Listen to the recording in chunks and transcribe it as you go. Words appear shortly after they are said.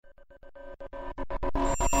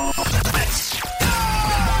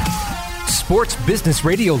Sports Business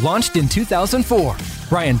Radio launched in 2004.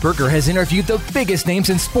 Brian Berger has interviewed the biggest names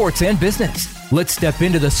in sports and business. Let's step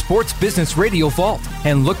into the Sports Business Radio vault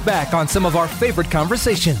and look back on some of our favorite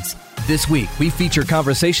conversations. This week, we feature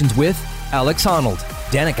conversations with Alex Honnold,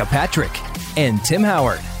 Danica Patrick, and Tim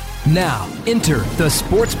Howard. Now, enter the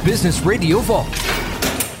Sports Business Radio vault.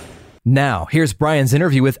 Now, here's Brian's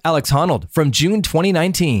interview with Alex Honnold from June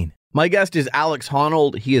 2019. My guest is Alex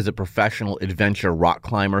Honnold. He is a professional adventure rock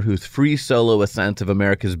climber whose free solo ascents of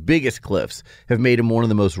America's biggest cliffs have made him one of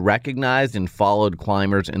the most recognized and followed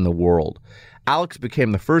climbers in the world. Alex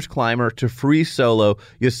became the first climber to free solo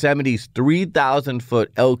Yosemite's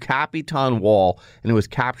 3,000-foot El Capitan wall, and it was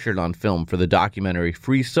captured on film for the documentary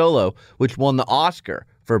Free Solo, which won the Oscar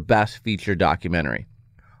for Best Feature Documentary.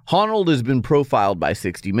 Honnold has been profiled by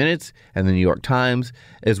 60 Minutes and the New York Times,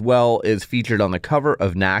 as well as featured on the cover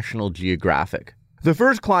of National Geographic. The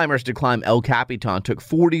first climbers to climb El Capitan took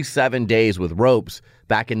 47 days with ropes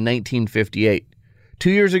back in 1958. 2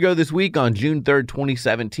 years ago this week, on June 3rd,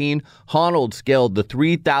 2017, Honnold scaled the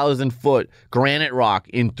 3,000-foot granite rock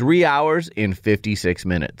in 3 hours and 56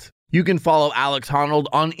 minutes. You can follow Alex Honnold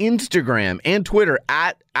on Instagram and Twitter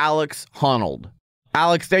at Alex Honnold.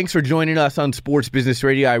 Alex, thanks for joining us on Sports Business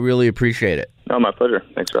Radio. I really appreciate it. No, my pleasure.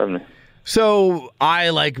 Thanks for having me. So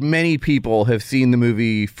I, like many people, have seen the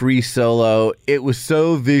movie Free Solo. It was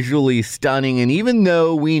so visually stunning. And even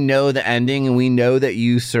though we know the ending and we know that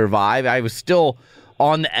you survive, I was still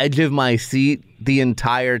on the edge of my seat the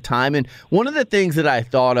entire time. And one of the things that I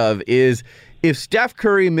thought of is, if Steph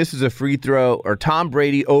Curry misses a free throw or Tom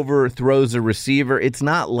Brady overthrows a receiver, it's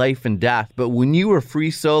not life and death. But when you were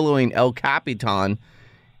free soloing El Capitan,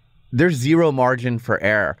 there's zero margin for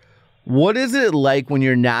error. What is it like when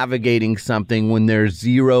you're navigating something when there's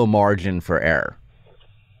zero margin for error?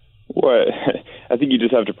 Well, I think you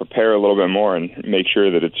just have to prepare a little bit more and make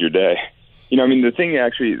sure that it's your day. The thing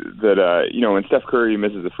actually that, when Steph Curry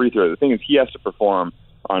misses a free throw, the thing is he has to perform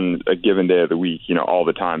on a given day of the week, all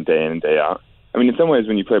the time, day in and day out. In some ways,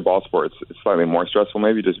 when you play ball sports, it's slightly more stressful,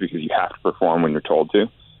 maybe just because you have to perform when you're told to.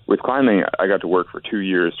 With climbing, I got to work for 2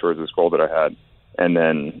 years towards this goal that I had, and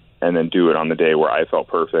then do it on the day where I felt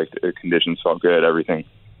perfect. The conditions felt good. Everything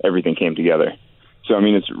came together. So,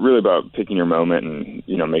 it's really about picking your moment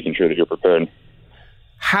and, making sure that you're prepared.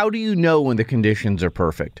 How do you know when the conditions are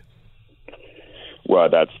perfect? Well,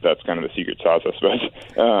 that's kind of the secret sauce, I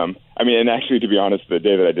suppose. And actually, to be honest, the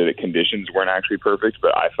day that I did it, conditions weren't actually perfect,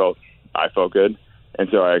 but I felt good. And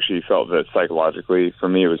so I actually felt that psychologically, for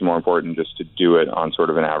me, it was more important just to do it on sort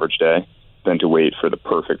of an average day than to wait for the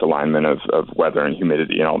perfect alignment of weather and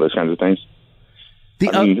humidity and all those kinds of things.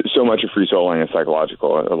 So much of free soloing is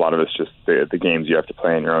psychological. A lot of it's just the games you have to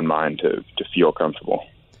play in your own mind to feel comfortable.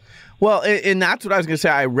 Well, and that's what I was going to say.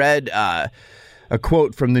 I read a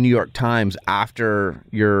quote from the New York Times after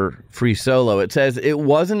your free solo. It says, "It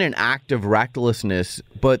wasn't an act of recklessness,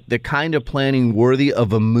 but the kind of planning worthy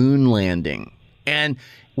of a moon landing." And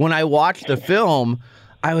when I watched the film,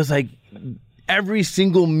 I was like, every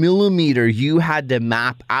single millimeter you had to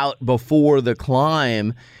map out before the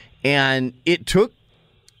climb, and it took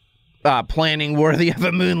planning worthy of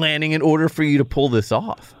a moon landing in order for you to pull this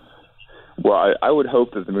off. Well, I would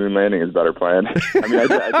hope that the moon landing is better planned.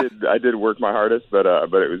 I did work my hardest, but it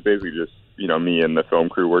was basically just me and the film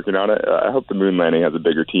crew working on it. I hope the moon landing has a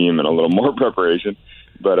bigger team and a little more preparation,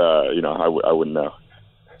 but I wouldn't know.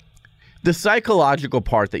 The psychological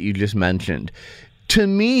part that you just mentioned, to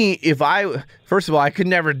me, first of all, I could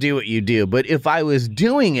never do what you do, but if I was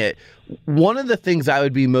doing it, one of the things I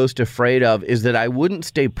would be most afraid of is that I wouldn't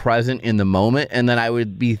stay present in the moment and that I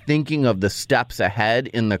would be thinking of the steps ahead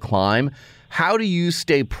in the climb. How do you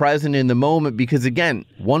stay present in the moment? Because again,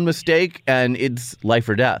 one mistake and it's life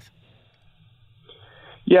or death.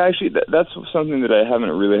 Yeah, actually, that's something that I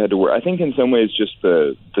haven't really had to work. I think in some ways just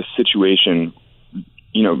the situation,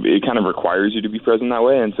 it kind of requires you to be present that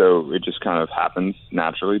way. And so it just kind of happens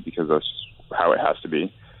naturally because that's how it has to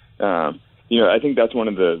be. I think that's one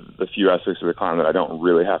of the few aspects of the climb that I don't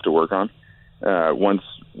really have to work on. Once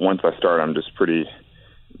I start, I'm just pretty,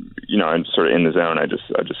 I'm sort of in the zone. I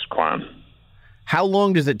just climb. How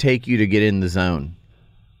long does it take you to get in the zone?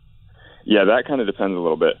 Yeah, that kind of depends a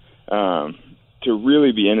little bit. To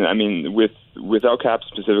really be in it, with El Cap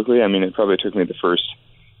specifically, it probably took me the first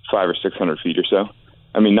 500 or 600 feet or so.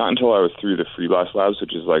 Not until I was through the free blast labs,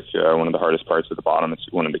 which is like one of the hardest parts at the bottom.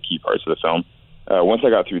 It's one of the key parts of the film. Once I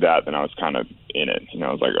got through that, then I was kind of in it.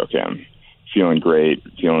 I was like, okay, I'm feeling great,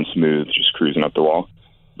 feeling smooth, just cruising up the wall.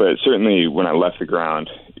 But certainly when I left the ground,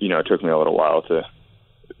 it took me a little while to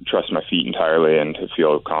trust my feet entirely and to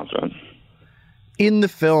feel confident. In the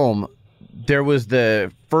film, there was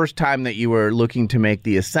the first time that you were looking to make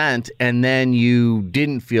the ascent, and then you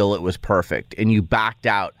didn't feel it was perfect, and you backed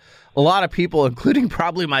out. A lot of people, including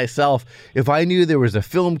probably myself, if I knew there was a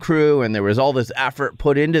film crew and there was all this effort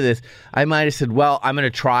put into this, I might have said, well, I'm going to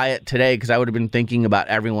try it today because I would have been thinking about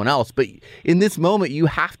everyone else. But in this moment, you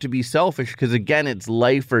have to be selfish because, again, it's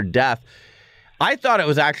life or death. I thought it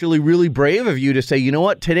was actually really brave of you to say, you know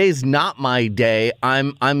what, today's not my day.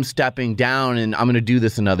 I'm stepping down and I'm going to do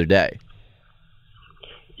this another day.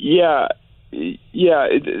 Yeah,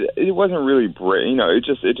 it wasn't really brave. It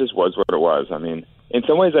just was what it was. I mean, in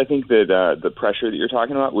some ways, I think that the pressure that you're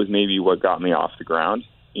talking about was maybe what got me off the ground.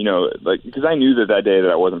 Because I knew that day that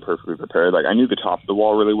I wasn't perfectly prepared. Like, I knew the top of the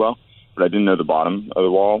wall really well, but I didn't know the bottom of the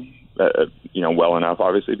wall, well enough,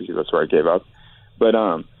 obviously, because that's where I gave up. But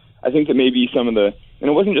I think that maybe and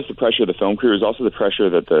it wasn't just the pressure of the film crew, it was also the pressure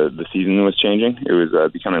that the season was changing. It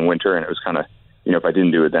was becoming winter, and it was kind of, if I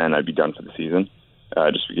didn't do it then, I'd be done for the season.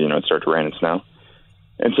 It'd start to rain and snow.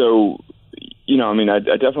 And so, I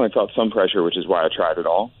definitely felt some pressure, which is why I tried it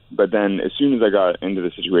all. But then as soon as I got into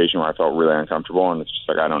the situation where I felt really uncomfortable and it's just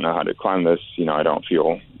like, I don't know how to climb this, I don't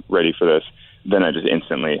feel ready for this, then I just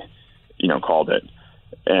instantly, called it.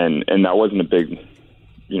 And that wasn't a big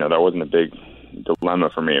dilemma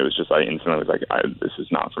for me. It was just, I instantly was like, this is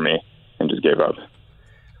not for me, and just gave up.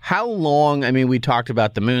 How long, we talked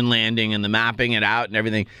about the moon landing and the mapping it out and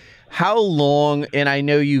everything. How long, and I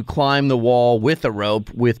know you climbed the wall with a rope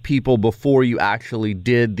with people before you actually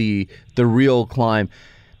did the real climb,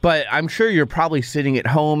 but I'm sure you're probably sitting at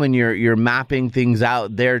home and you're mapping things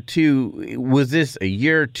out there too. Was this a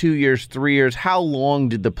year, 2 years, 3 years? How long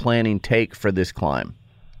did the planning take for this climb?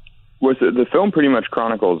 Well, the film pretty much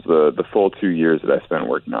chronicles the full 2 years that I spent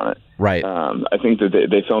working on it. Right. I think that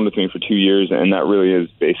they filmed with me for 2 years, and that really is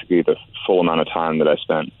basically the full amount of time that I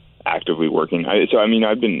spent actively working.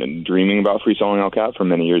 I've been dreaming about free soloing El Cap for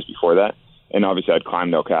many years before that, and obviously I'd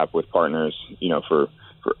climbed El Cap with partners, for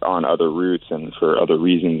on other routes and for other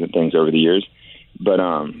reasons and things over the years. But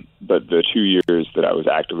the 2 years that I was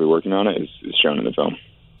actively working on it is shown in the film.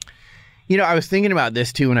 I was thinking about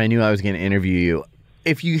this too when I knew I was going to interview you.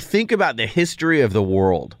 If you think about the history of the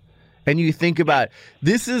world, and you think about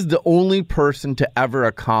this is the only person to ever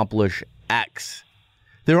accomplish X,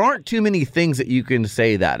 there aren't too many things that you can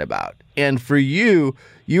say that about. And for you,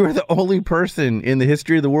 you are the only person in the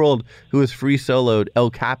history of the world who has free soloed El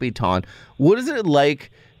Capitan. What is it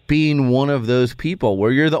like being one of those people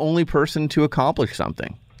where you're the only person to accomplish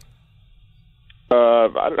something?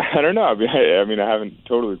 I don't know. I haven't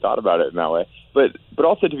totally thought about it in that way. But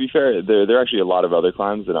also, to be fair, there are actually a lot of other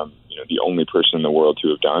climbs that I'm the only person in the world to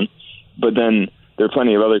have done. But then there are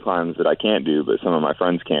plenty of other climbs that I can't do, but some of my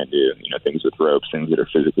friends can't do. Things with ropes, things that are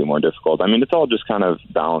physically more difficult. It's all just kind of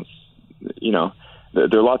balanced. There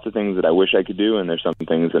are lots of things that I wish I could do, and there's some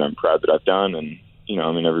things that I'm proud that I've done. And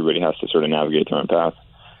everybody has to sort of navigate their own path.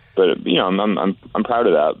 But I'm proud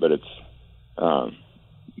of that. But it's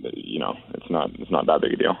it's not that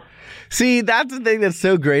big a deal. See, that's the thing that's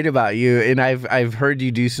so great about you, and I've heard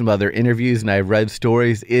you do some other interviews, and I've read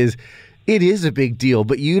stories. It is a big deal,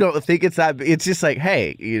 but you don't think it's that. It's just like,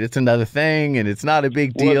 hey, it's another thing, and it's not a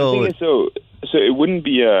big deal. Well, the thing is, so it wouldn't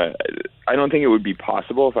be I don't think it would be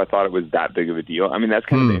possible if I thought it was that big of a deal. That's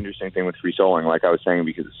kind of the interesting thing with free soloing, like I was saying,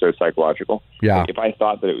 because it's so psychological. Yeah. Like if I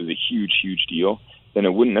thought that it was a huge, huge deal, then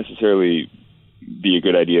it wouldn't necessarily be a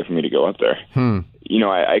good idea for me to go up there.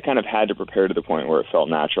 I kind of had to prepare to the point where it felt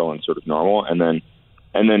natural and sort of normal, and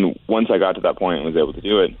then once I got to that point and was able to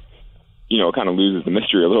do it, it kind of loses the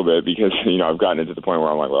mystery a little bit because I've gotten it to the point where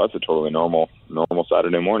I'm like, well, that's a totally normal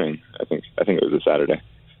Saturday morning. I think it was a Saturday.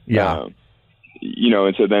 Yeah.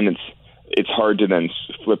 And so then it's hard to then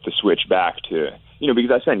flip the switch back to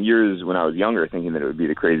because I spent years when I was younger thinking that it would be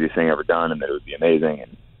the craziest thing ever done and that it would be amazing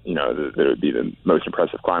and that it would be the most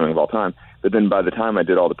impressive climbing of all time. But then by the time I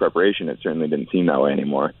did all the preparation, it certainly didn't seem that way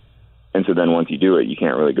anymore. And so then once you do it, you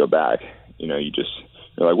can't really go back. You're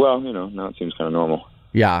like, well, now it seems kind of normal.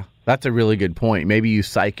 Yeah, that's a really good point. Maybe you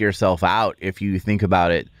psych yourself out if you think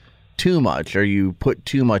about it too much or you put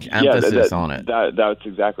too much emphasis on it. That's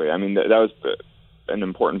exactly. That was an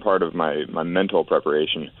important part of my mental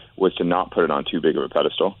preparation was to not put it on too big of a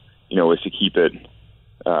pedestal. Was to keep it,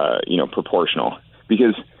 proportional.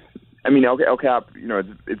 Because El Cap,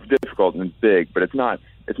 it's difficult and it's big, but it's not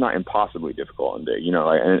impossibly difficult and big.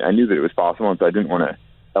 I knew that it was possible, and so I didn't want to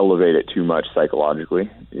elevate it too much psychologically.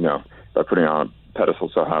 By putting it on a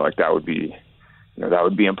pedestal so high, like that would be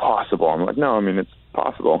impossible. I'm like, no, it's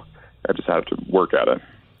possible. I just have to work at it.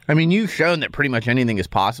 You've shown that pretty much anything is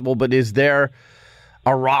possible, but is there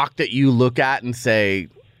a rock that you look at and say,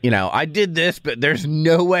 I did this, but there's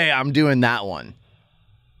no way I'm doing that one?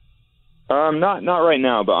 Not right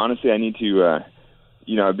now, but honestly, I need to.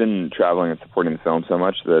 I've been traveling and supporting the film so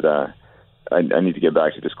much that I need to get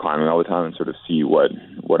back to just climbing all the time and sort of see what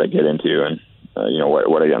I get into and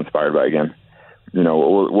what I get inspired by again.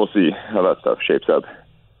 We'll see how that stuff shapes up.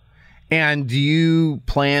 And do you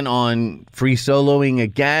plan on free soloing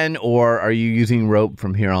again, or are you using rope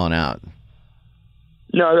from here on out?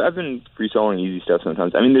 No, I've been free soloing easy stuff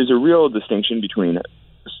sometimes. I mean, there's a real distinction between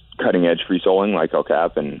cutting edge free soloing like El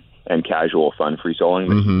Cap and casual fun free soloing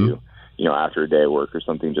that you do, after a day of work or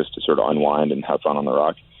something, just to sort of unwind and have fun on the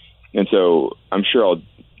rock. And so I'm sure I'll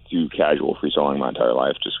do casual free soloing my entire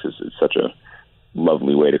life just because it's such a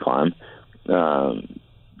lovely way to climb.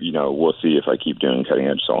 We'll see if I keep doing cutting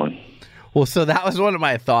edge soloing. Well, so that was one of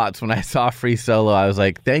my thoughts when I saw free solo. I was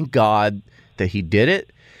like, thank God that he did it.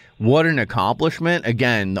 What an accomplishment.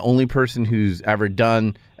 Again, the only person who's ever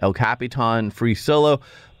done El Capitan free solo,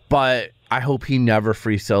 but I hope he never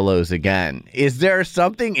free solos again. Is there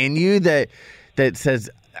something in you that says,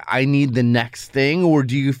 I need the next thing, or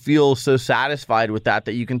do you feel so satisfied with that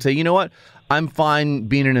you can say, you know what, I'm fine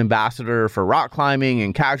being an ambassador for rock climbing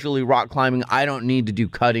and casually rock climbing. I don't need to do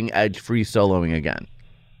cutting edge free soloing again?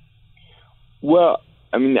 Well,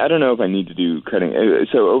 I mean, I don't know if I need to do cutting.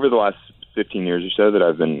 So over the last 15 years or so that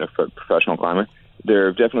I've been a professional climber, there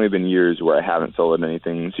have definitely been years where I haven't soloed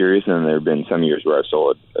anything serious, and then there have been some years where I've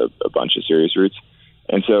soloed a bunch of serious routes.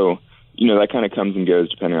 And so, that kind of comes and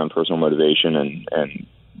goes depending on personal motivation and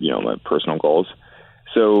my personal goals.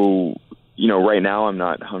 So, right now I'm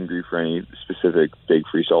not hungry for any specific big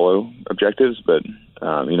free solo objectives, but,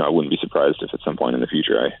 I wouldn't be surprised if at some point in the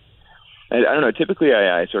future I don't know. Typically,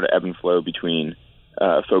 I sort of ebb and flow between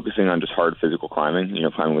focusing on just hard physical climbing,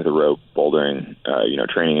 climbing with a rope, bouldering,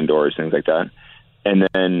 training indoors, things like that. And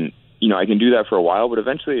then, I can do that for a while, but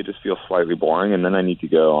eventually it just feels slightly boring. And then I need to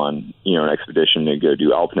go on, an expedition to go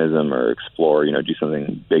do alpinism or explore, do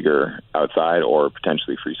something bigger outside or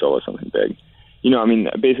potentially free solo something big.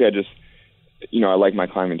 Basically I just, I like my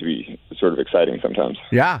climbing to be sort of exciting sometimes.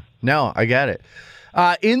 Yeah, no, I get it.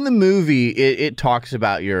 In the movie, it talks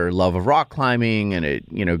about your love of rock climbing, and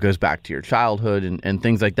it goes back to your childhood and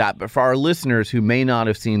things like that. But for our listeners who may not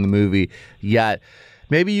have seen the movie yet,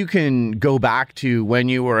 maybe you can go back to when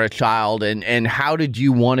you were a child and how did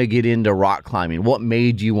you want to get into rock climbing? What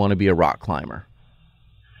made you want to be a rock climber?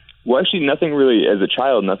 Well, actually, nothing really. As a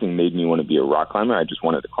child, nothing made me want to be a rock climber. I just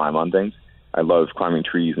wanted to climb on things. I loved climbing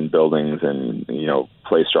trees and buildings and,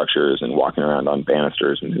 play structures and walking around on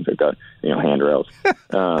banisters and things like that, handrails.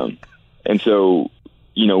 And so,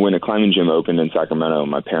 when a climbing gym opened in Sacramento,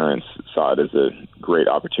 my parents saw it as a great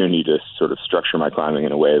opportunity to sort of structure my climbing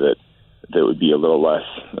in a way that would be a little less,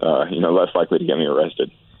 less likely to get me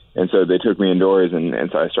arrested. And so they took me indoors and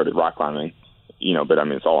so I started rock climbing, but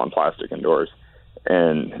it's all on plastic indoors.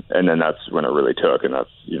 And then that's when it really took. And that's,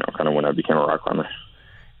 kind of when I became a rock climber.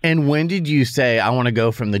 And when did you say, I want to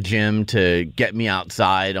go from the gym to get me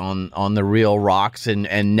outside on the real rocks,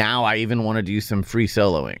 and now I even want to do some free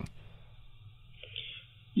soloing?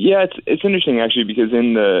 Yeah, it's interesting actually, because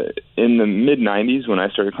in the mid 90s when I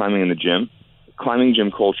started climbing in the gym, climbing gym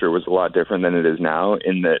culture was a lot different than it is now,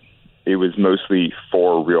 in that it was mostly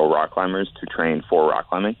for real rock climbers to train for rock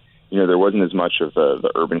climbing. There wasn't as much of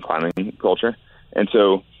the urban climbing culture. And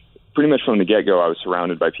so pretty much from the get-go, I was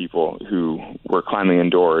surrounded by people who were climbing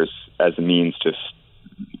indoors as a means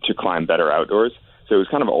to climb better outdoors. So it was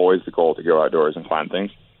kind of always the goal to go outdoors and climb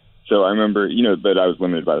things. So I remember, but I was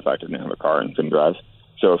limited by the fact I didn't have a car and couldn't drive.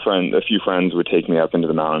 So a few friends would take me up into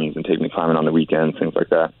the mountains and take me climbing on the weekends, things like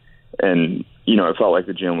that. And, it felt like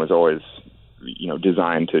the gym was always,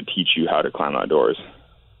 designed to teach you how to climb outdoors.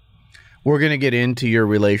 We're going to get into your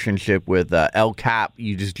relationship with El Cap.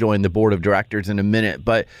 You just joined the board of directors in a minute.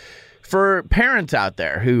 But for parents out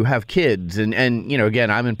there who have kids, and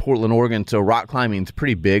again, I'm in Portland, Oregon, so rock climbing is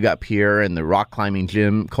pretty big up here, and the rock climbing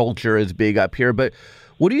gym culture is big up here. But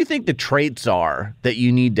what do you think the traits are that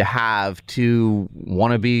you need to have to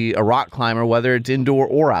want to be a rock climber, whether it's indoor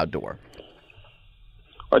or outdoor?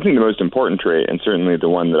 I think the most important trait, and certainly the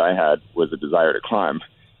one that I had, was a desire to climb.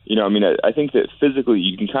 I think that physically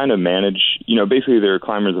you can kind of manage, basically there are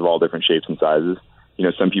climbers of all different shapes and sizes.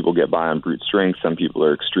 Some people get by on brute strength, some people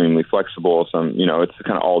are extremely flexible, some, it's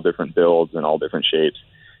kind of all different builds and all different shapes.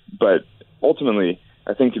 But ultimately,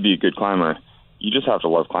 I think to be a good climber, you just have to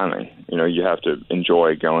love climbing. You have to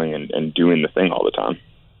enjoy going and doing the thing all the time.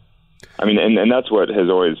 And that's what has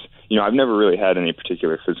always, I've never really had any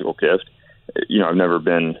particular physical gift. I've never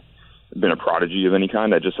been a prodigy of any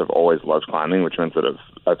kind. I just have always loved climbing, which means that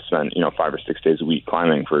I've spent 5 or 6 days a week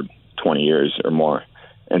climbing for 20 years or more.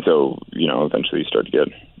 And so, eventually you start to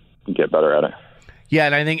get better at it. Yeah,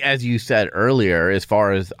 and I think, as you said earlier, as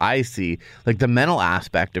far as I see, like the mental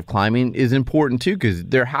aspect of climbing is important too, because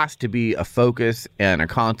there has to be a focus and a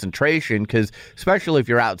concentration, because especially if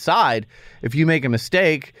you're outside, if you make a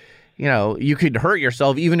mistake, you could hurt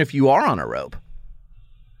yourself even if you are on a rope.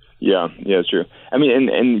 Yeah, it's true. I mean,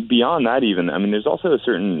 and beyond that even, I mean, there's also a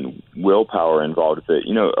certain willpower involved with it.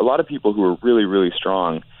 A lot of people who are really, really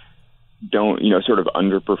strong don't, sort of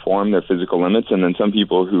underperform their physical limits, and then some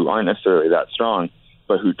people who aren't necessarily that strong,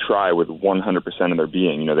 but who try with 100% of their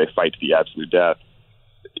being, they fight to the absolute death.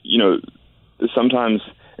 Sometimes,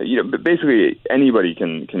 basically anybody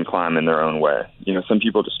can climb in their own way. Some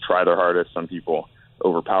people just try their hardest, some people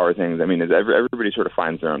overpower things. I mean, everybody sort of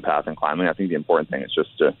finds their own path in climbing. I think the important thing is just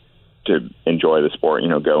to enjoy the sport,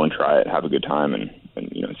 go and try it, have a good time, and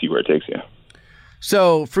see where it takes you.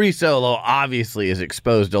 So Free Solo obviously has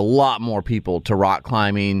exposed a lot more people to rock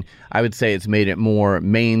climbing. I would say it's made it more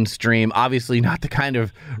mainstream. Obviously not the kind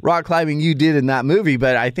of rock climbing you did in that movie,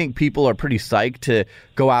 but I think people are pretty psyched to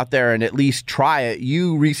go out there and at least try it.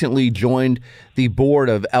 You recently joined the board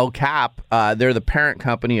of El Cap. They're the parent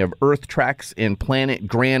company of Earth Treks and Planet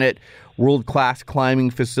Granite, world-class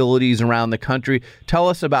climbing facilities around the country. Tell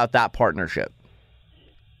us about that partnership.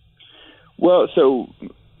 Well, so...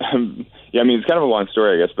 yeah, I mean, it's kind of a long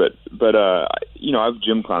story, I guess, but I've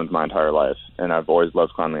gym climbed my entire life, and I've always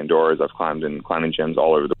loved climbing indoors. I've climbed in climbing gyms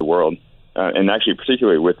all over the world, and actually,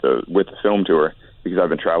 particularly with the film tour, because I've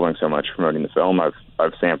been traveling so much promoting the film,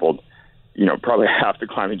 I've sampled, probably half the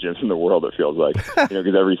climbing gyms in the world. It feels like,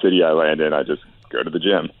 because every city I land in, I just go to the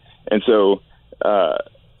gym, and so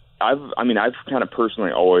I've kind of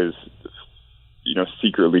personally always,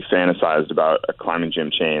 secretly fantasized about a climbing gym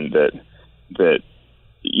chain that.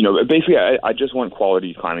 Basically, I just want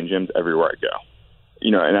quality climbing gyms everywhere I go.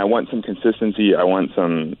 And I want some consistency. I want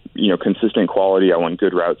some, consistent quality. I want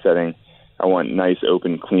good route setting. I want nice,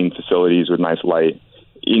 open, clean facilities with nice light.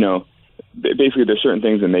 Basically, there's certain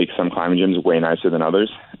things that make some climbing gyms way nicer than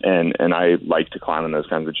others, and I like to climb in those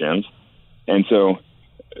kinds of gyms. And so,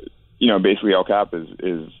 basically, El Cap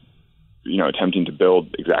is attempting to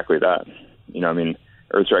build exactly that.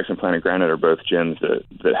 Earth Treks and Planet Granite are both gyms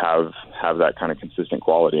that have that kind of consistent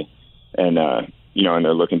quality, and and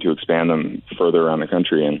they're looking to expand them further around the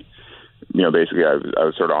country. And basically, I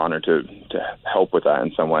was sort of honored to help with that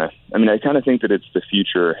in some way. I mean, I kind of think that it's the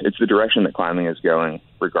future, it's the direction that climbing is going.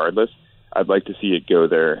 Regardless, I'd like to see it go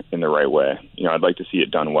there in the right way. I'd like to see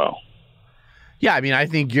it done well. Yeah, I mean, I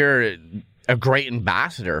think you're a great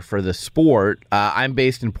ambassador for the sport. I'm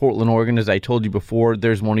based in Portland, Oregon. As I told you before,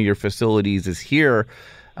 there's one of your facilities is here.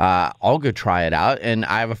 I'll go try it out. And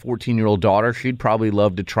I have a 14-year-old daughter. She'd probably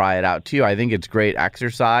love to try it out too. I think it's great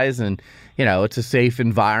exercise, and it's a safe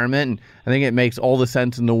environment. And I think it makes all the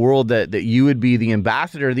sense in the world that you would be the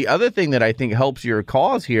ambassador. The other thing that I think helps your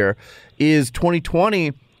cause here is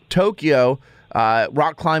 2020 Tokyo.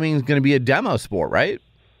 Rock climbing is going to be a demo sport, right?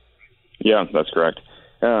 Yeah, that's correct.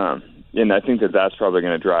 And I think that's probably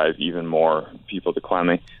going to drive even more people to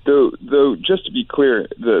climbing. Though, just to be clear,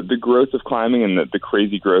 the growth of climbing and the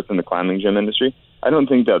crazy growth in the climbing gym industry, I don't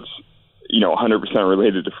think that's 100%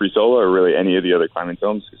 related to Free Solo or really any of the other climbing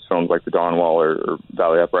films. Films like The Dawn Wall or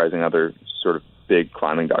Valley Uprising, other sort of big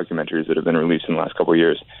climbing documentaries that have been released in the last couple of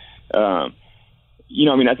years.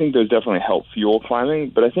 I think those definitely help fuel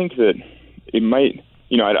climbing, but I think that it might.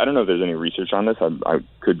 I don't know if there's any research on this. I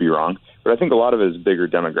could be wrong. But I think a lot of it is bigger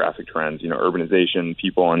demographic trends, urbanization,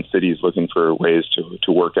 people in cities looking for ways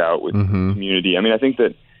to work out with community. I mean, I think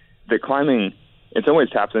that climbing in some ways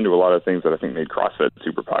taps into a lot of things that I think made CrossFit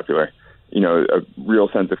super popular. A real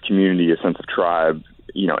sense of community, a sense of tribe,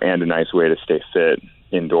 and a nice way to stay fit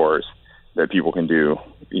indoors that people can do,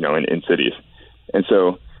 in cities. And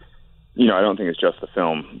so, I don't think it's just the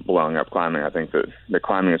film blowing up climbing. I think that the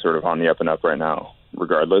climbing is sort of on the up and up right now,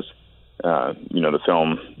 regardless. The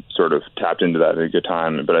film sort of tapped into that at a good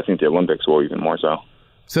time, but I think the Olympics will even more so.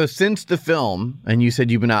 So since the film, and you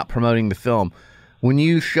said you've been out promoting the film, when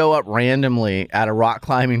you show up randomly at a rock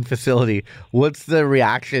climbing facility, what's the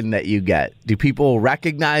reaction that you get? Do people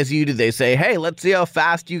recognize you? Do they say, hey, let's see how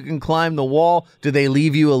fast you can climb the wall? Do they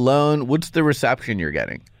leave you alone? What's the reception you're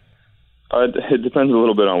getting? It depends a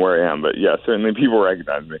little bit on where I am, but yeah, certainly people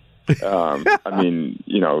recognize me.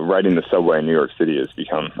 Riding the subway in New York City has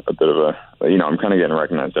become a bit of I'm kind of getting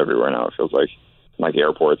recognized everywhere now. It feels like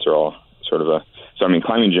airports are all sort of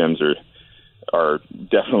climbing gyms are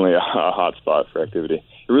definitely a hot spot for activity.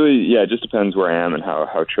 It really, it just depends where I am and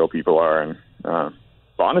how chill people are. And,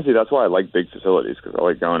 but honestly, that's why I like big facilities, because I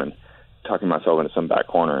like going and tucking myself into some back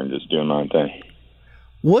corner and just doing my own thing.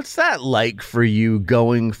 What's that like for you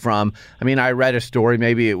going from, I mean, I read a story,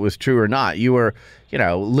 maybe it was true or not. You were,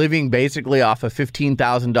 living basically off of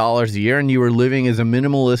 $15,000 a year, and you were living as a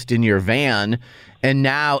minimalist in your van. And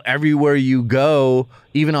now everywhere you go,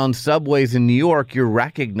 even on subways in New York, you're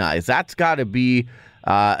recognized. That's got to be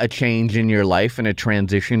a change in your life and a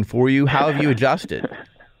transition for you. How have you adjusted?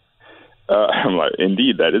 I'm like,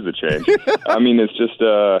 indeed, that is a change. I mean, it's just,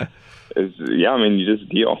 you just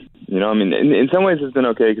deal. In some ways it's been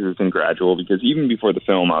okay because it's been gradual, because even before the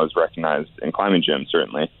film, I was recognized in climbing gyms,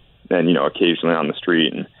 certainly, and, occasionally on the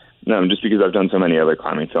street. And just because I've done so many other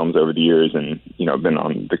climbing films over the years and, been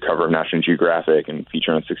on the cover of National Geographic and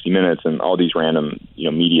featured on 60 Minutes and all these random,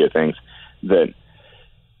 media things that,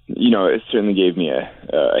 it certainly gave me a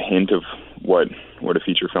hint of what a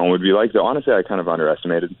feature film would be like. Though honestly, I kind of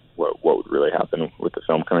underestimated what would really happen with the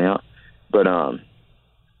film coming out. But,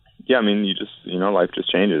 you just, life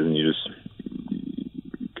just changes and you just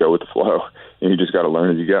go with the flow, and you just got to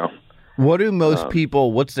learn as you go. What do most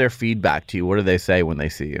people, what's their feedback to you? What do they say when they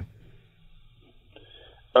see you?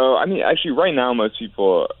 Actually, right now, most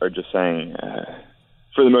people are just saying,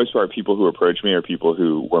 for the most part, people who approach me are people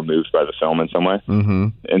who were moved by the film in some way. Mm-hmm.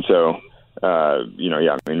 And so,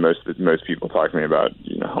 most people talk to me about,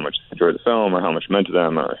 how much they enjoyed the film or how much it meant to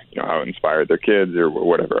them or, how it inspired their kids or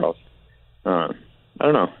whatever else. I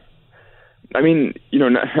don't know. I mean,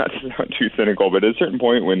 not to sound too cynical, but at a certain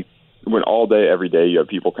point when all day, every day, you have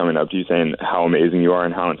people coming up to you saying how amazing you are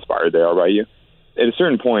and how inspired they are by you, at a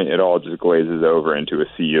certain point, it all just glazes over into a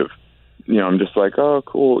sea of, I'm just like, oh,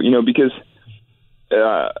 cool, because,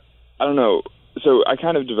 I don't know. So I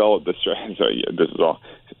kind of developed this strategy. So this is all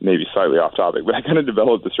maybe slightly off topic, but I kind of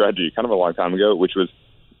developed the strategy kind of a long time ago, which was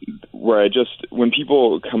where when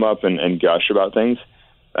people come up and gush about things,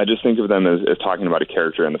 I just think of them as talking about a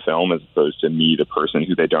character in the film as opposed to me, the person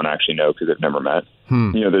who they don't actually know because they've never met.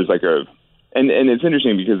 There's like and it's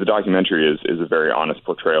interesting because the documentary is a very honest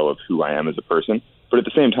portrayal of who I am as a person. But at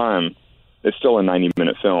the same time, it's still a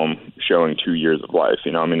 90-minute film showing 2 years of life.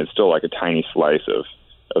 It's still like a tiny slice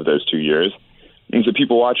of those 2 years. And so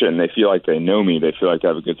people watch it and they feel like they know me. They feel like they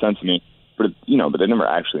have a good sense of me. But they never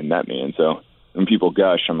actually met me. And so when people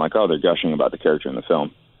gush, I'm like, oh, they're gushing about the character in the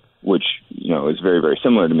film, which, is very, very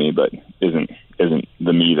similar to me, but isn't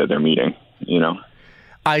the me that they're meeting,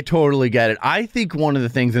 I totally get it. I think one of the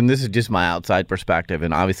things, and this is just my outside perspective,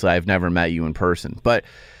 and obviously I've never met you in person, but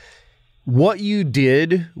what you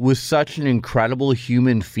did was such an incredible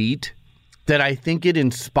human feat that I think it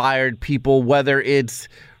inspired people, whether it's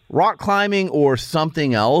rock climbing or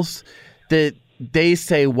something else, that they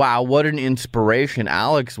say, wow, what an inspiration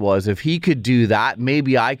Alex was. If he could do that,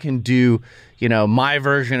 maybe I can do, my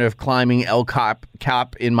version of climbing El Cap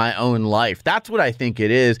in my own life. That's what I think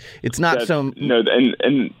it is. It's not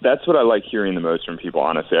and that's what I like hearing the most from people,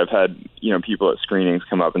 honestly. I've had, people at screenings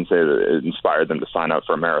come up and say that it inspired them to sign up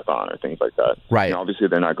for a marathon or things like that. Right. Obviously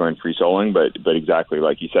they're not going free soloing, but exactly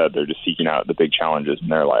like you said, they're just seeking out the big challenges in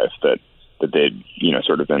their life that they'd,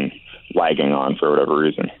 sort of been lagging on for whatever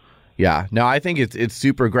reason. Yeah, no, I think it's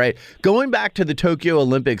super great. Going back to the Tokyo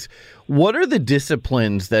Olympics, what are the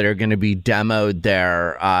disciplines that are going to be demoed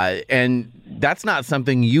there? And that's not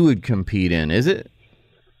something you would compete in, is it?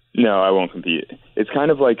 No, I won't compete. It's kind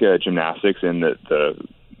of like gymnastics in that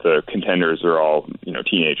the contenders are all,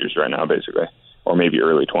 teenagers right now, basically, or maybe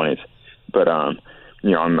early 20s. But, I'm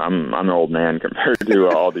an old man compared to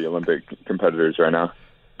all the Olympic competitors right now.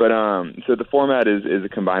 But so the format is a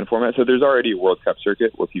combined format. So there's already a World Cup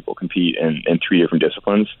circuit where people compete in 3 different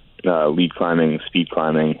disciplines, lead climbing, speed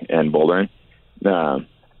climbing, and bouldering.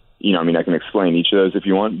 I can explain each of those if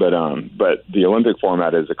you want, but the Olympic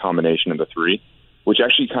format is a combination of the 3, which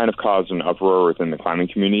actually kind of caused an uproar within the climbing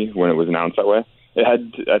community when it was announced that way.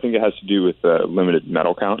 I think it has to do with the limited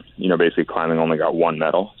medal count. Basically climbing only got 1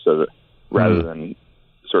 medal, so that rather than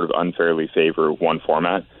sort of unfairly favor one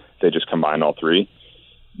format, they just combined all 3.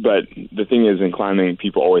 But the thing is, in climbing,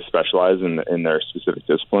 people always specialize in their specific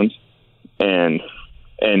disciplines, and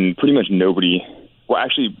pretty much nobody. Well,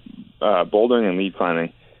 actually, bouldering and lead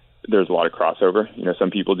climbing, there's a lot of crossover.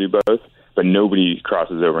 Some people do both, but nobody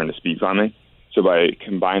crosses over into speed climbing. So by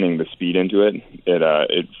combining the speed into it,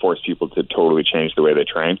 it forced people to totally change the way they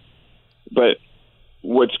train. But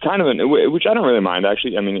what's kind of which I don't really mind,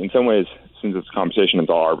 actually. I mean, in some ways, since it's a competition, it's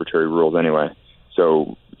all arbitrary rules anyway.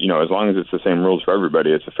 So, as long as it's the same rules for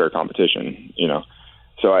everybody, it's a fair competition,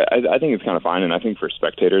 So I think it's kind of fine, and I think for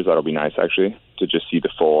spectators, that'll be nice, actually, to just see the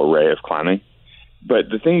full array of climbing. But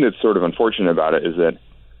the thing that's sort of unfortunate about it is that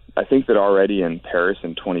I think that already in Paris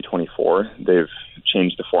in 2024, they've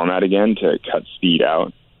changed the format again to cut speed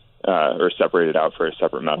out or separate it out for a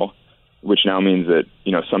separate medal. which now means that,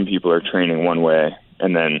 some people are training one way,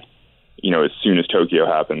 and then, as soon as Tokyo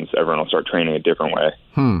happens, everyone will start training a different way.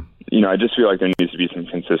 I just feel like there needs to be some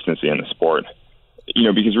consistency in the sport,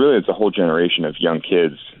 because really it's a whole generation of young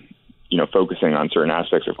kids, focusing on certain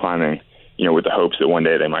aspects of climbing, with the hopes that one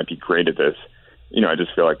day they might be great at this. I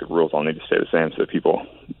just feel like the rules all need to stay the same so that people,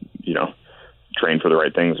 train for the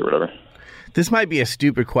right things or whatever. This might be a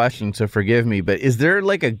stupid question, so forgive me, but is there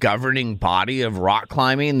like a governing body of rock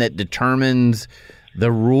climbing that determines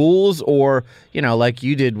the rules, or, like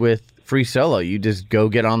you did with free solo, you just go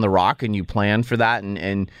get on the rock and you plan for that,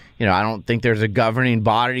 and I don't think there's a governing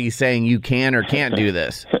body saying you can or can't do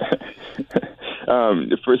this.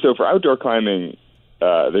 For outdoor climbing,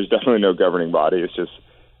 there's definitely no governing body. It's just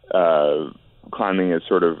climbing is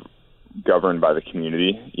sort of governed by the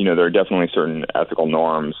community. There are definitely certain ethical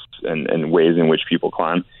norms and ways in which people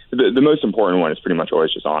climb. The most important one is pretty much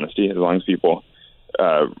always just honesty. As long as people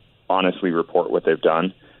honestly report what they've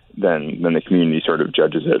done, then the community sort of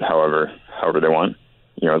judges it however they want.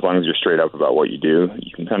 As long as you're straight up about what you do,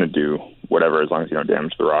 you can kind of do whatever as long as you don't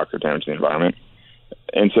damage the rocks or damage the environment.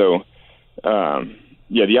 And so,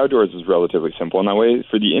 the outdoors is relatively simple in that way.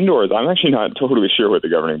 For the indoors, I'm actually not totally sure what the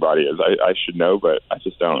governing body is. I should know, but I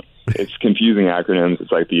just don't. It's confusing acronyms.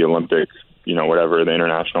 It's like the Olympic, whatever, the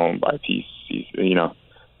International IPCC, no,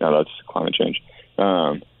 that's climate change.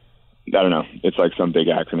 I don't know. It's like some big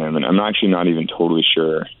acronym, and I'm actually not even totally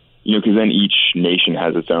sure, because then each nation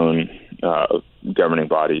has its own governing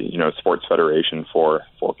body, sports federation for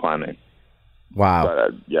climbing. Wow.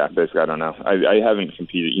 But, basically, I don't know. I haven't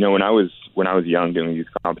competed. When I was young doing youth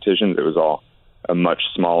competitions, it was all a much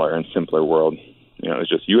smaller and simpler world. It was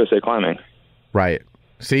just USA Climbing. Right.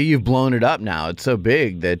 See, you've blown it up now. It's so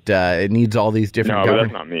big that it needs all these different. No, but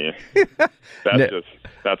that's not me.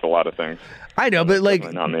 That's a lot of things. I know, but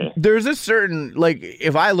not me. There's a certain,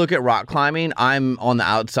 if I look at rock climbing, I'm on the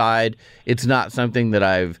outside. It's not something that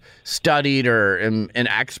I've studied or am an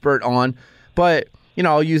expert on, but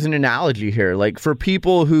I'll use an analogy here. Like, for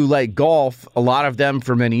people who like golf, a lot of them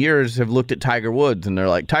for many years have looked at Tiger Woods, and they're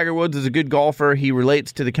like, Tiger Woods is a good golfer. He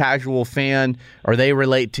relates to the casual fan, or they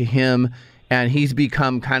relate to him, and he's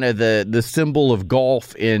become kind of the symbol of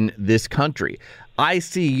golf in this country. I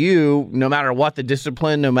see you, no matter what the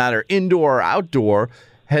discipline, no matter indoor or outdoor,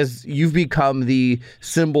 you've become the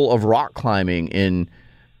symbol of rock climbing in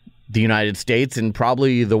the United States and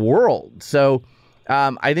probably the world. So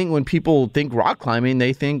I think when people think rock climbing,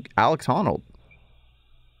 they think Alex Honnold.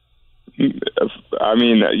 I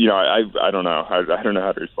mean, I don't know. I don't know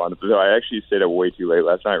how to respond to this. I actually stayed up way too late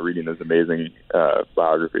last night reading this amazing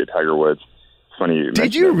biography of Tiger Woods. It's funny.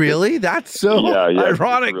 Did you really? That's so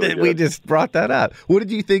ironic really that we just brought that up. What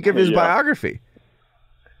did you think of his biography?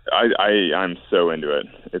 I'm so into it.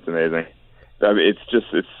 It's amazing. I mean,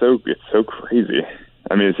 it's so crazy.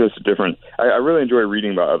 I mean, it's just a different. I really enjoy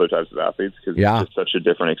reading about other types of athletes because it's just such a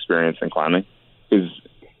different experience than climbing. Because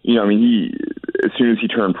as soon as he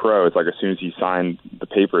turned pro, it's like as soon as he signed the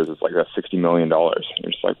papers, it's like that's $60 million.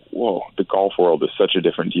 You're just like, whoa, the golf world is such a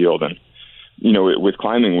different deal than, with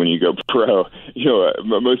climbing. When you go pro,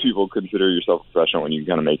 most people consider yourself a professional when you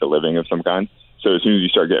kind of make a living of some kind. So as soon as you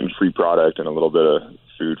start getting free product and a little bit of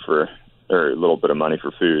food or a little bit of money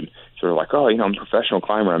for food, sort of like, oh, I'm a professional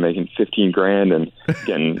climber. I'm making $15,000 and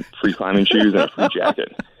getting free climbing shoes and a free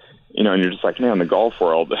jacket. And you're just like, man, the golf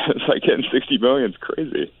world, it's like getting $60 million is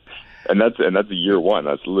crazy. And that's a year one.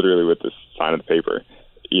 That's literally with the sign of the paper.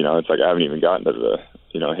 It's like I haven't even gotten to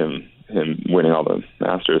the, him winning all the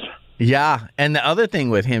Masters. Yeah, and the other thing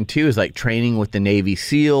with him, too, is like training with the Navy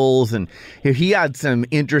SEALs. And he had some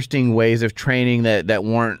interesting ways of training that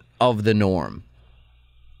weren't of the norm.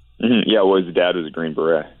 Mm-hmm. Yeah, well, his dad was a Green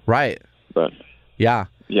Beret. Right. But yeah.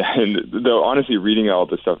 Yeah, and though honestly, reading all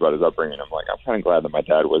this stuff about his upbringing, I'm like, I'm kind of glad that my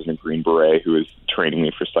dad wasn't a Green Beret who was training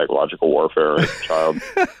me for psychological warfare as a child.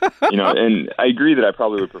 And I agree that I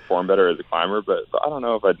probably would perform better as a climber, but I don't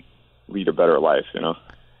know if I'd lead a better life,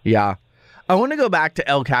 Yeah. I want to go back to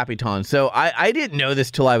El Capitan. So I didn't know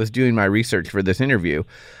this till I was doing my research for this interview.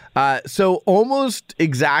 So almost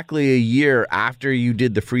exactly a year after you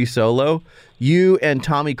did the free solo, you and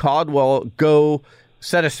Tommy Caldwell go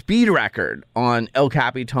set a speed record on El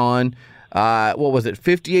Capitan. What was it,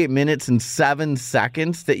 58 minutes and 7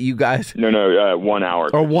 seconds that you guys... No, 1 hour.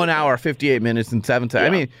 Or 1 hour, 58 minutes and 7 seconds. Yeah.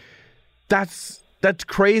 I mean, that's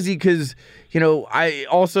crazy because, I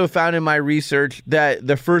also found in my research that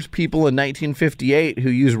the first people in 1958 who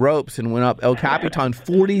used ropes and went up El Capitan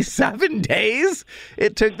 47 days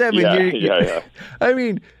it took them. Yeah. I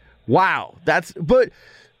mean, wow. But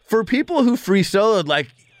for people who free soloed, like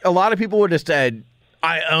a lot of people would have said,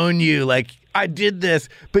 I own you. Like, I did this,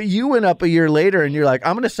 but you went up a year later and you're like,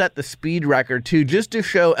 I'm going to set the speed record too, just to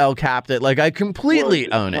show El Cap that like I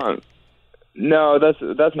completely own it. No,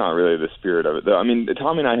 that's not really the spirit of it, though. I mean,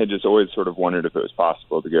 Tommy and I had just always sort of wondered if it was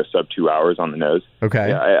possible to go sub 2 hours on the nose. Okay.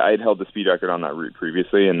 Yeah, I had held the speed record on that route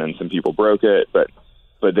previously, and then some people broke it, but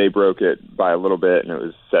they broke it by a little bit, and it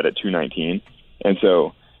was set at 2:19. And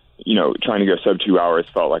so, trying to go sub 2 hours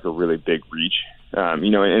felt like a really big reach. And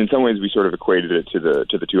in some ways we sort of equated it to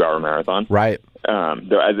the 2 hour marathon. Right.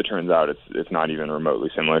 Though as it turns out, it's not even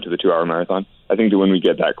remotely similar to the 2 hour marathon. I think that when we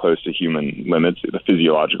get that close to human limits, the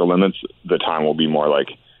physiological limits, the time will be more like,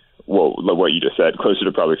 what you just said, closer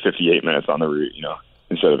to probably 58 minutes on the route,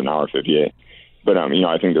 instead of an hour 58. But, I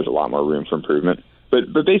think there's a lot more room for improvement.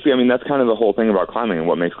 But basically, I mean, that's kind of the whole thing about climbing, and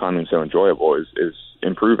what makes climbing so enjoyable is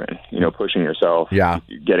improving, pushing yourself,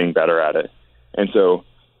 getting better at it. And so,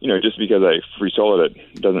 just because I free soloed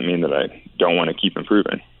it doesn't mean that I don't want to keep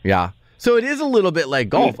improving. Yeah. So it is a little bit like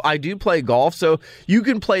golf. I do play golf, so you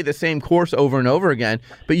can play the same course over and over again,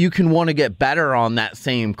 but you can want to get better on that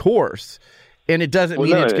same course, and it doesn't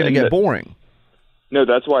mean it's going to get boring. No,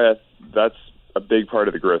 that's why that's a big part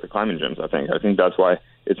of the growth of climbing gyms, I think that's why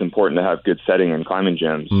it's important to have good setting in climbing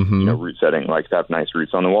gyms, route setting, like to have nice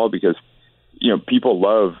routes on the wall, because, people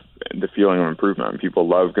love the feeling of improvement. People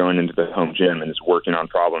love going into the home gym and just working on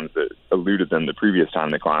problems that eluded them the previous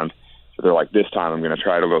time they climbed. So they're like, this time I'm going to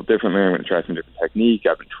try it a little differently. I'm going to try some different technique.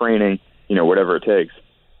 I've been training, whatever it takes.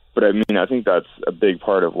 But I mean, I think that's a big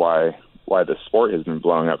part of why the sport has been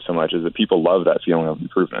blowing up so much, is that people love that feeling of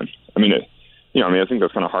improvement. I mean, I think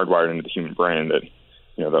that's kind of hardwired into the human brain, that,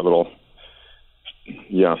 that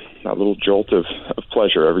little jolt of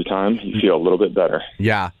pleasure every time you feel a little bit better.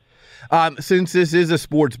 Yeah. Since this is a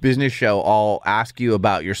sports business show, I'll ask you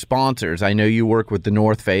about your sponsors. I know you work with the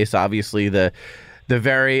North Face, obviously the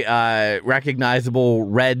very recognizable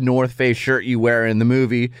red North Face shirt you wear in the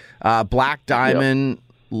movie, Black Diamond,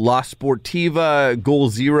 La Sportiva, Goal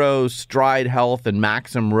Zero, Stride Health, and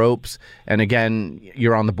Maxim Ropes. And again,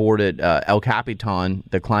 you're on the board at El Capitan,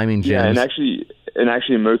 the climbing gyms. Yeah, and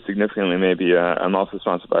actually, most significantly, maybe I'm also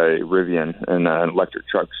sponsored by Rivian, an electric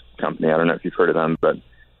trucks company. I don't know if you've heard of them, but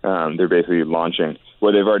they're basically launching.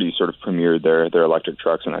 Well, they've already sort of premiered their electric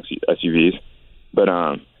trucks and SUVs, but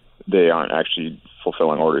they aren't actually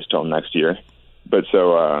fulfilling orders till next year. But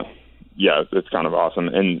so, it's kind of awesome.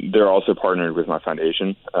 And they're also partnered with my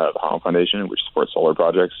foundation, the Honnold Foundation, which supports solar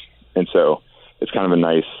projects. And so it's kind of a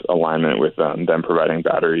nice alignment with them providing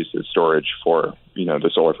batteries and storage for,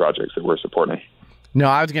 the solar projects that we're supporting. No,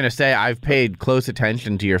 I was going to say, I've paid close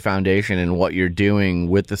attention to your foundation and what you're doing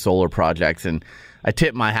with the solar projects, and I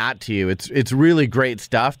tip my hat to you. It's really great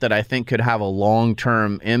stuff that I think could have a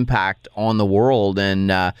long-term impact on the world.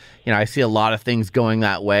 And, I see a lot of things going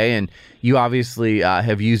that way. And you obviously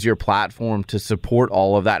have used your platform to support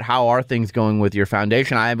all of that. How are things going with your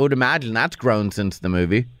foundation? I would imagine that's grown since the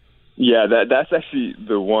movie. Yeah, that's actually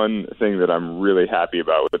the one thing that I'm really happy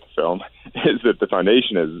about with the film, is that the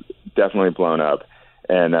foundation has definitely blown up.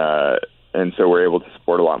 And so we're able to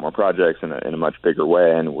support a lot more projects in a much bigger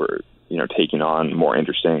way. And we're, taking on more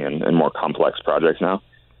interesting and more complex projects now.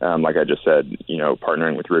 Like I just said,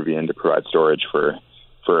 partnering with Rivian to provide storage for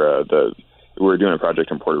we're doing a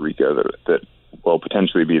project in Puerto Rico that will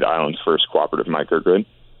potentially be the island's first cooperative microgrid.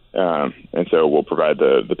 And so we'll provide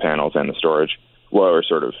the panels and the storage, or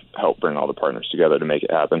sort of help bring all the partners together to make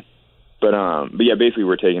it happen. But yeah, basically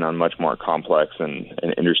we're taking on much more complex and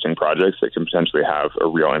interesting projects that can potentially have a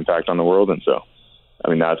real impact on the world. And so, I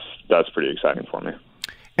mean, that's pretty exciting for me.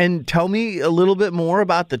 And tell me a little bit more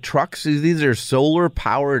about the trucks. These are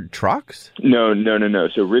solar-powered trucks? No.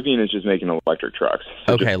 So Rivian is just making electric trucks.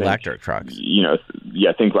 So okay, electric trucks.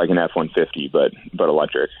 Think like an F-150, but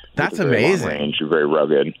electric. That's amazing. Long range, very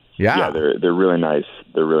rugged. Yeah, they're really nice.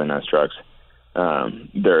 They're really nice trucks.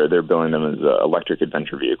 They're building them as electric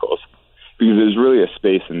adventure vehicles, because there's really a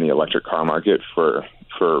space in the electric car market for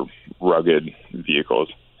rugged vehicles.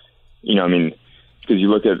 Because you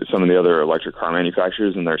look at some of the other electric car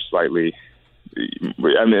manufacturers, and they're slightly,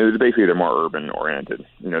 basically they're more urban oriented.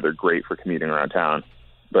 They're great for commuting around town,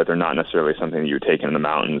 but they're not necessarily something you would take in the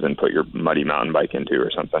mountains and put your muddy mountain bike into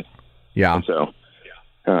or something. Yeah. And so,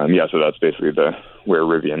 so that's basically where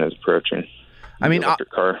Rivian is approaching. I mean,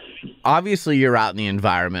 car. Obviously you're out in the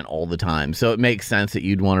environment all the time, so it makes sense that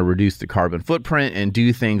you'd want to reduce the carbon footprint and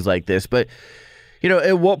do things like this. But,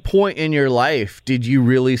 at what point in your life did you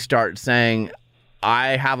really start saying, I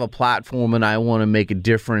have a platform and I want to make a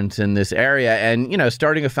difference in this area? And,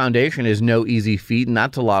 starting a foundation is no easy feat, and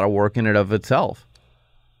that's a lot of work in and of itself.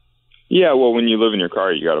 Yeah, well, when you live in your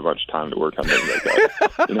car, you got a bunch of time to work on things like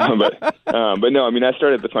that. But no, I mean, I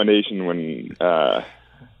started the foundation when,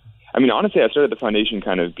 honestly, I started the foundation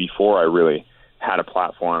kind of before I really had a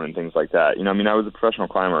platform and things like that. I was a professional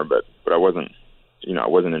climber, but I wasn't, I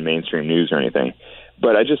wasn't in mainstream news or anything.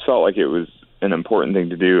 But I just felt like it was an important thing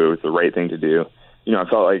to do. It was the right thing to do.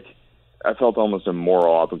 I felt almost a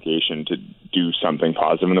moral obligation to do something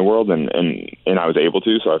positive in the world, and I was able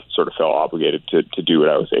to, so I sort of felt obligated to do what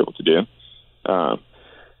I was able to do. I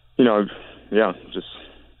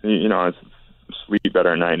sleep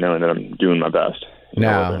better at night knowing that I'm doing my best.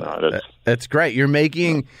 That's great. You're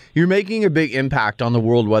making a big impact on the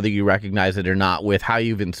world, whether you recognize it or not, with how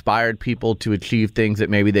you've inspired people to achieve things that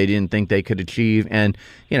maybe they didn't think they could achieve. And,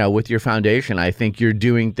 with your foundation, I think you're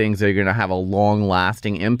doing things that are going to have a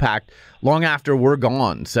long-lasting impact long after we're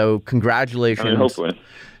gone. So congratulations. Hopefully.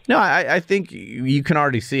 No, I think you can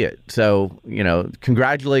already see it. So,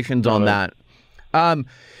 congratulations on that.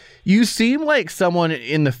 You seem like someone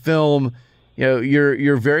in the film.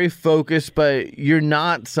 You're very focused, but you're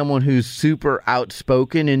not someone who's super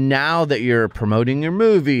outspoken. And now that you're promoting your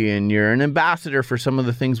movie and you're an ambassador for some of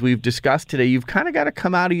the things we've discussed today, you've kind of got to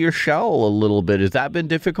come out of your shell a little bit. Has that been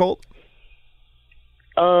difficult?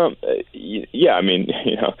 Yeah,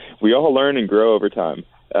 we all learn and grow over time.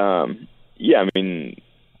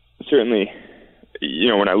 Certainly,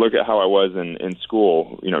 when I look at how I was in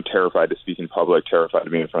school, terrified to speak in public, terrified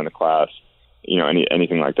to be in front of the class,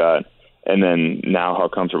 anything like that. And then now how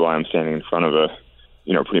comfortable I am standing in front of a,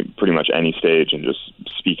 pretty much any stage and just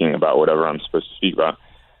speaking about whatever I'm supposed to speak about.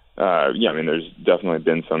 There's definitely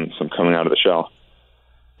been some coming out of the shell.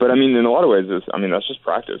 But in a lot of ways, that's just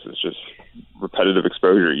practice. It's just repetitive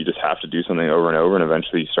exposure. You just have to do something over and over, and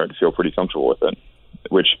eventually you start to feel pretty comfortable with it,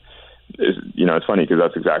 which is, it's funny because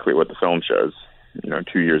that's exactly what the film shows.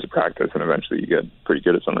 2 years of practice, and eventually you get pretty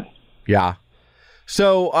good at something. Yeah.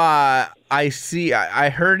 So I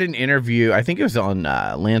heard an interview, I think it was on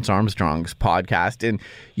Lance Armstrong's podcast, and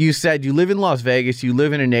you said you live in Las Vegas, you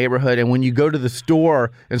live in a neighborhood, and when you go to the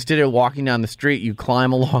store, instead of walking down the street, you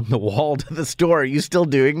climb along the wall to the store. Are you still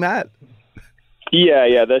doing that?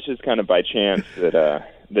 Yeah, that's just kind of by chance that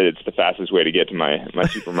it's the fastest way to get to my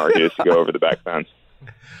supermarket is to go over the back fence.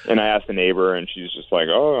 And I asked the neighbor, and she's just like,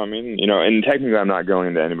 and technically I'm not going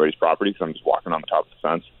into anybody's property because I'm just walking on the top of the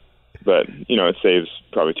fence. But, it saves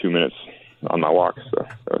probably 2 minutes on my walk.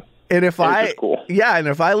 So and if cool. Yeah, and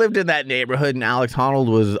if I lived in that neighborhood and Alex Honnold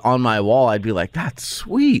was on my wall, I'd be like, that's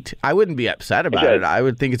sweet. I wouldn't be upset about it. I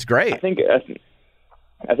would think it's great. I think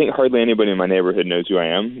hardly anybody in my neighborhood knows who I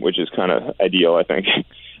am, which is kind of ideal, I think.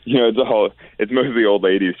 It's mostly old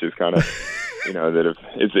ladies just kind of, that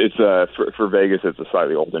if for Vegas, it's a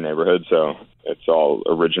slightly older neighborhood. So it's all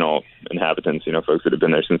original inhabitants, folks that have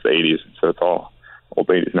been there since the 80s. So it's all old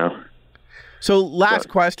ladies now. So last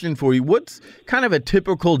question for you. What's kind of a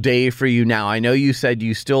typical day for you now? I know you said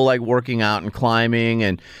you still like working out and climbing,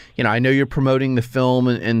 and, I know you're promoting the film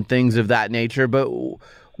and things of that nature, but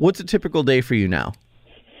what's a typical day for you now?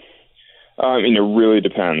 It really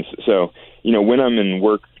depends. So, when I'm in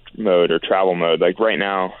work mode or travel mode, like right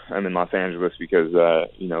now I'm in Los Angeles because,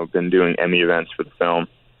 been doing Emmy events for the film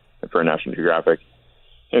for National Geographic.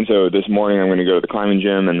 And so this morning I'm going to go to the climbing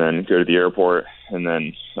gym and then go to the airport. And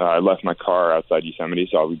then I left my car outside Yosemite,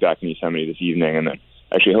 so I'll be back in Yosemite this evening. And then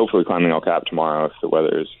actually hopefully climbing El Cap tomorrow if the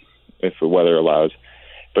weather allows.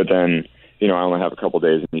 But then, I only have a couple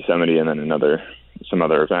days in Yosemite and then some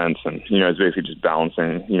other events. And, it's basically just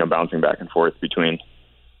bouncing back and forth between.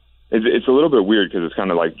 It's a little bit weird because it's kind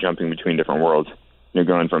of like jumping between different worlds.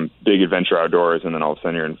 Going from big adventure outdoors and then all of a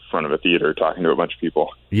sudden you're in front of a theater talking to a bunch of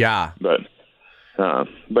people. Yeah. But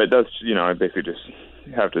that's, I basically just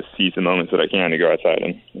have to seize the moments that I can to go outside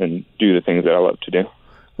and do the things that I love to do.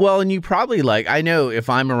 Well, and you probably I know if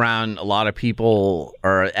I'm around a lot of people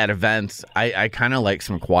or at events, I kind of like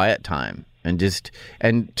some quiet time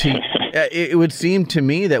it would seem to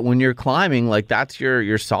me that when you're climbing, that's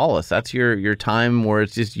your solace. That's your time where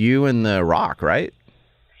it's just you and the rock, right?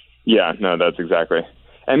 Yeah, no, that's exactly.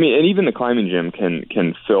 And even the climbing gym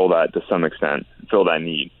can fill that to some extent, fill that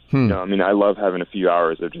need. I love having a few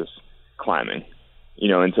hours of just climbing,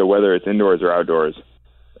 and so whether it's indoors or outdoors,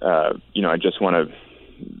 I just want to,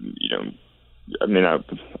 I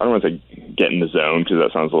don't want to say get in the zone because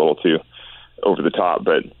that sounds a little too over the top,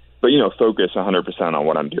 but focus 100% on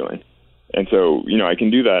what I'm doing. And so, I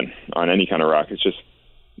can do that on any kind of rock. It's just,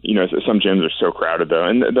 some gyms are so crowded though.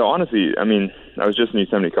 And though honestly, I was just in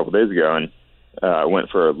Yosemite a couple days ago and went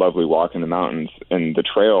for a lovely walk in the mountains, and the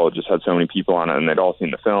trail just had so many people on it, and they'd all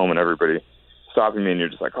seen the film, and everybody stopping me, and you're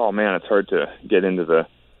just like, oh man, it's hard to get into the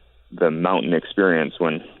the mountain experience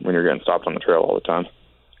when you're getting stopped on the trail all the time.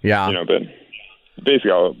 Yeah. But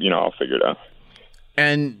basically I'll figure it out.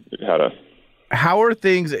 And how are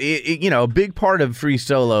things, a big part of Free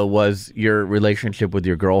Solo was your relationship with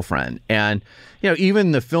your girlfriend. And,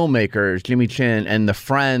 even the filmmakers, Jimmy Chin and the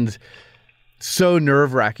friends, so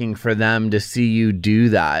nerve-wracking for them to see you do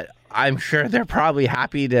that. I'm sure they're probably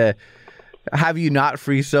happy to have you not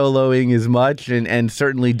free soloing as much and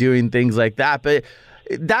certainly doing things like that. But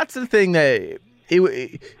that's the thing that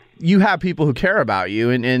you have people who care about you,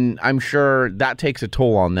 and I'm sure that takes a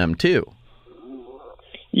toll on them too.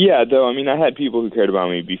 Yeah, though, I had people who cared about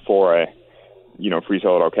me before I, free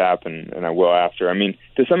soloed El Cap, and I will after.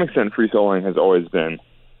 To some extent, free soloing has always been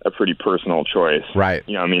a pretty personal choice. Right.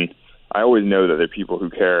 I always know that there are people who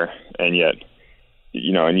care, and yet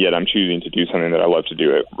I'm choosing to do something that I love to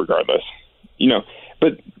do it regardless.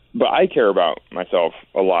 But I care about myself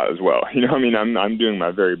a lot as well. I'm doing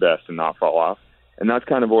my very best to not fall off. And that's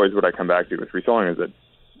kind of always what I come back to with free soloing is that,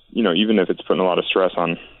 even if it's putting a lot of stress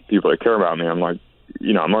on people that care about me, I'm like,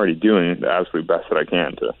 I'm already doing the absolute best that I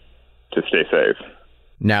can to stay safe.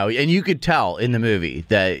 No, and you could tell in the movie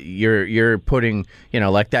that you're putting,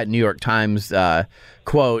 like that New York Times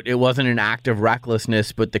quote, it wasn't an act of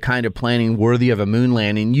recklessness, but the kind of planning worthy of a moon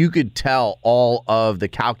landing. You could tell all of the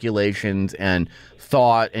calculations and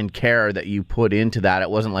thought and care that you put into that. It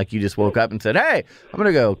wasn't like you just woke up and said, hey, I'm going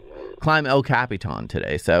to go climb El Capitan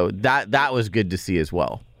today. So that was good to see as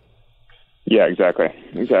well. Yeah, exactly.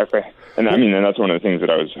 And and that's one of the things that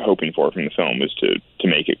I was hoping for from the film is to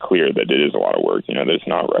make it clear that it is a lot of work, that it's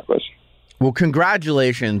not reckless. Well,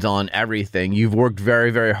 congratulations on everything. You've worked very,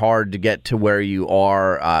 very hard to get to where you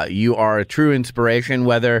are. You are a true inspiration,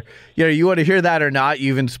 whether you want to hear that or not.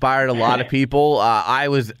 You've inspired a lot of people. I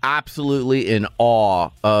was absolutely in awe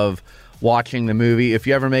of watching the movie. If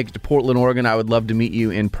you ever make it to Portland, Oregon, I would love to meet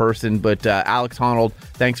you in person. But Alex Honnold,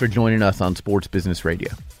 thanks for joining us on Sports Business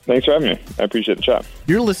Radio. Thanks for having me. I appreciate the chat.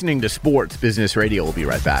 You're listening to Sports Business Radio. We'll be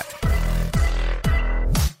right back.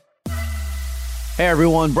 Hey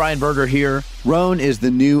everyone, Brian Berger here. Rhone is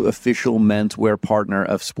the new official menswear partner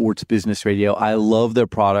of Sports Business Radio. I love their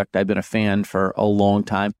product. I've been a fan for a long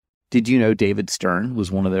time. Did you know David Stern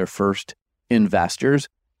was one of their first investors?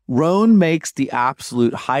 Rhone makes the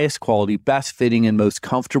absolute highest quality, best fitting, and most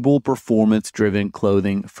comfortable performance-driven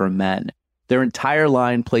clothing for men. Their entire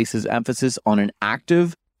line places emphasis on an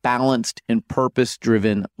active, balanced, and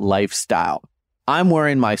purpose-driven lifestyle. I'm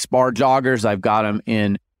wearing my Spar joggers. I've got them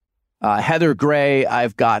in heather gray.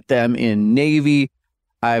 I've got them in navy.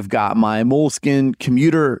 I've got my moleskin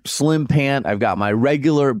commuter slim pant. I've got my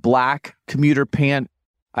regular black commuter pant.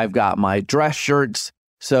 I've got my dress shirts.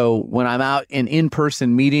 So when I'm out in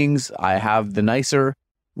in-person meetings, I have the nicer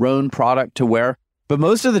Rhone product to wear. But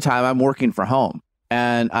most of the time, I'm working from home.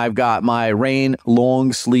 And I've got my Rain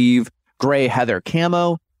long sleeve gray heather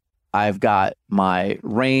camo. I've got my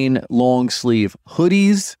Rain long sleeve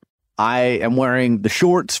hoodies. I am wearing the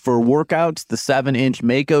shorts for workouts, the 7-inch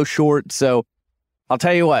Mako short. So I'll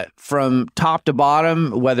tell you what, from top to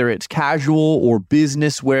bottom, whether it's casual or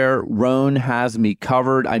business wear, Rhone has me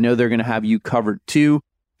covered. I know they're going to have you covered too.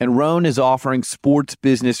 And Rhone is offering Sports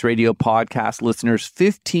Business Radio podcast listeners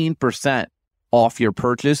 15% off your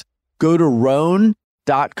purchase. Go to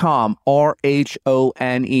Rhone.com,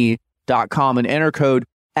 RHONE.com, and enter code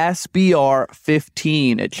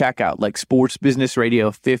SBR15 at checkout, like Sports Business Radio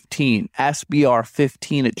 15,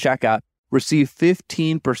 SBR15 at checkout. Receive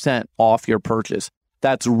 15% off your purchase.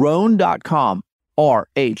 That's Rhone.com,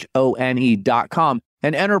 RHONE.com,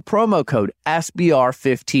 and enter promo code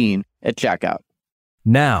SBR15 at checkout.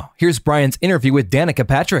 Now, here's Brian's interview with Danica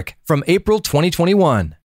Patrick from April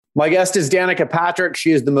 2021. My guest is Danica Patrick.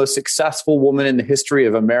 She is the most successful woman in the history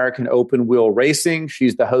of American open wheel racing.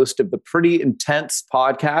 She's the host of the Pretty Intense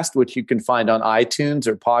podcast, which you can find on iTunes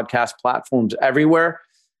or podcast platforms everywhere.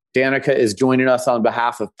 Danica is joining us on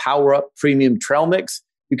behalf of Power Up Premium Trail Mix.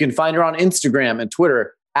 You can find her on Instagram and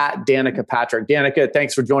Twitter at Danica Patrick. Danica,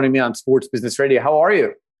 thanks for joining me on Sports Business Radio. How are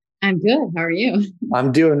you? I'm good. How are you?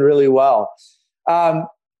 I'm doing really well.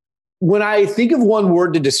 When I think of one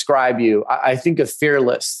word to describe you, I think of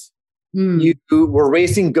fearless. You were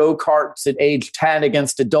racing go-karts at age 10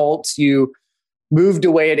 against adults. You moved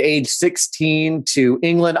away at age 16 to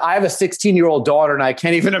England. I have a 16-year-old daughter, and I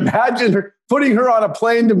can't even imagine putting her on a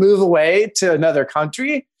plane to move away to another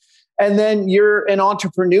country. And then you're an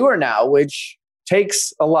entrepreneur now, which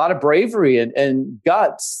takes a lot of bravery and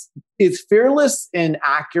guts. Is fearless an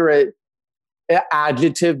accurate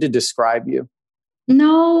adjective to describe you?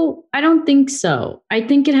 No, I don't think so. I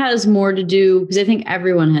think it has more to do, because I think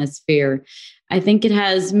everyone has fear. I think it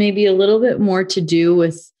has maybe a little bit more to do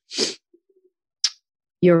with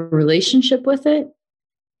your relationship with it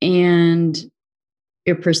and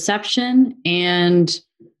your perception and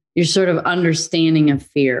your sort of understanding of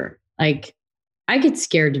fear. Like, I get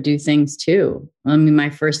scared to do things too. I mean, my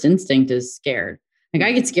first instinct is scared. Like,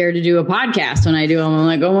 I get scared to do a podcast. When I do them, I'm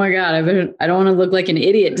like, oh my God, I don't want to look like an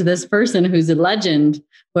idiot to this person who's a legend,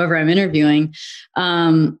 whoever I'm interviewing.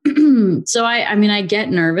 So I mean, I get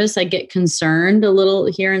nervous. I get concerned a little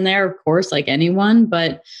here and there, of course, like anyone.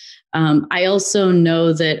 But I also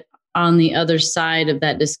know that on the other side of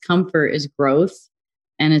that discomfort is growth.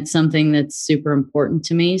 And it's something that's super important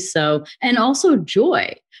to me. So, and also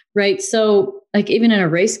joy, right? So like even in a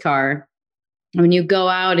race car, when you go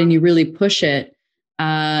out and you really push it,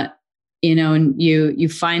 you know, and you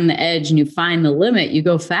find the edge and you find the limit, you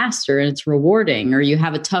go faster and it's rewarding. Or you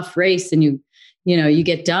have a tough race and you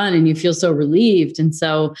get done and you feel so relieved. And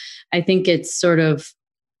so I think it's sort of,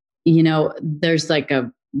 you know, there's like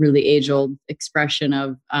a really age-old expression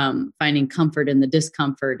of finding comfort in the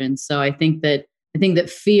discomfort. And so I think that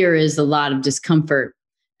fear is a lot of discomfort.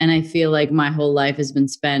 And I feel like my whole life has been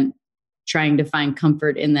spent trying to find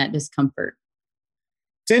comfort in that discomfort.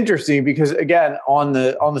 It's interesting because, again, on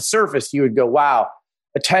the surface, you would go, wow,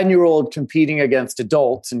 a 10-year-old competing against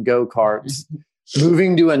adults in go-karts,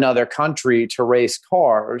 moving to another country to race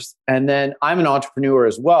cars. And then I'm an entrepreneur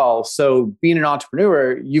as well. So being an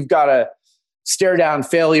entrepreneur, you've got to stare down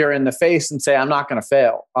failure in the face and say, I'm not going to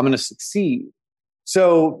fail. I'm going to succeed.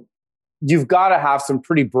 So you've got to have some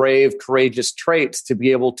pretty brave, courageous traits to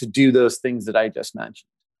be able to do those things that I just mentioned.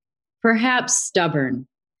 Perhaps stubborn.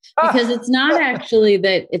 Because it's not actually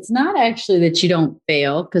that you don't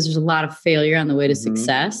fail, because there's a lot of failure on the way to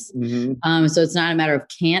success. Mm-hmm. So it's not a matter of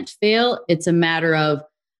can't fail. It's a matter of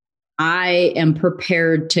I am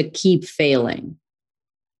prepared to keep failing.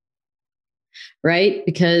 Right?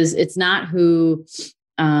 Because it's not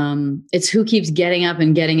it's who keeps getting up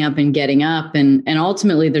and getting up and getting up. And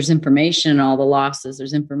ultimately there's information in all the losses.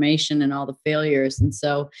 There's information in all the failures. And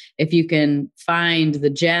so if you can find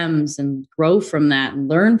the gems and grow from that and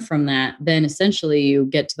learn from that, then essentially you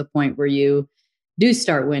get to the point where you do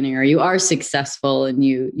start winning or you are successful and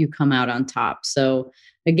you come out on top. So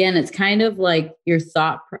again, it's kind of like your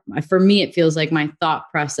for me, it feels like my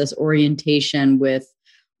thought process orientation with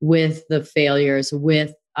the failures,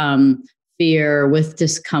 with fear, with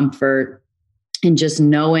discomfort, and just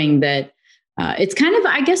knowing that it's kind of,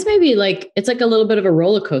 I guess maybe like, it's like a little bit of a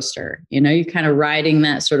roller coaster, you know, you're kind of riding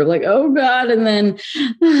that sort of like, oh God. And then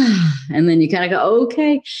you kind of go,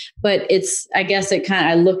 okay. But I guess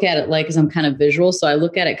I look at it like, cause I'm kind of visual. So I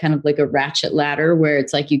look at it kind of like a ratchet ladder where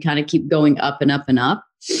it's like, you kind of keep going up and up and up.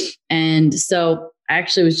 And so I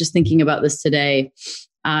actually was just thinking about this today.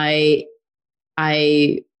 I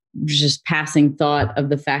just passing thought of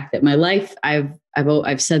the fact that my life,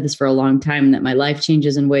 I've said this for a long time, that my life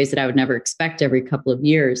changes in ways that I would never expect every couple of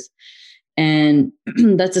years. And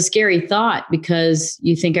that's a scary thought because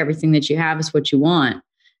you think everything that you have is what you want.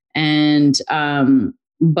 And,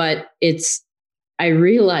 but I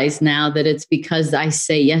realize now that it's because I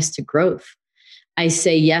say yes to growth. I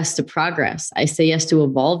say yes to progress. I say yes to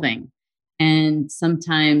evolving. And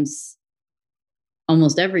sometimes,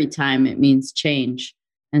 almost every time, it means change.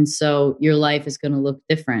 And so your life is going to look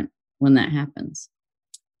different when that happens.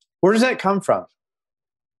 Where does that come from?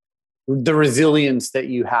 The resilience that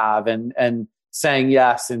you have and saying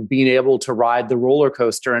yes and being able to ride the roller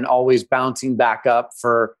coaster and always bouncing back up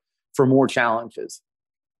for more challenges.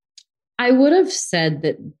 I would have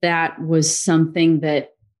said that was something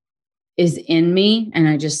that is in me and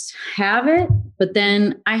I just have it. But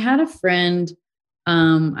then I had a friend,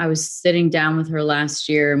 I was sitting down with her last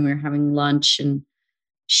year and we were having lunch, and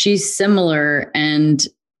she's similar and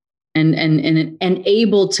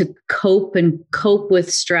able to cope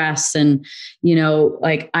with stress. And, you know,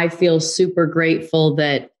 like I feel super grateful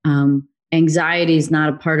that anxiety is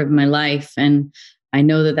not a part of my life. And I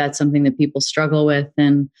know that that's something that people struggle with.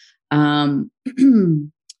 And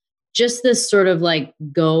just this sort of like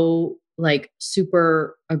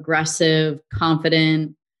super aggressive,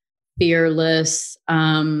 confident, fearless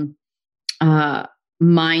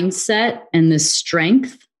mindset and this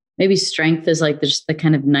strength. Maybe strength is like just the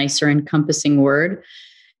kind of nicer encompassing word.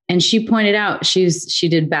 And she pointed out, she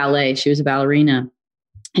did ballet. She was a ballerina.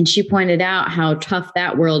 And she pointed out how tough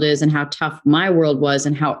that world is and how tough my world was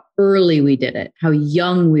and how early we did it, how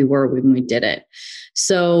young we were when we did it.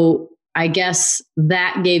 So I guess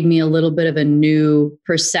that gave me a little bit of a new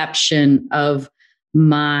perception of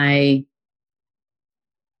my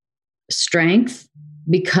strength,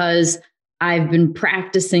 because I've been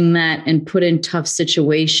practicing that and put in tough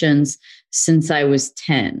situations since I was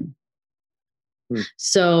 10.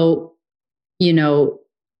 So,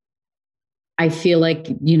 I feel like,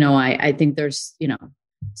 I think there's,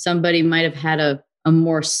 somebody might have had a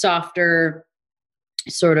more softer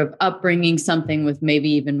sort of upbringing, something with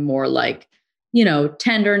maybe even more like,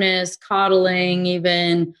 tenderness, coddling,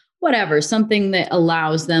 even whatever, something that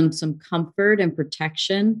allows them some comfort and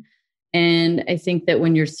protection. And I think that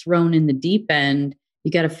when you're thrown in the deep end,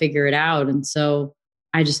 you got to figure it out. And so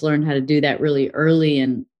I just learned how to do that really early.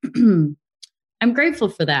 And I'm grateful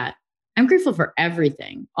for that. I'm grateful for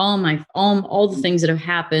everything, all the things that have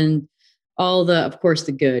happened, of course,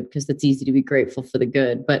 the good, because it's easy to be grateful for the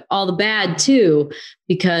good, but all the bad too,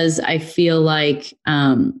 because I feel like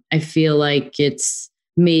it's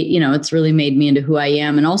made, it's really made me into who I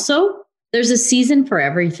am. And also there's a season for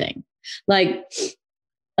everything. There's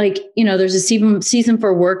a season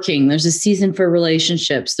for working. There's a season for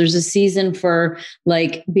relationships. There's a season for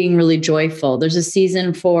like being really joyful. There's a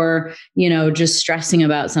season for, just stressing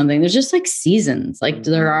about something. There's just like seasons like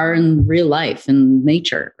there are in real life and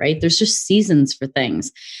nature, right? There's just seasons for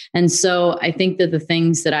things. And so I think that the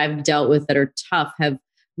things that I've dealt with that are tough have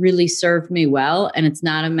really served me well. And it's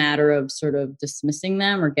not a matter of sort of dismissing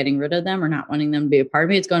them or getting rid of them or not wanting them to be a part of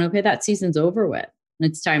me. It's going, okay, that season's over with. And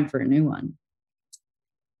it's time for a new one.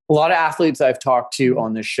 A lot of athletes I've talked to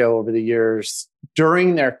on this show over the years,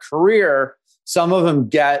 during their career, some of them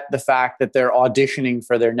get the fact that they're auditioning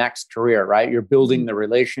for their next career, right? You're building the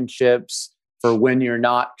relationships for when you're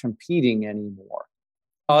not competing anymore.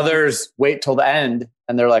 Others wait till the end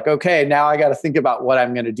and they're like, okay, now I got to think about what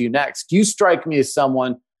I'm going to do next. You strike me as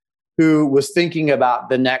someone who was thinking about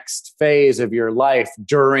the next phase of your life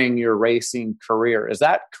during your racing career. Is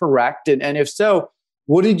that correct? And if so,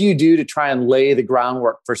 what did you do to try and lay the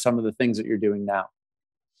groundwork for some of the things that you're doing now?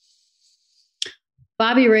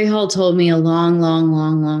 Bobby Rahal told me a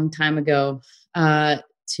long time ago to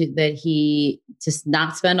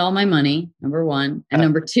not spend all my money, number one. And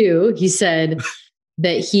number two, he said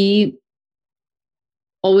that he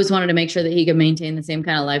always wanted to make sure that he could maintain the same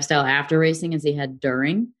kind of lifestyle after racing as he had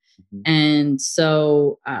during. Mm-hmm. And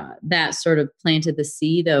so that sort of planted the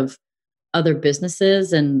seed of other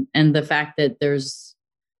businesses and the fact that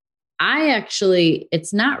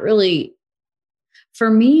it's not really, for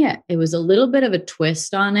me, it was a little bit of a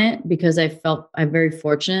twist on it because I'm very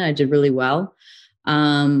fortunate. I did really well.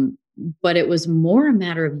 But it was more a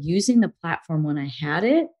matter of using the platform when I had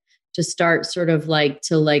it to start sort of let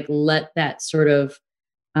that sort of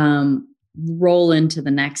roll into the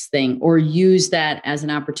next thing or use that as an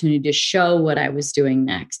opportunity to show what I was doing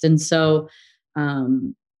next. And so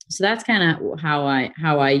that's kind of how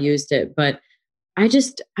I used it. But I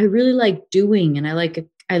really like doing, and I like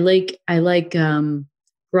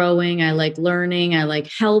growing. I like learning. I like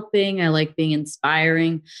helping. I like being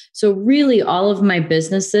inspiring. So really all of my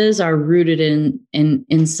businesses are rooted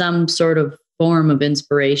in some sort of form of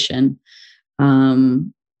inspiration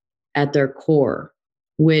at their core,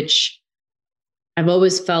 which I've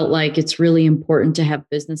always felt like it's really important to have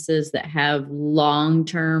businesses that have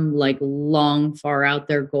long-term, far out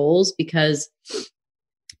there goals, because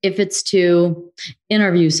if it's to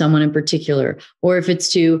interview someone in particular, or if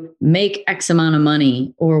it's to make X amount of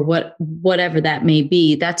money or whatever that may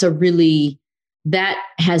be, that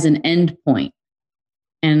has an end point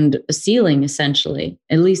and a ceiling, essentially,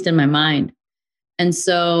 at least in my mind. And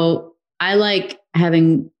so I like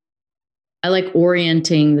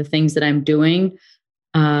orienting the things that I'm doing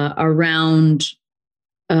around,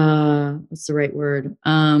 what's the right word?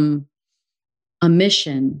 A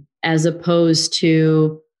mission, as opposed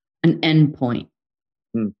to an end point.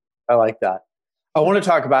 I like that. I want to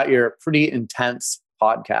talk about your pretty intense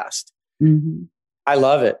podcast. Mm-hmm. I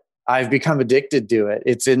love it. I've become addicted to it.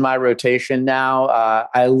 It's in my rotation now.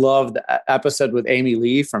 I love the episode with Amy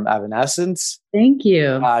Lee from Evanescence. Thank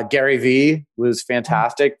you. Gary Vee was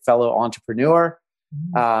fantastic, fellow entrepreneur.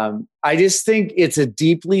 I just think it's a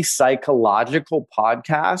deeply psychological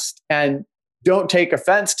podcast. And don't take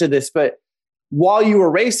offense to this, but while you were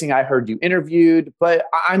racing, I heard you interviewed, but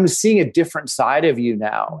I'm seeing a different side of you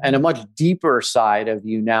now and a much deeper side of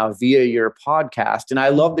you now via your podcast. And I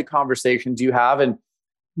love the conversations you have, and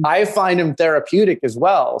I find them therapeutic as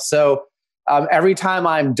well. So every time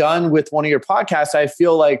I'm done with one of your podcasts, I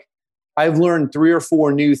feel like I've learned 3 or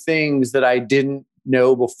 4 new things that I didn't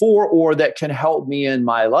know before or that can help me in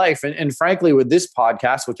my life. And frankly, with this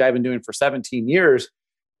podcast, which I've been doing for 17 years,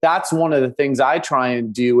 that's one of the things I try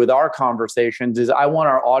and do with our conversations is I want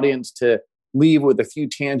our audience to leave with a few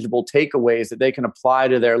tangible takeaways that they can apply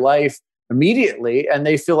to their life immediately. And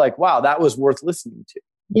they feel like, wow, that was worth listening to.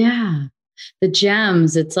 Yeah. The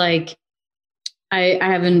gems. It's like, I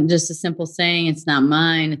haven't just a simple saying. It's not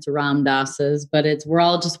mine. It's Ram Dass's, but we're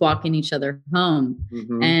all just walking each other home.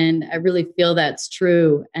 Mm-hmm. And I really feel that's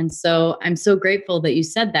true. And so I'm so grateful that you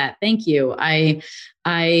said that. Thank you. I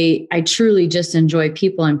truly just enjoy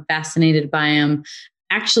people. I'm fascinated by them.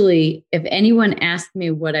 Actually, if anyone asked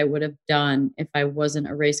me what I would have done if I wasn't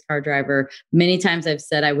a race car driver, many times I've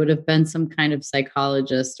said I would have been some kind of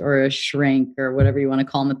psychologist or a shrink or whatever you want to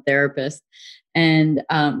call them, a therapist. And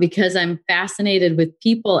because I'm fascinated with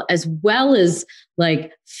people as well as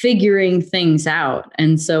like figuring things out.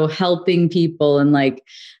 And so helping people and like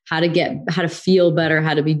how to feel better,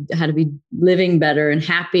 how to be living better and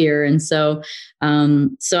happier. And so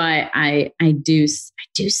I do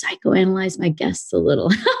psychoanalyze my guests a little.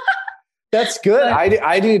 That's good.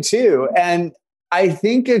 I do too. And I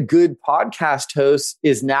think a good podcast host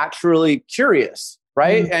is naturally curious,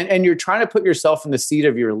 right? Mm-hmm. And you're trying to put yourself in the seat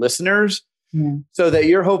of your listeners. Yeah. So that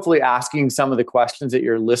you're hopefully asking some of the questions that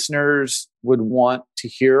your listeners would want to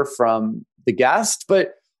hear from the guest.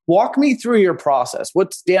 But walk me through your process.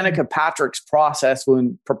 What's Danica Patrick's process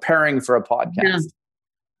when preparing for a podcast?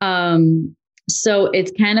 Yeah. So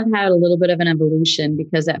it's kind of had a little bit of an evolution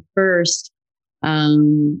because at first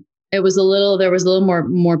there was a little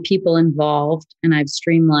more people involved, and I've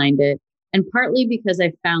streamlined it. And partly because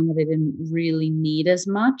I found that I didn't really need as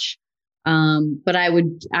much. But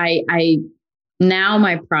now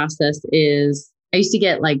my process is, I used to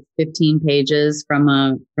get like 15 pages from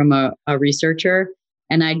a researcher,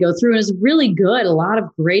 and I'd go through, and it's really good, a lot of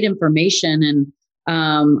great information. And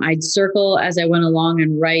I'd circle as I went along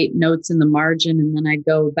and write notes in the margin. And then I'd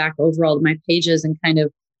go back over all of my pages and kind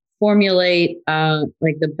of formulate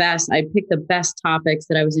like the best. I'd pick the best topics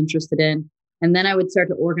that I was interested in. And then I would start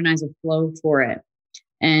to organize a flow for it.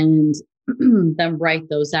 And then write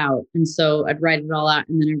those out. And so I'd write it all out,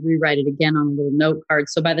 and then I'd rewrite it again on a little note card.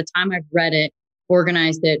 So by the time I've read it,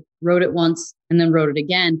 organized it, wrote it once, and then wrote it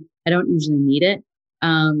again, I don't usually need it.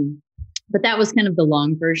 But that was kind of the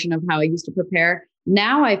long version of how I used to prepare.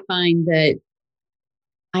 Now I find that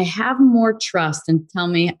I have more trust, and tell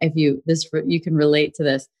me if you can relate to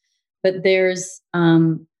this, but there's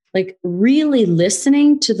like really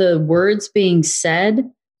listening to the words being said.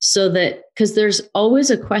 So that, because there's always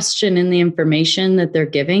a question in the information that they're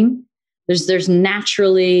giving, there's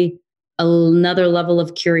naturally another level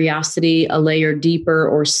of curiosity, a layer deeper,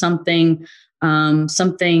 or something,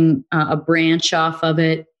 a branch off of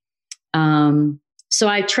it. So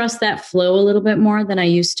I trust that flow a little bit more than I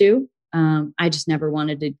used to. I just never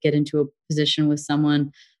wanted to get into a position with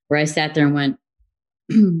someone where I sat there and went,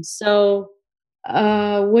 so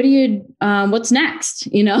what's next?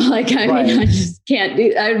 Like, I just can't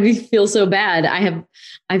do, I feel so bad.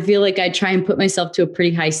 I feel like I try and put myself to a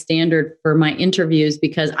pretty high standard for my interviews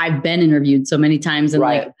because I've been interviewed so many times, and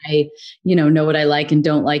right. Like, I, know what I like and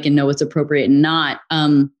don't like and know what's appropriate and not.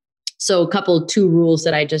 So two rules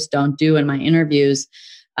that I just don't do in my interviews,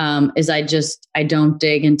 is I don't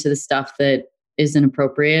dig into the stuff that isn't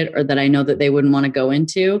appropriate or that I know that they wouldn't want to go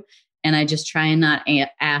into. And I just try and not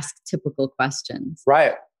ask typical questions.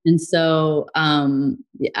 Right. And so,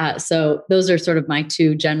 so those are sort of my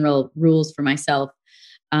two general rules for myself.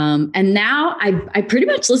 And now I pretty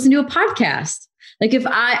much listen to a podcast. Like if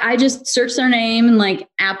I just search their name and like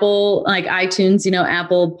Apple, like iTunes,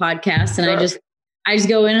 Apple Podcasts, and sure. I just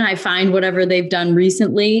go in and I find whatever they've done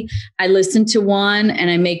recently. I listen to one and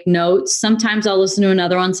I make notes. Sometimes I'll listen to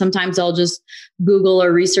another one. Sometimes I'll just Google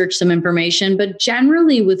or research some information. But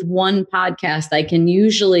generally with one podcast, I can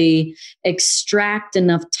usually extract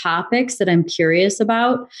enough topics that I'm curious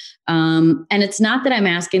about. And it's not that I'm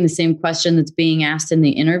asking the same question that's being asked in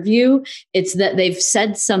the interview. It's that they've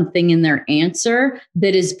said something in their answer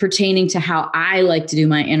that is pertaining to how I like to do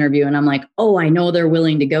my interview. And I'm like, oh, I know they're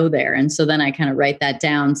willing to go there. And so then I kind of write that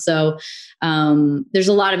down. So there's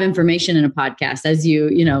a lot of information in a podcast as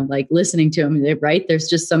like listening to them, right? There's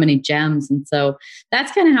just so many gems. And so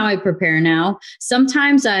that's kind of how I prepare now.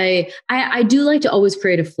 Sometimes I do like to always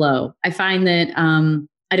create a flow. I find that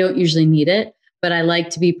I don't usually need it, but I like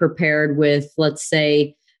to be prepared with, let's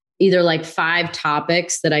say, either like 5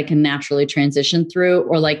 topics that I can naturally transition through,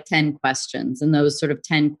 or like 10 questions. And those sort of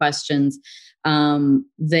 10 questions, they're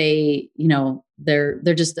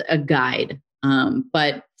just a guide.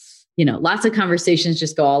 But lots of conversations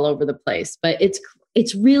just go all over the place. But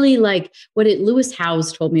it's really like what Lewis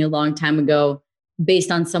Howes told me a long time ago, based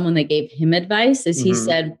on someone that gave him advice, is he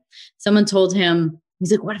said, someone told him,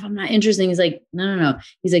 he's like, what if I'm not interesting? He's like, no.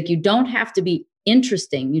 He's like, you don't have to be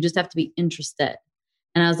interesting. You just have to be interested.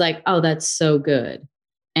 And I was like, oh, that's so good.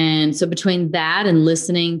 And so between that and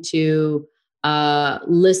listening to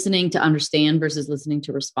understand versus listening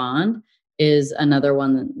to respond is another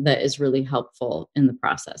one that is really helpful in the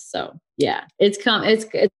process. So yeah, it's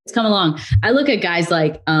come along. I look at guys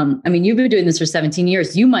like, you've been doing this for 17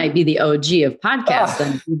 years. You might be the OG of podcasts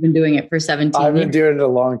and you've been doing it for 17 years. I've been doing it a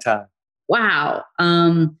long time. Wow.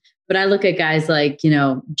 But I look at guys like,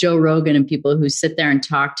 Joe Rogan and people who sit there and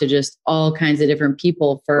talk to just all kinds of different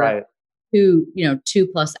people for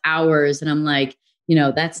 2+ hours. And I'm like,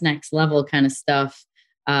 that's next level kind of stuff.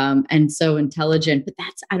 And so intelligent, but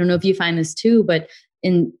I don't know if you find this too, but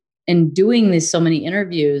in doing so many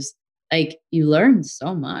interviews, like you learn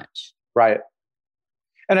so much. Right.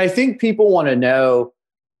 And I think people want to know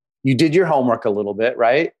you did your homework a little bit,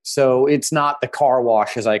 right? So it's not the car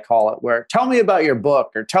wash, as I call it, where tell me about your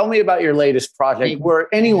book or tell me about your latest project, where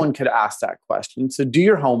anyone could ask that question. So do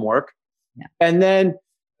your homework. Yeah. And then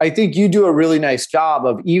I think you do a really nice job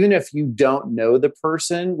of, even if you don't know the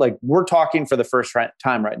person, like we're talking for the first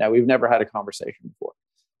time right now, we've never had a conversation before.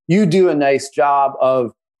 You do a nice job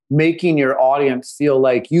of making your audience feel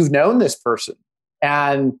like you've known this person.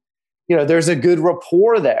 And, there's a good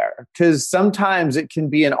rapport there, because sometimes it can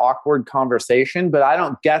be an awkward conversation, but I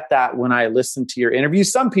don't get that when I listen to your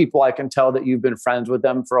interviews. Some people, I can tell that you've been friends with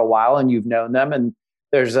them for a while and you've known them and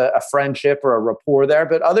there's a friendship or a rapport there.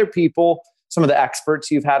 But other people, some of the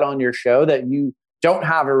experts you've had on your show that you don't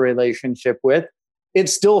have a relationship with, it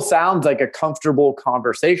still sounds like a comfortable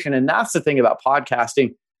conversation. And that's the thing about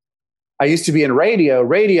podcasting. I used to be in radio.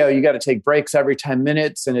 Radio, you got to take breaks every 10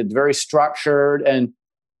 minutes and it's very structured. And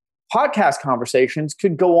podcast conversations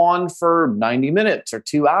could go on for 90 minutes or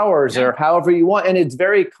 2 hours or however you want. And it's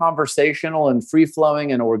very conversational and free flowing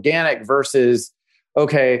and organic versus,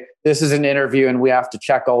 okay, this is an interview and we have to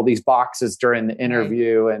check all these boxes during the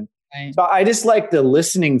interview. Right. And so I just like the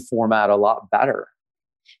listening format a lot better.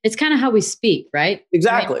 It's kind of how we speak, right?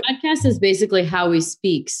 Exactly. Podcast is basically how we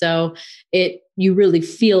speak. So you really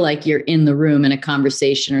feel like you're in the room in a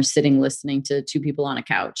conversation or sitting listening to two people on a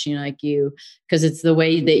couch, because it's the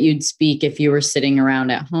way that you'd speak if you were sitting around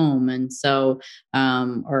at home. And so,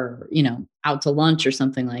 or, out to lunch or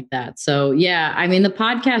something like that. So yeah, the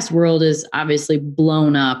podcast world is obviously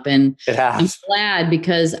blown up, and it has. I'm glad,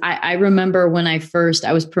 because I remember when I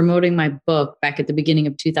was promoting my book back at the beginning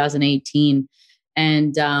of 2018.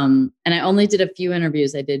 And I only did a few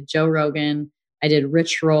interviews. I did Joe Rogan, I did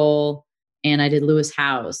Rich Roll, and I did Lewis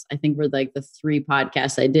Howes. I think were like the 3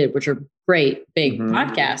 podcasts I did, which are great, big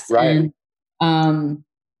podcasts. Right. And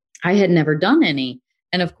I had never done any.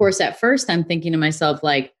 And of course, at first I'm thinking to myself,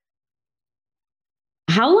 like,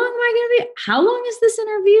 how long is this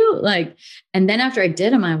interview? And then after I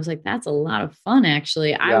did them, I was like, that's a lot of fun, actually.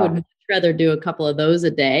 Yeah. I would rather do a couple of those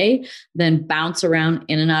a day than bounce around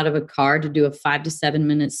in and out of a car to do a 5 to 7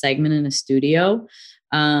 minute segment in a studio.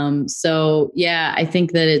 So yeah, I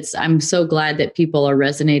think that I'm so glad that people are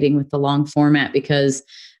resonating with the long format, because,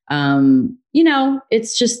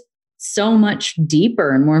 it's just so much deeper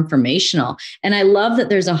and more informational. And I love that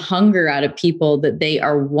there's a hunger out of people that they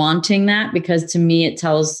are wanting that, because to me, it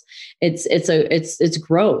tells it's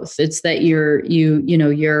growth. It's that you're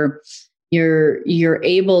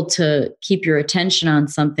able to keep your attention on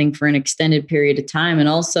something for an extended period of time, and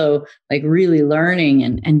also like really learning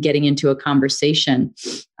and getting into a conversation.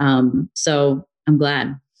 So I'm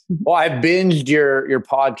glad. Well, I binged your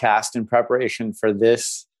podcast in preparation for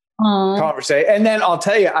this conversation. And then I'll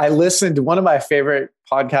tell you, I listened to one of my favorite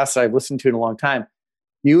podcasts I've listened to in a long time,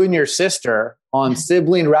 you and your sister on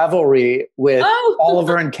Sibling Revelry with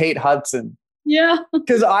Oliver and Kate Hudson. Yeah.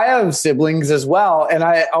 Because I have siblings as well. And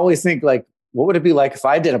I always think, like, what would it be like if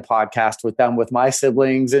I did a podcast with them, with my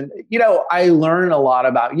siblings? And, I learn a lot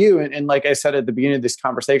about you. And like I said at the beginning of this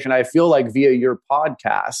conversation, I feel like via your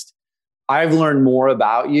podcast, I've learned more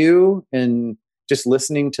about you and just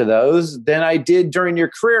listening to those than I did during your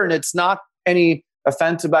career. And it's not any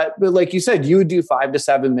offense about, but like you said, you would do 5 to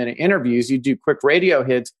 7 minute interviews. You do quick radio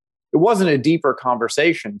hits. It wasn't a deeper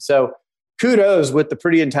conversation. So kudos with the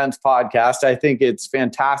Pretty Intense podcast. I think it's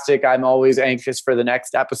fantastic. I'm always anxious for the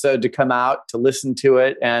next episode to come out, to listen to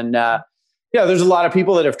it. And there's a lot of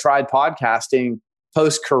people that have tried podcasting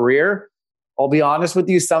post-career. I'll be honest with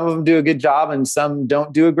you, some of them do a good job and some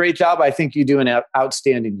don't do a great job. I think you do an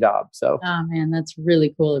outstanding job. So, oh man, that's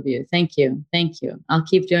really cool of you. Thank you. I'll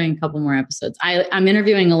keep doing a couple more episodes. I'm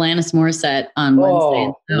interviewing Alanis Morissette on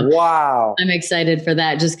Wednesday. So wow. I'm excited for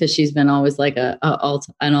that, just because she's been always like an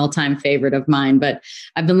all-time favorite of mine. But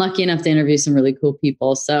I've been lucky enough to interview some really cool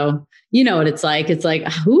people. So you know what it's like. It's like,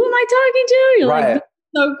 who am I talking to? You're right. Like,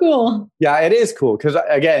 so cool. Yeah, it is cool. Because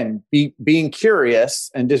again, being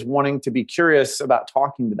curious and just wanting to be curious about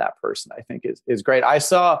talking to that person, I think is great. I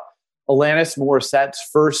saw Alanis Morissette's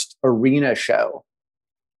first arena show.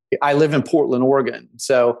 I live in Portland, Oregon.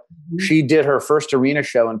 So she did her first arena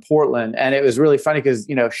show in Portland. And it was really funny because,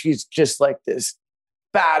 she's just like this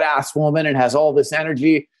badass woman and has all this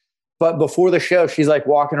energy. But before the show, she's like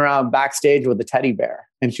walking around backstage with a teddy bear,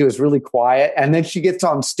 and she was really quiet. And then she gets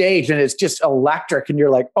on stage and it's just electric. And you're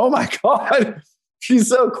like, oh my God, she's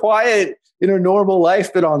so quiet in her normal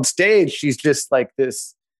life, but on stage, she's just like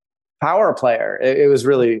this power player. It was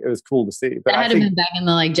cool to see. But that had been back in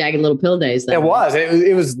the Jagged Little Pill days. It was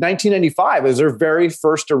 1995. It was her very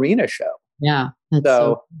first arena show. Yeah.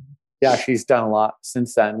 So yeah, she's done a lot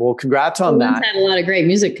since then. Well, congrats on that. Had a lot of great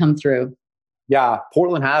music come through. Yeah.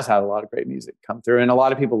 Portland has had a lot of great music come through, and a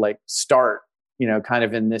lot of people start, kind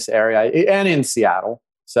of in this area and in Seattle.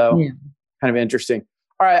 So kind of interesting.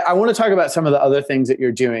 All right. I want to talk about some of the other things that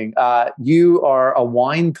you're doing. You are a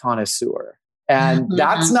wine connoisseur. And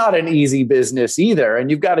that's not an easy business either. And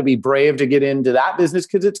you've got to be brave to get into that business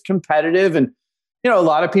because it's competitive. And, a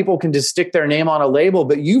lot of people can just stick their name on a label,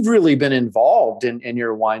 but you've really been involved in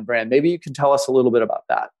your wine brand. Maybe you can tell us a little bit about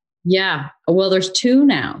that. Yeah. Well, there's two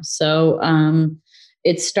now. So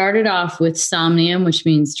it started off with Somnium, which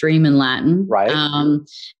means dream in Latin. Right.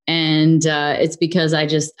 And it's because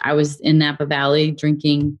I was in Napa Valley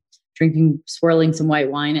drinking, swirling some white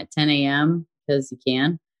wine at 10 a.m. because you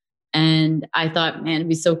can. And I thought, man, it'd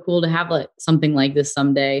be so cool to have something like this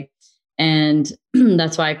someday. And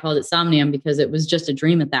that's why I called it Somnium, because it was just a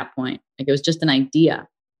dream at that point. It was just an idea.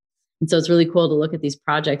 And so it's really cool to look at these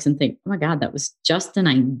projects and think, oh my God, that was just an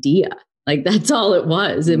idea. That's all it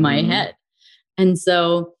was in my head. And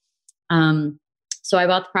so, so I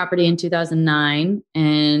bought the property in 2009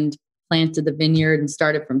 and planted the vineyard and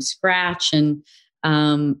started from scratch. And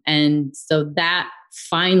so that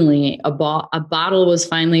finally, a bottle was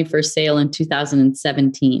finally for sale in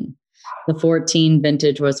 2017. The 14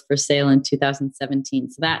 vintage was for sale in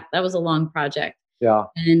 2017. So that was a long project. Yeah.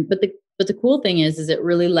 But the cool thing is it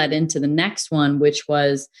really led into the next one, which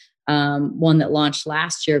was one that launched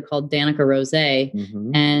last year called Danica Rosé.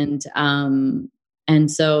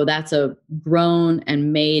 And so that's a grown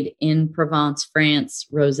and made in Provence, France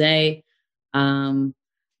rosé. Man,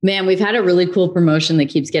 we've had a really cool promotion that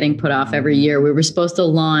keeps getting put off every year. We were supposed to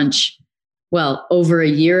launch, over a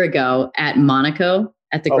year ago at Monaco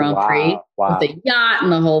at the Grand Prix with the yacht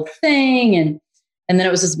and the whole thing. And then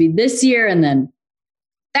it was supposed to be this year, and then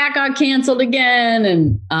that got canceled again.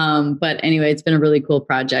 And, but anyway, it's been a really cool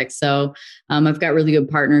project. So I've got really good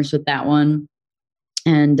partners with that one.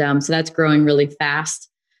 And so that's growing really fast.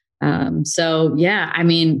 So yeah,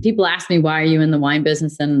 people ask me, why are you in the wine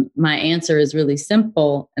business? And my answer is really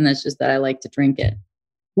simple. And that's just that I like to drink it.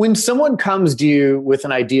 When someone comes to you with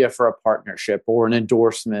an idea for a partnership or an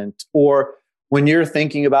endorsement, or when you're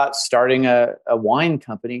thinking about starting a wine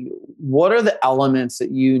company, what are the elements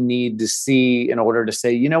that you need to see in order to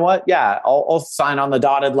say, you know what? Yeah, I'll sign on the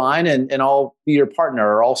dotted line and I'll be your partner,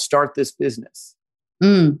 or I'll start this business.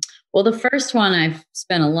 Well, the first one I've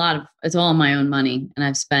spent it's all my own money, and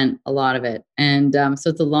I've spent a lot of it. And so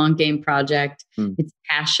it's a long game project. It's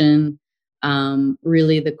passion.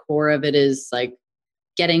 Really the core of it is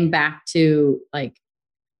getting back to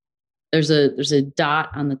there's a dot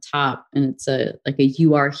on the top, and it's a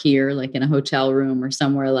you are here, in a hotel room or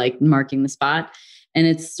somewhere, marking the spot. And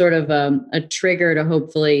it's sort of a trigger to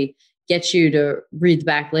hopefully get you to read the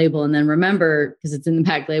back label and then remember, because it's in the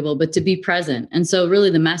back label, but to be present. And so really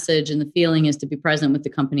the message and the feeling is to be present with the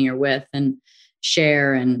company you're with and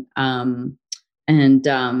share and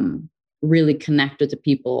really connect with the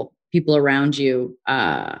people around you.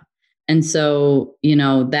 And so,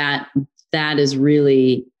 that is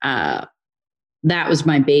really, that was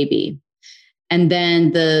my baby. And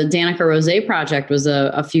then the Danica Rosé project was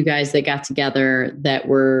a few guys that got together that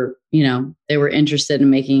were, they were interested in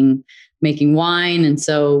making wine. And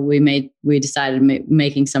so we decided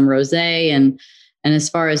making some rosé. And as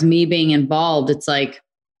far as me being involved, it's I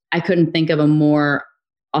couldn't think of a more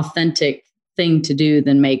authentic thing to do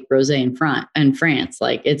than make rosé in France.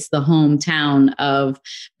 It's the hometown of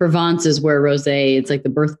Provence, is where rosé, it's the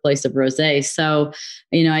birthplace of rosé. So,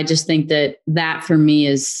 I just think that for me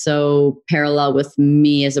is so parallel with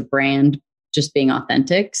me as a brand, just being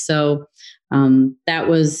authentic. So that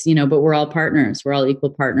was, but we're all partners. We're all equal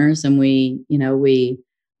partners, and we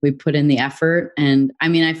put in the effort. And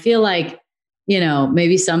I feel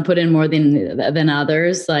maybe some put in more than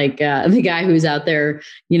others, the guy who's out there,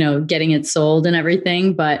 getting it sold and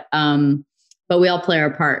everything. But we all play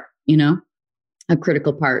our part, a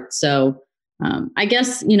critical part. So I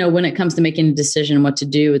guess, when it comes to making a decision what to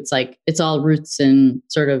do, it's all roots and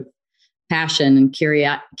sort of passion and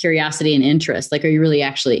curiosity and interest. Are you really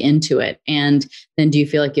actually into it? And then do you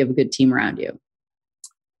feel like you have a good team around you?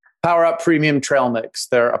 Power Up Premium Trail Mix.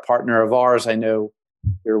 They're a partner of ours. I know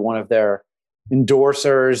you're one of their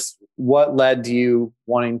endorsers. What led to you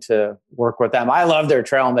wanting to work with them? I love their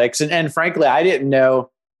trail mix. And frankly, I didn't know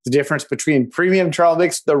the difference between premium trail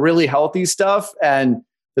mix, the really healthy stuff, and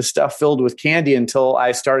the stuff filled with candy until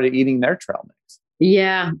I started eating their trail mix.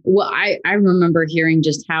 Yeah. Well, I remember hearing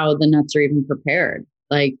just how the nuts are even prepared.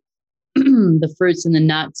 Like the fruits and the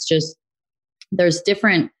nuts, just there's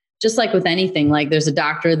different, just like with anything, like there's a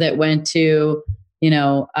doctor that went to,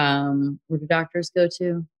 where do doctors go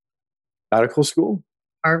to? Medical school?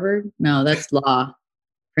 Harvard? No, that's law.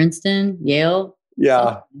 Princeton, Yale? Yeah.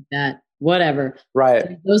 Like that. Whatever.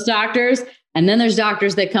 Right. Those doctors. And then there's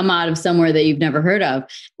doctors that come out of somewhere that you've never heard of.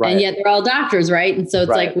 Right. And yet they're all doctors, right? And so it's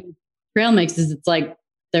like with trail mixes, it's like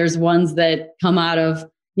there's ones that come out of,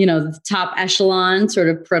 the top echelon sort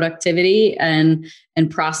of productivity and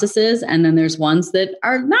processes. And then there's ones that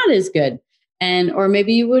are not as good. Or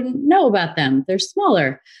maybe you wouldn't know about them. They're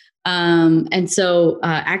smaller. And so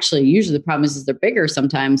actually, usually the problem is they're bigger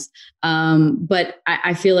sometimes. But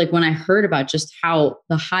I feel like when I heard about just how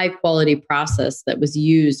the high quality process that was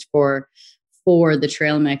used for the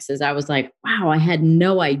trail mixes, I was like, wow, I had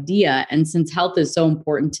no idea. And since health is so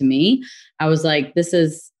important to me, I was like, this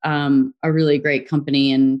is a really great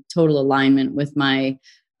company and total alignment with my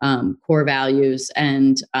core values,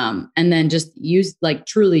 and then just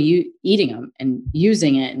truly eating them and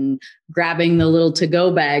using it and grabbing the little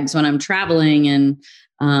to-go bags when I'm traveling. And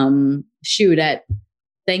at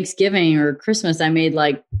Thanksgiving or Christmas, I made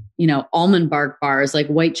almond bark bars, like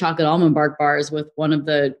white chocolate almond bark bars with one of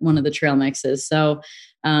the trail mixes. So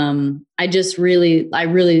I'm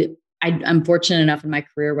fortunate enough in my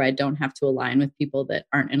career where I don't have to align with people that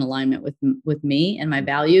aren't in alignment with me and my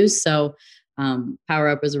values. So Power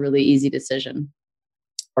Up is a really easy decision.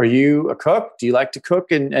 Are you a cook? Do you like to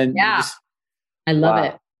cook? And yeah, I love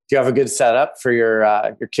it. Do you have a good setup for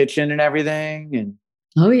your kitchen and everything? And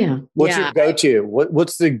oh yeah. What's your go-to?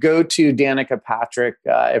 What's the go-to Danica Patrick?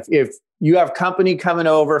 If you have company coming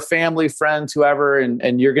over, family, friends, whoever,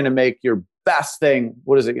 and you're going to make your best thing,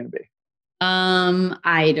 what is it going to be?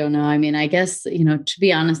 I don't know. I mean, I guess, to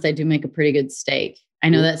be honest, I do make a pretty good steak. I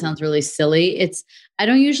know that sounds really silly. I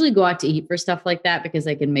don't usually go out to eat for stuff like that because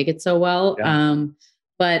I can make it so well. Yeah.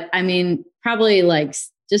 But I mean, probably like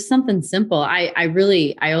just something simple. I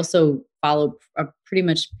also follow a pretty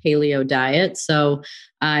much paleo diet. So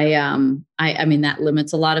I mean, that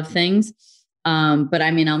limits a lot of things. But I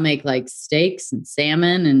mean, I'll make like steaks and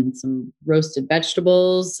salmon and some roasted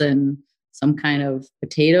vegetables and some kind of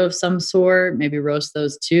potato of some sort, maybe roast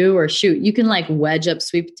those too, or you can like wedge up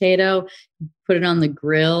sweet potato, put it on the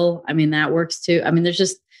grill. I mean, that works too. I mean, there's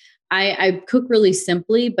just, I cook really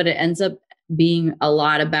simply, but it ends up being a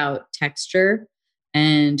lot about texture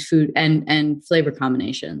and food and flavor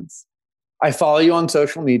combinations. I follow you on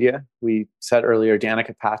social media. We said earlier,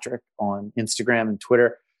 Danica Patrick on Instagram and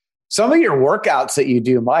Twitter. Some of your workouts that you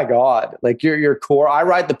do, my God, like your core, I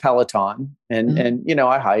ride the Peloton and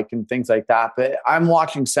I hike and things like that, but I'm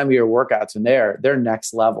watching some of your workouts and they're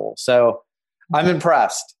next level. So I'm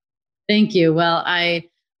impressed. Thank you. Well, I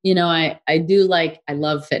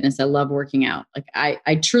love fitness. I love working out. Like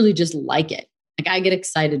I truly just like it. Like I get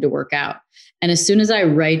excited to work out. And as soon as I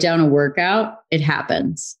write down a workout, it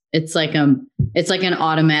happens. It's like an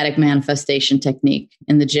automatic manifestation technique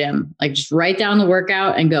in the gym. Like just write down the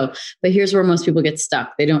workout and go. But here's where most people get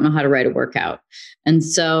stuck. They don't know how to write a workout. And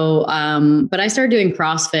so, but I started doing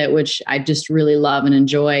CrossFit, which I just really love and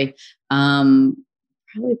enjoy,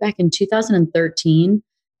 probably back in 2013.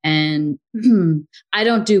 And I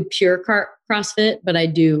don't do pure CrossFit, but I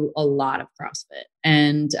do a lot of CrossFit.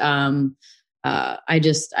 And I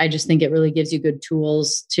just think it really gives you good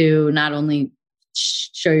tools to not only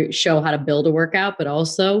show how to build a workout, but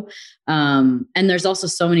also, and there's also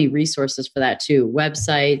so many resources for that too.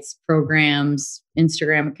 Websites, programs,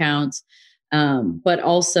 Instagram accounts. But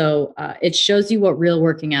also it shows you what real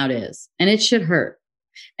working out is, and it should hurt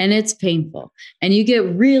and it's painful. And you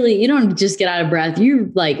don't just get out of breath. You're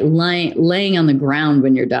like laying on the ground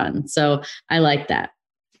when you're done. So I like that.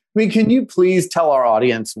 I mean, can you please tell our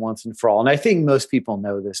audience once and for all, and I think most people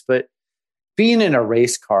know this, but being in a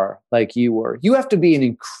race car like you were, you have to be in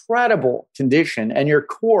incredible condition and your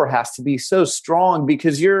core has to be so strong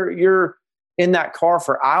because you're in that car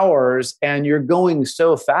for hours and you're going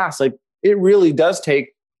so fast. Like it really does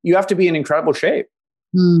you have to be in incredible shape.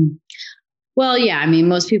 Well, yeah. I mean,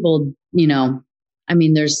 most people,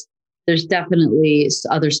 there's definitely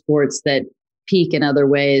other sports that peak in other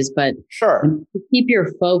ways, but sure, to keep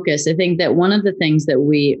your focus. I think that one of the things that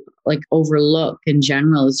we overlook in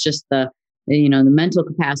general is just the mental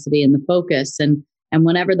capacity and the focus. And And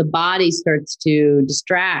whenever the body starts to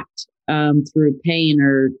distract through pain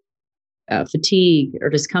or fatigue or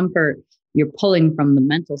discomfort, you're pulling from the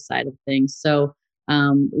mental side of things. So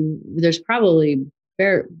there's probably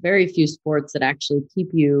very, very few sports that actually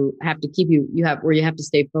you have to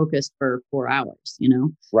stay focused for 4 hours,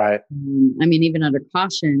 Right. I mean, even under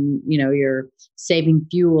caution, you're saving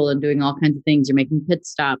fuel and doing all kinds of things. You're making pit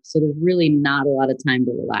stops. So there's really not a lot of time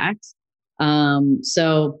to relax.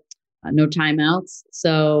 So no timeouts.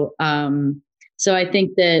 So I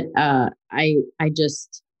think that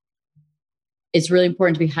it's really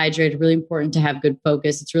important to be hydrated, really important to have good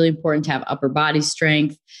focus. It's really important to have upper body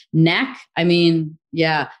strength, neck. I mean,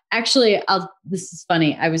 yeah, actually, this is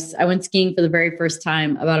funny. I went skiing for the very first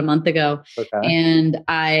time about a month ago, and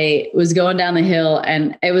I was going down the hill,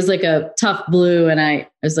 and it was like a tough blue. And I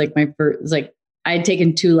had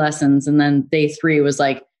taken 2 lessons, and then day 3 was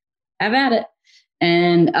like, have at it.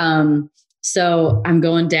 And, so I'm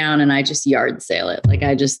going down and I just yard sail it. Like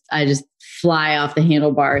I just fly off the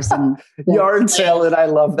handlebars and yard sail it. I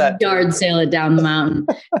love that. Yard sail it down the mountain.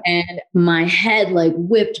 And my head like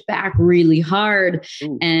whipped back really hard.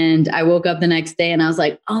 Ooh. And I woke up the next day and I was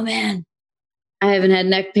like, oh man, I haven't had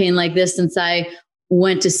neck pain like this since I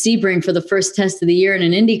went to Sebring for the first test of the year in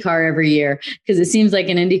an IndyCar every year. Because it seems like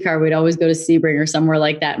in IndyCar, we'd always go to Sebring or somewhere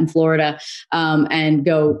like that in Florida and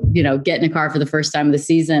go, get in a car for the first time of the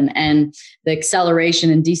season. And the acceleration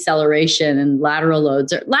and deceleration and lateral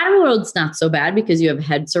loads not so bad because you have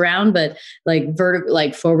head surround, but like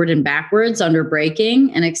like forward and backwards under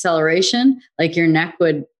braking and acceleration, like your neck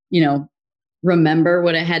would, remember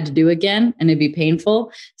what it had to do again, and it'd be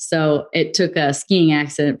painful. So it took a skiing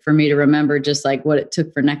accident for me to remember just like what it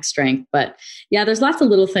took for neck strength. But yeah, there's lots of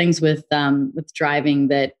little things with driving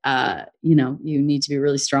that, you need to be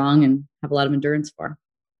really strong and have a lot of endurance for.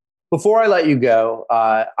 Before I let you go,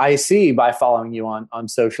 I see by following you on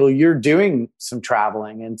social, you're doing some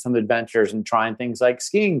traveling and some adventures and trying things like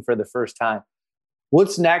skiing for the first time.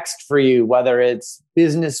 What's next for you, whether it's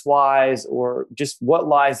business-wise or just what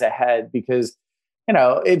lies ahead? Because,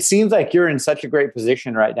 it seems like you're in such a great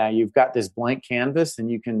position right now. You've got this blank canvas and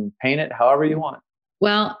you can paint it however you want.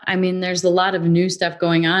 Well, I mean, there's a lot of new stuff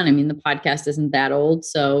going on. I mean, the podcast isn't that old.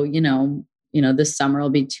 So, this summer will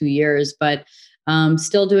be 2 years, but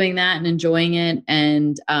still doing that and enjoying it.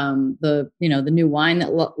 And the new wine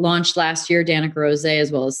that launched last year, Danica Rosé,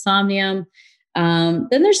 as well as Somnium. Then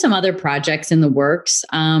there's some other projects in the works.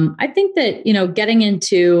 I think that,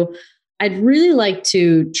 I'd really like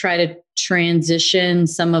to try to transition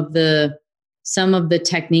some of the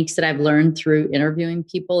techniques that I've learned through interviewing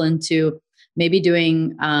people into maybe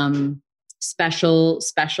doing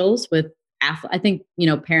specials with athletes. I think,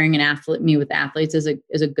 pairing me with athletes is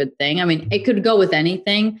a good thing. I mean, it could go with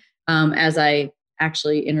anything, as I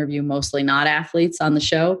actually interview mostly not athletes on the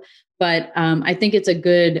show. But I think it's a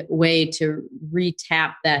good way to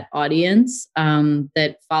retap that audience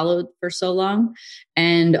that followed for so long,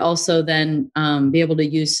 and also then be able to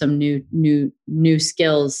use some new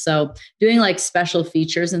skills. So doing like special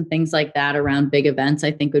features and things like that around big events, I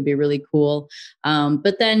think would be really cool.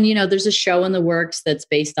 But then, there's a show in the works that's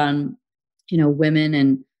based on, women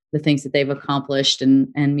and the things that they've accomplished and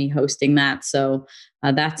me hosting that. So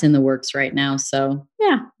that's in the works right now. So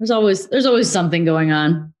yeah, there's always something going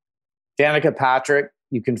on. Danica Patrick,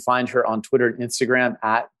 you can find her on Twitter and Instagram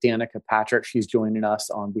at Danica Patrick. She's joining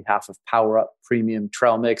us on behalf of Power Up Premium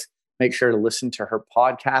Trail Mix. Make sure to listen to her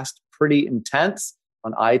podcast, Pretty Intense,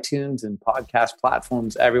 on iTunes and podcast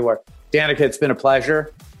platforms everywhere. Danica, it's been a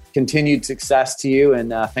pleasure. Continued success to you.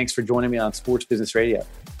 And thanks for joining me on Sports Business Radio.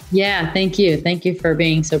 Yeah, thank you. Thank you for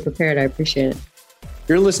being so prepared. I appreciate it.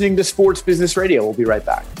 You're listening to Sports Business Radio. We'll be right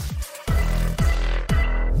back.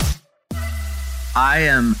 I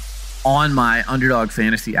am on my Underdog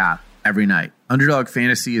Fantasy app every night. Underdog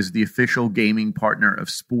Fantasy is the official gaming partner of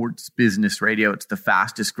Sports Business Radio. It's the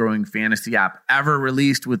fastest growing fantasy app ever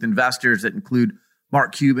released, with investors that include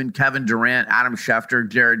Mark Cuban, Kevin Durant, Adam Schefter,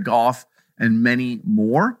 Jared Goff, and many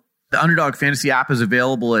more. The Underdog Fantasy app is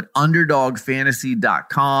available at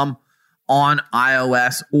underdogfantasy.com on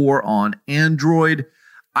iOS or on Android.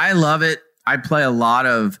 I love it. I play a lot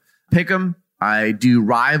of Pick'em. I do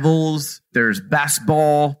Rivals. There's Best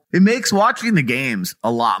Ball. It makes watching the games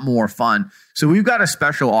a lot more fun. So we've got a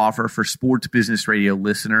special offer for Sports Business Radio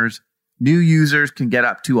listeners. New users can get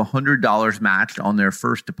up to $100 matched on their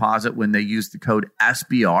first deposit when they use the code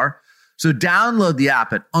SBR. So download the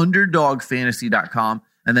app at underdogfantasy.com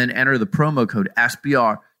and then enter the promo code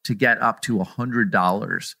SBR to get up to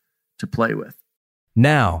 $100 to play with.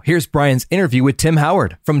 Now, here's Brian's interview with Tim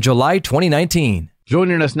Howard from July 2019.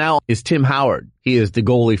 Joining us now is Tim Howard. He is the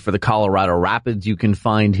goalie for the Colorado Rapids. You can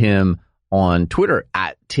find him on Twitter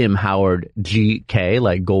at Tim Howard GK,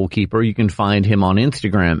 like goalkeeper. You can find him on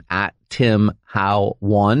Instagram at Tim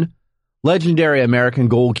How1. Legendary American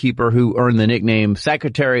goalkeeper who earned the nickname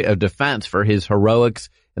Secretary of Defense for his heroics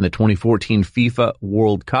in the 2014 FIFA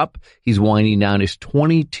World Cup. He's winding down his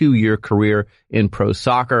 22-year career in pro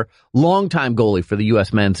soccer. Longtime goalie for the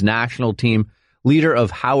U.S. men's national team. Leader of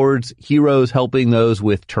Howard's Heroes, helping those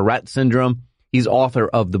with Tourette syndrome. He's author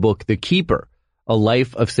of the book The Keeper, A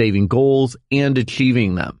Life of Saving Goals and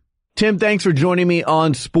Achieving Them. Tim, thanks for joining me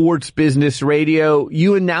on Sports Business Radio.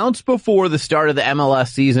 You announced before the start of the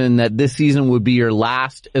MLS season that this season would be your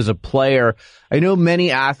last as a player. I know many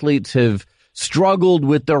athletes have struggled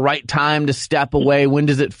with the right time to step away. When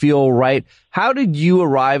does it feel right? How did you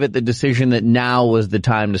arrive at the decision that now was the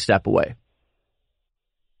time to step away?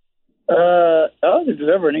 I don't think there's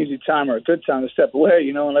ever an easy time or a good time to step away,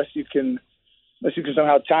 unless you can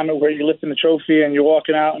somehow time it where you're lifting the trophy and you're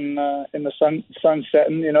walking out in the sun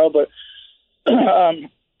setting, But for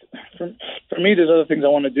me, there's other things I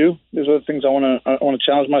want to do. There's other things I want to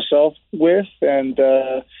challenge myself with, and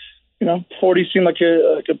 40 seemed like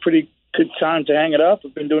a pretty good time to hang it up.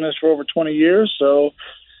 I've been doing this for over 20 years, so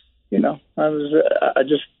I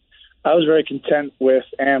was very content with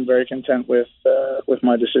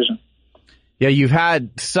my decision. Yeah, you've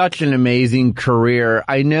had such an amazing career.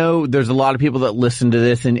 I know there's a lot of people that listen to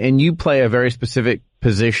this, and you play a very specific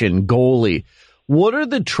position, goalie. What are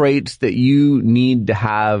the traits that you need to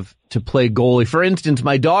have to play goalie? For instance,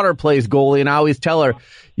 my daughter plays goalie, and I always tell her,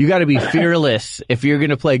 you got to be fearless if you're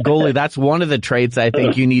going to play goalie. That's one of the traits I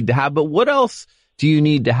think you need to have. But what else do you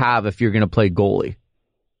need to have if you're going to play goalie?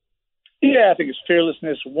 Yeah, I think it's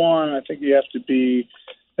fearlessness. One, I think you have to be.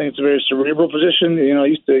 I think it's a very cerebral position. I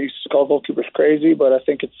used to call goalkeepers crazy, but I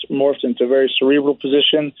think it's morphed into a very cerebral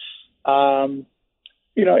position. You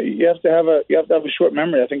have to have a short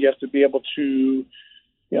memory. I think you have to be able to,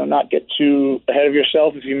 not get too ahead of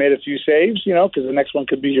yourself if you made a few saves, because the next one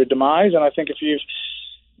could be your demise. And I think if you've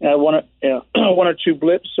one or two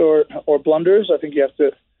blips or blunders, I think you have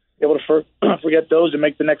to be able to forget those and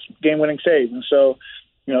make the next game-winning save. And so,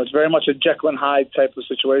 it's very much a Jekyll and Hyde type of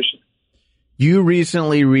situation. You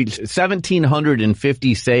recently reached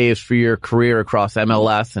 1,750 saves for your career across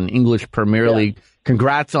MLS and English Premier League.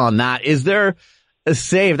 Congrats on that. Is there a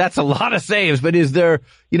save? That's a lot of saves, but is there,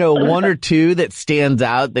 one or two that stands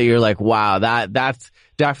out that you're like, wow, that's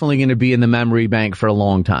definitely going to be in the memory bank for a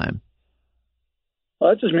long time?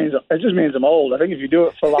 Well, it just means I'm old. I think if you do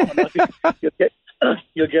it for long enough,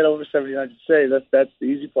 you'll get over 1,700 saves. That's the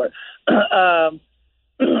easy part.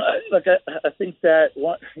 Look, I think that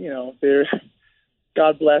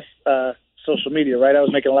God bless social media, right? I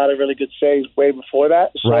was making a lot of really good saves way before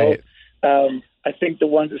that. So, right. I think the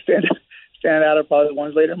ones that stand out are probably the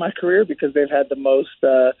ones later in my career because they've had the most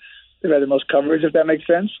coverage, if that makes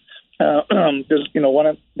sense. There's the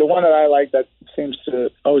one that I like that seems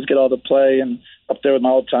to always get all the play and up there with my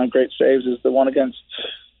all-time great saves is the one against.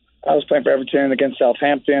 I was playing for Everton against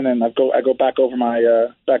Southampton, and I go back over my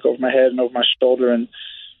head and over my shoulder and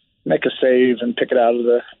make a save and pick it out of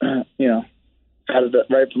the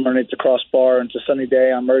right from underneath the crossbar into sunny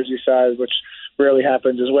day on Merseyside, which rarely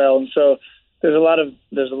happens as well. And so there's a lot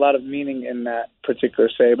of meaning in that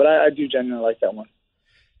particular save, but I do genuinely like that one.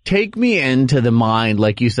 Take me into the mind,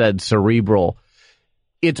 like you said, cerebral.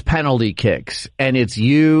 It's penalty kicks, and it's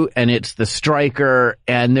you, and it's the striker,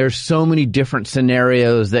 and there's so many different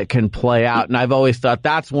scenarios that can play out. And I've always thought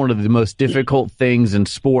that's one of the most difficult things in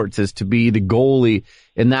sports is to be the goalie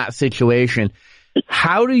in that situation.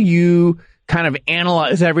 How do you kind of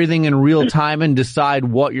analyze everything in real time and decide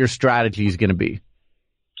what your strategy is going to be?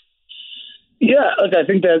 Yeah, look, I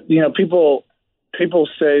think that people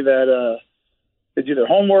say that they do their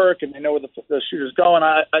homework and they know where the shooter's going.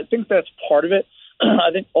 I think that's part of it.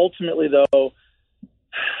 I think ultimately, though,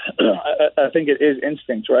 I think it is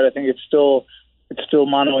instinct, right? I think it's still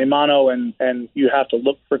mano a mano, and you have to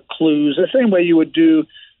look for clues the same way you would do,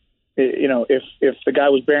 if the guy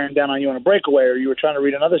was bearing down on you on a breakaway or you were trying to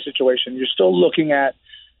read another situation. You're still looking at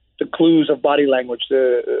the clues of body language,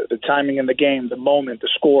 the timing in the game, the moment, the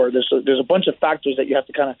score. There's a bunch of factors that you have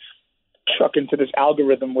to kind of chuck into this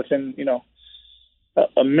algorithm within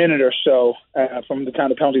a minute or so from the time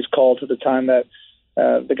the penalty's called to the time that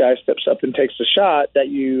the guy steps up and takes the shot, that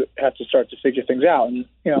you have to start to figure things out. And,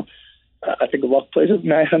 I think luck plays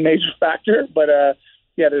a major factor, but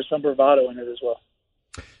there's some bravado in it as well.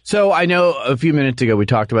 So I know a few minutes ago we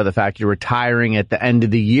talked about the fact you're retiring at the end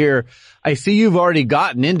of the year. I see you've already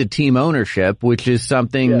gotten into team ownership, which is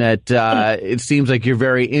something that it seems like you're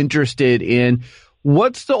very interested in.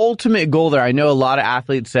 What's the ultimate goal there? I know a lot of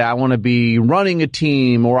athletes say, I want to be running a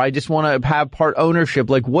team, or I just want to have part ownership.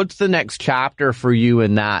 Like, what's the next chapter for you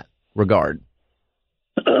in that regard?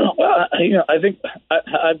 Well, I think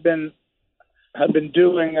I've been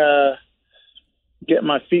doing, getting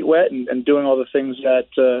my feet wet and doing all the things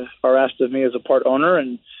that are asked of me as a part owner,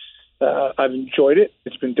 and I've enjoyed it.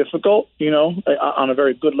 It's been difficult, on a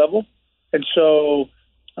very good level, and so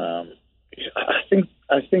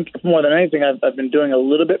I think more than anything, I've been doing a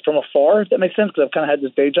little bit from afar, if that makes sense, because I've kind of had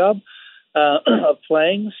this day job of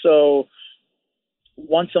playing. So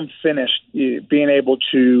once I'm finished, being able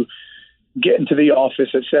to get into the office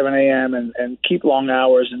at 7 a.m. and keep long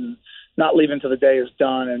hours and not leave until the day is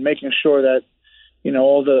done, and making sure that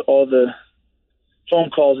all the phone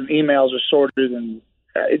calls and emails are sorted, and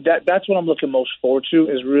that's what I'm looking most forward to,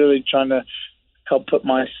 is really trying to help put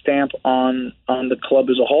my stamp on the club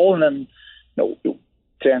as a whole. And then,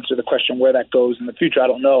 to answer the question where that goes in the future, I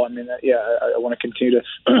don't know. I mean, I want to continue to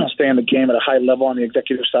stay in the game at a high level on the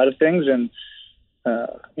executive side of things, and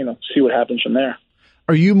see what happens from there.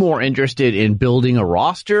 Are you more interested in building a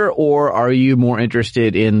roster, or are you more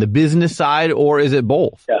interested in the business side, or is it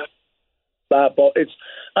both? Yeah, both.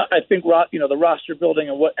 I think the roster building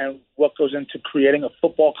and what goes into creating a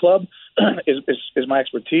football club is my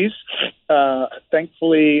expertise.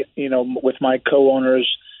 Thankfully, with my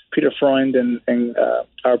co-owners Peter Freund and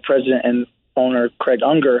our president and owner Craig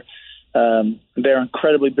Unger, they're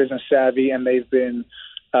incredibly business savvy, and they've been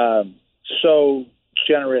so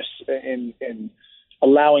generous in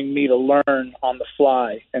allowing me to learn on the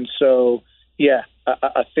fly. And so,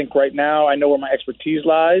 I think right now I know where my expertise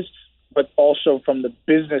lies, but also from the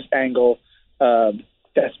business angle,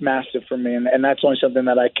 that's massive for me, and that's only something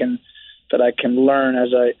that I can learn as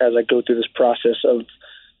I go through this process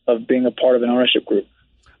of being a part of an ownership group.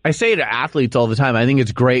 I say to athletes all the time, I think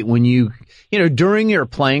it's great when during your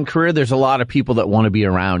playing career, there's a lot of people that want to be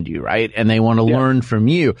around you, right? And they want to learn from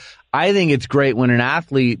you. I think it's great when an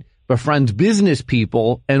athlete befriends business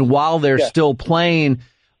people, and while they're still playing,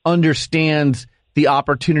 understands the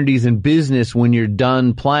opportunities in business when you're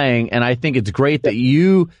done playing. And I think it's great that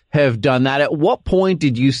you have done that. At what point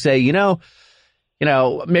did you say,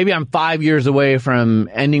 maybe I'm 5 years away from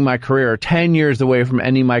ending my career, or 10 years away from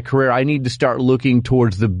ending my career, I need to start looking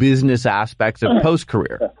towards the business aspects of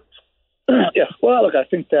post-career? Yeah. Well, look, I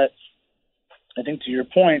think to your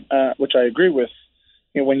point, which I agree with,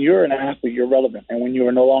 when you're an athlete, you're relevant. And when you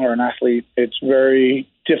are no longer an athlete, it's very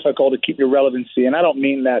difficult to keep your relevancy. And I don't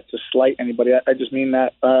mean that to slight anybody. I just mean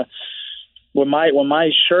that when my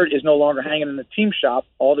shirt is no longer hanging in the team shop,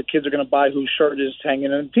 all the kids are going to buy whose shirt is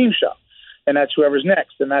hanging in the team shop. And that's whoever's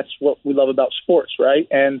next. And that's what we love about sports, right?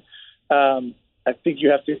 And I think you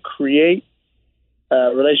have to create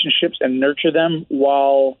relationships and nurture them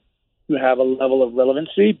while you have a level of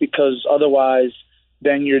relevancy, because otherwise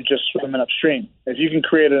then you're just swimming upstream. If you can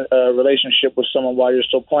create a relationship with someone while you're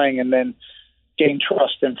still playing, and then gain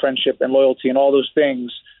trust and friendship and loyalty and all those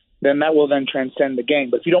things, then that will then transcend the game.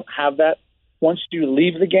 But if you don't have that, once you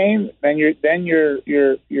leave the game, then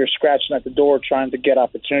you're scratching at the door trying to get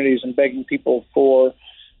opportunities and begging people for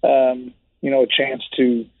a chance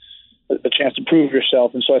to prove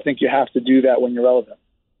yourself. And so I think you have to do that when you're relevant.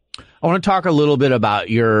 I want to talk a little bit about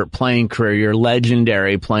your playing career, your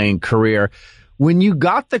legendary playing career. When you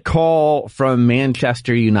got the call from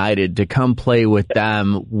Manchester United to come play with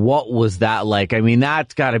them, what was that like? I mean,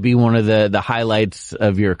 that's got to be one of the highlights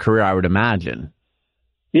of your career, I would imagine.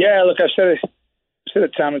 Yeah, look, I said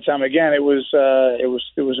it time and time again. It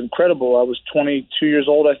was incredible. I was 22 years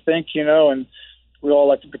old, I think, and we all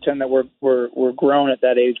like to pretend that we're grown at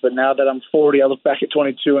that age. But now that I'm 40, I look back at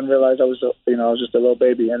 22 and realize I was just a little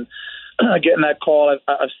baby. And getting that call,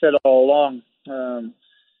 I've said all along.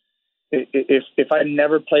 If I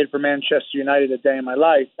never played for Manchester United a day in my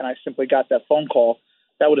life, and I simply got that phone call,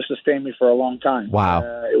 that would have sustained me for a long time.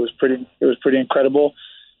 Wow. It was pretty incredible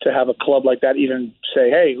to have a club like that even say,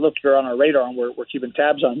 "Hey, look, you're on our radar, and we're keeping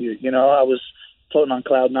tabs on you." I was floating on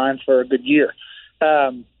cloud nine for a good year.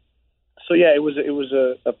 So yeah, it was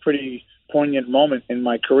a pretty poignant moment in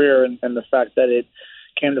my career, and the fact that it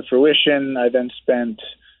came to fruition. I then spent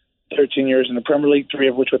 13 years in the Premier League, 3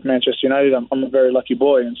 of which with Manchester United. I'm a very lucky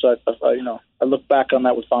boy, and so I look back on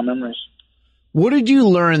that with fond memories. What did you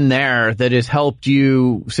learn there that has helped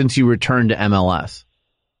you since you returned to MLS?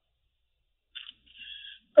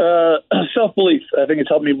 Self-belief. I think it's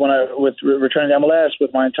helped me with returning to MLS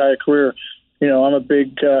with my entire career. I'm a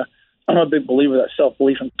big believer that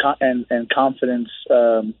self-belief and confidence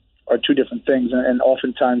are two different things, and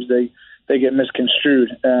oftentimes they get misconstrued.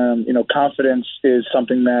 Confidence is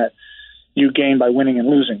something that you gain by winning and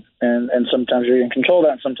losing. And sometimes you're in control of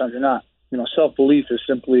that and sometimes you're not. Self-belief is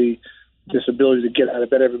simply this ability to get out of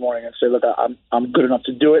bed every morning and say, look, I'm good enough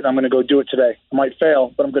to do it, and I'm going to go do it today. I might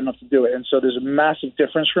fail, but I'm good enough to do it. And so there's a massive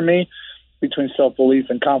difference for me between self-belief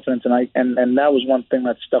and confidence, and that was one thing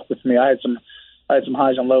that stuck with me. I had some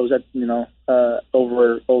highs and lows that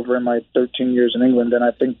over in my 13 years in England, and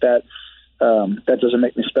I think that that doesn't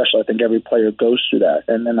make me special. I think every player goes through that,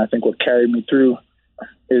 and then I think what carried me through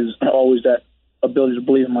is always that ability to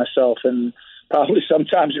believe in myself. And probably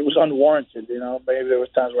sometimes it was unwarranted. Maybe there was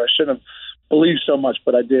times where I shouldn't have believed so much,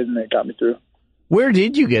 but I did, and it got me through. Where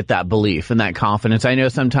did you get that belief and that confidence? I know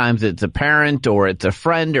sometimes it's a parent or it's a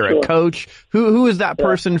friend or a coach. Who is that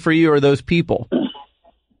person for you or those people?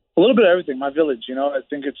 A little bit of everything. My village, I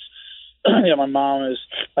think it's, my mom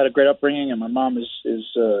had a great upbringing, and my mom is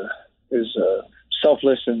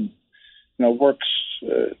selfless and, works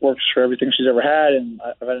for everything she's ever had. And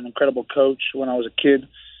I've had an incredible coach when I was a kid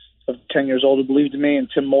of 10 years old who believed in me, and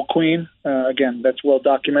Tim Mulqueen. Again, that's well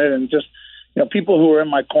documented. And just, people who were in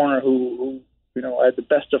my corner who I had the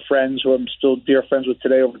best of friends who I'm still dear friends with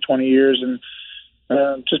today over 20 years.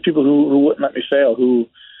 And just people who wouldn't let me fail, who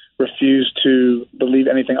refused to believe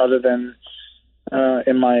anything other than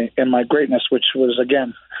in my greatness, which was,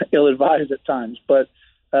 again, ill-advised at times. But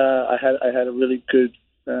I had a really good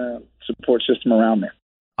support system around me.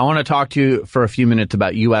 I want to talk to you for a few minutes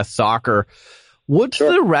about U.S. soccer. What's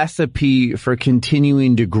the recipe for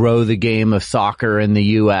continuing to grow the game of soccer in the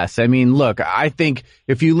U.S.? I mean, look, I think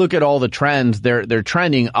if you look at all the trends, they're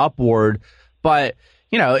trending upward. But,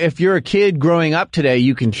 if you're a kid growing up today,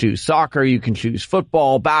 you can choose soccer, you can choose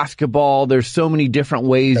football, basketball. There's so many different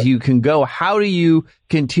ways you can go. How do you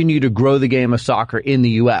continue to grow the game of soccer in the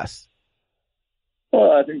U.S.?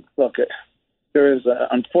 Well, I think, look, there is,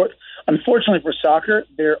 unfortunately for soccer,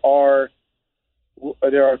 there are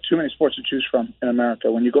too many sports to choose from in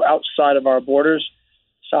America. When you go outside of our borders,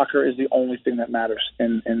 soccer is the only thing that matters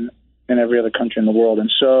in every other country in the world.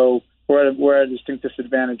 And so we're at a distinct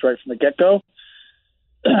disadvantage right from the get-go.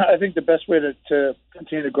 I think the best way to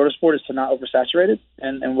continue to grow the sport is to not oversaturate it.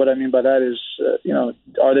 And what I mean by that is,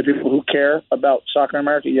 are there people who care about soccer in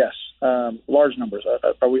America? Yes. Large numbers.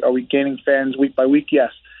 Are we gaining fans week by week?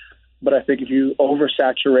 Yes. But I think if you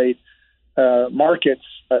oversaturate markets,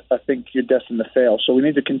 I think you're destined to fail. So we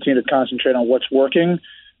need to continue to concentrate on what's working,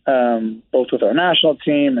 both with our national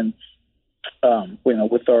team and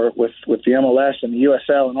with the MLS and the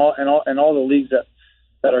USL and all the leagues that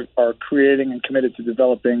are creating and committed to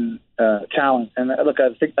developing talent. And look,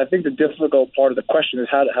 I think the difficult part of the question is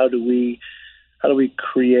how do we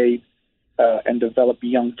create and develop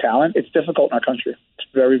young talent? It's difficult in our country. It's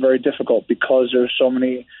very, very difficult because there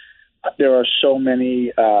are so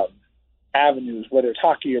many avenues, whether it's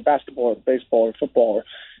hockey or basketball or baseball or football,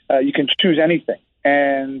 or you can choose anything.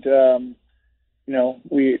 And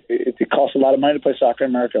it costs a lot of money to play soccer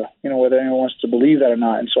in America, whether anyone wants to believe that or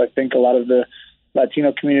not. And so I think a lot of the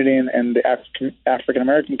Latino community and the African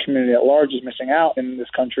American community at large is missing out in this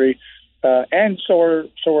country, and so are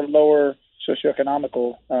lower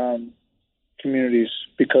socioeconomical communities,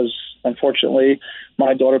 because unfortunately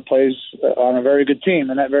my daughter plays on a very good team,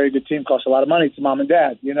 and that very good team costs a lot of money to mom and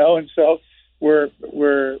dad, and so we're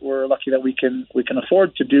lucky that we can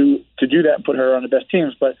afford to do that and put her on the best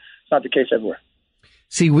teams, but it's not the case everywhere.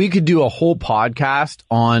 See, we could do a whole podcast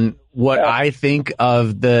on what I think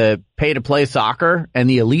of the pay-to-play soccer and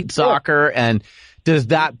the elite soccer, and does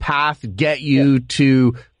that path get you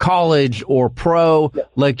to college or pro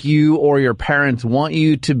like you or your parents want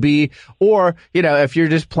you to be? Or, if you're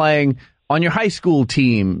just playing on your high school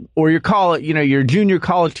team or your college, your junior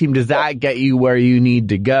college team, does that get you where you need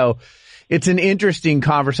to go? It's an interesting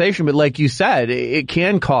conversation, but like you said, it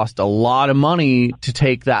can cost a lot of money to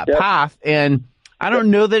take that path. And I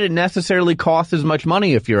don't know that it necessarily costs as much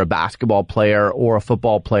money if you're a basketball player or a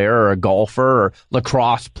football player or a golfer or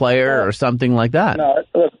lacrosse player or something like that. No,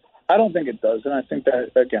 look, I don't think it does, and I think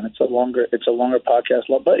that again, it's a longer podcast.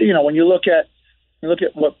 But when you look at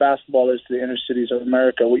what basketball is to the inner cities of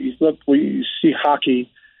America, you see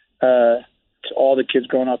hockey to all the kids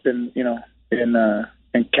growing up in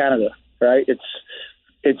Canada, right?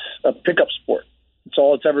 It's a pickup sport. It's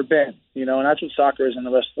all it's ever been, and that's what soccer is in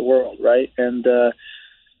the rest of the world, right? And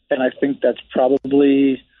I think that's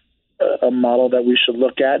probably a model that we should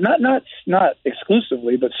look at, not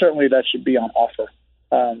exclusively, but certainly that should be on offer,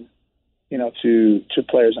 to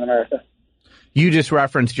players in America. You just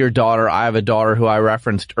referenced your daughter. I have a daughter who I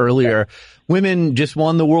referenced earlier. Women just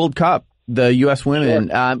won the World Cup, the U.S. women.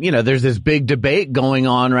 Sure. There's this big debate going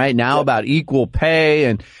on right now about equal pay,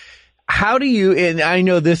 and how do you, and I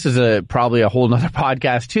know this is probably a whole nother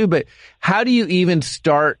podcast too, but how do you even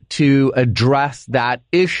start to address that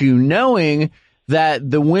issue, knowing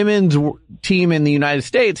that the women's team in the United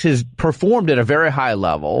States has performed at a very high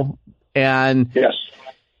level, and yes,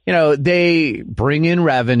 they bring in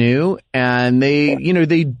revenue and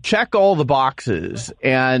they check all the boxes,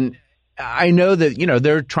 and I know that,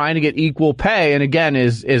 they're trying to get equal pay. And again,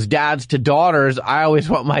 as dads to daughters, I always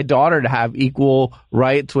want my daughter to have equal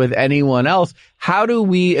rights with anyone else. How do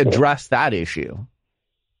we address that issue?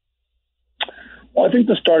 Well, I think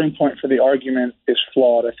the starting point for the argument is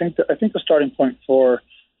flawed. I think the starting point for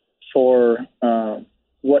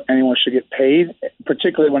what anyone should get paid,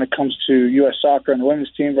 particularly when it comes to U.S. soccer and the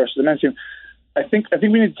women's team versus the men's team, I think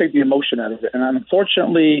we need to take the emotion out of it. And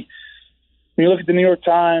unfortunately, when you look at the New York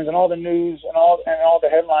Times and all the news and all the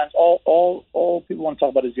headlines, all people want to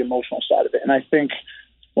talk about is the emotional side of it. And I think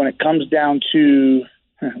when it comes down to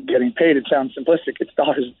getting paid, it sounds simplistic. It's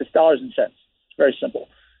dollars and cents. It's very simple.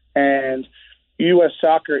 And U.S.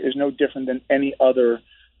 soccer is no different than any other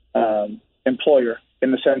employer,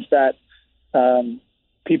 in the sense that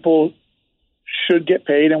people should get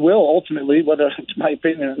paid and will ultimately, whether it's my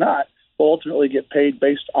opinion or not, will ultimately get paid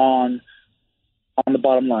based on the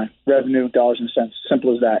bottom line, revenue, dollars and cents,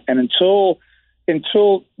 simple as that. And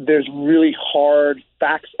until there's really hard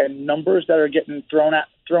facts and numbers that are getting thrown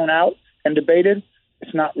out and debated,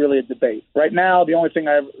 it's not really a debate. Right now, the only thing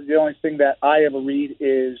that I ever read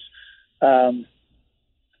is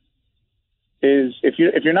if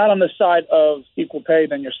you're not on the side of equal pay,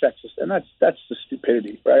 then you're sexist, and that's the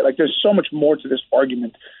stupidity, right? Like, there's so much more to this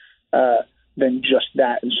argument than just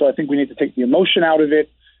that. And so I think we need to take the emotion out of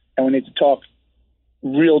it, and we need to talk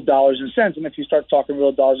real dollars and cents. And if you start talking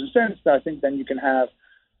real dollars and cents, then I think then you can have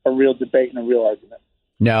a real debate and a real argument.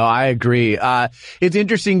 No, I agree. It's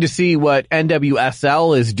interesting to see what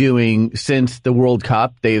NWSL is doing since the World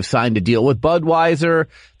Cup. They've signed a deal with Budweiser.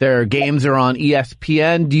 Their games are on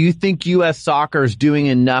ESPN. Do you think U.S. soccer is doing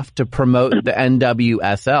enough to promote the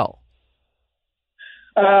NWSL?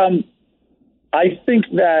 I think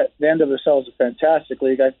that the NWSL is a fantastic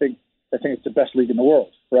league. I think it's the best league in the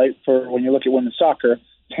world, right? For when you look at women's soccer,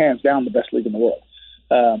 it's hands down the best league in the world.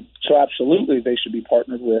 So absolutely, they should be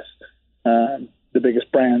partnered with the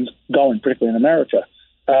biggest brands going, particularly in America.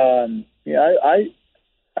 I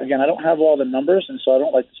don't have all the numbers, and so I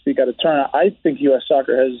don't like to speak out of turn. I think U.S.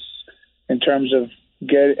 soccer has, in terms of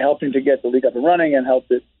helping to get the league up and running and help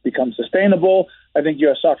it become sustainable, I think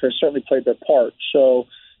U.S. soccer has certainly played their part. So,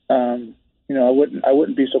 I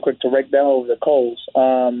wouldn't be so quick to rake them over the coals.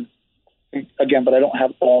 But I don't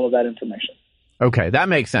have all of that information. Okay, that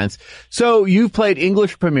makes sense. So you've played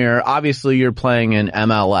English Premier. Obviously, you're playing in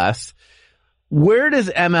MLS. Where does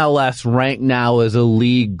MLS rank now as a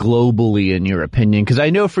league globally, in your opinion? Because I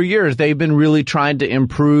know for years they've been really trying to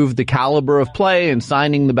improve the caliber of play and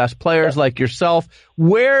signing the best players like yourself.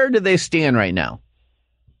 Where do they stand right now?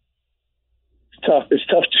 It's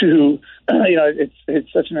tough to,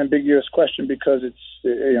 it's such an ambiguous question because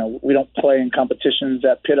we don't play in competitions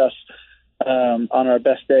that pit us on our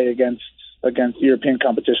best day against European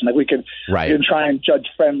competition. Like we can try and judge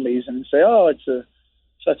friendlies and say, oh, it's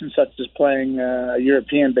such and such is playing a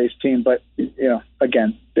European-based team, but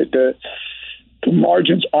again, the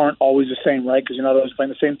margins aren't always the same, right? Because they're always playing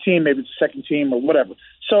the same team, maybe it's the second team or whatever.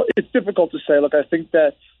 So it's difficult to say. Look, I think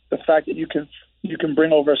that the fact that you can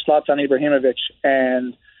bring over Zlatan Ibrahimovic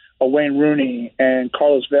and a Wayne Rooney and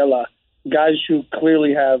Carlos Vela, guys who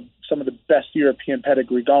clearly have some of the best European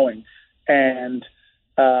pedigree going, and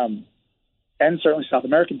certainly South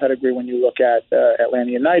American pedigree when you look at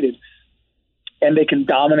Atlanta United, and they can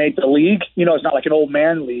dominate the league. It's not like an old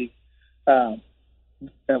man league. Well,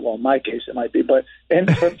 in my case, it might be, but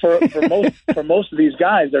for most of these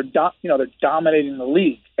guys, they're dominating the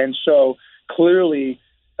league, and so clearly,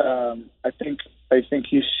 I think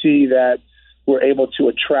you see that we're able to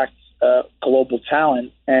attract global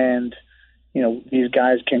talent, and these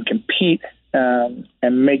guys can compete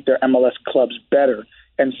and make their MLS clubs better.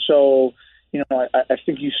 And so, I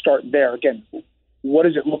think you start there. Again, what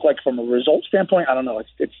does it look like from a result standpoint? I don't know.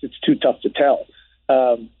 It's too tough to tell.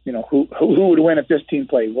 Who would win if this team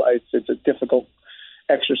played? Well, it's a difficult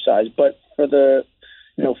exercise. But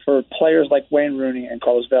for players like Wayne Rooney and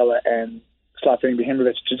Carlos Vela and Zlatan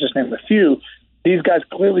Ibrahimovic, to just name a few, these guys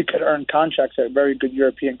clearly could earn contracts at very good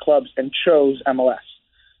European clubs and chose MLS.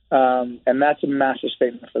 And that's a massive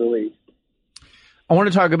statement for the league. I want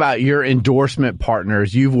to talk about your endorsement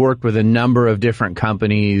partners. You've worked with a number of different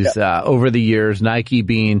companies over the years, Nike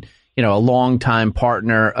being, a longtime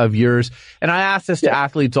partner of yours. And I ask this to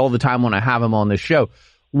athletes all the time when I have them on the show.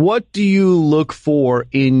 What do you look for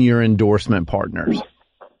in your endorsement partners?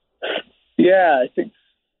 Yeah, I think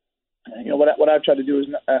what I've tried to do is,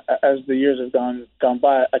 as the years have gone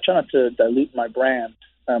by, I try not to dilute my brand,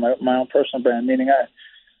 my own personal brand. Meaning,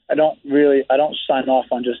 I don't sign off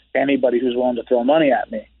on just anybody who's willing to throw money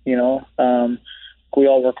at me. We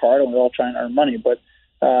all work hard and we all try and earn money, but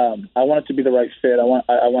I want it to be the right fit. I want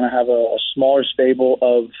to have a smaller stable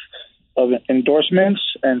of endorsements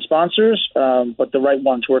and sponsors, but the right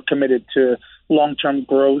ones who are committed to long-term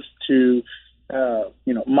growth, to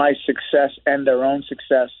my success and their own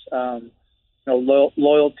success.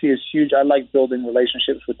 Loyalty is huge. I like building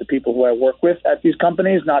relationships with the people who I work with at these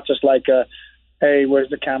companies, not just like hey, where's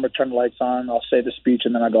the camera? Turn the lights on. I'll say the speech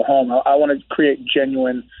and then I go home. I want to create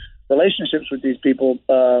genuine relationships with these people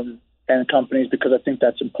and companies, because I think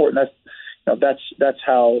that's important. That's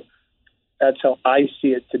how I see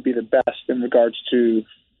it to be the best in regards to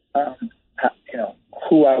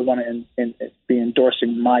who I want to be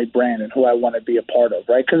endorsing my brand and who I want to be a part of,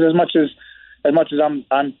 right? Because as much as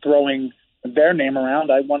I'm throwing their name around,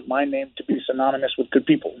 I want my name to be synonymous with good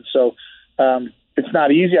people. And so it's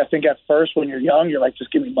not easy. I think at first when you're young, you're like,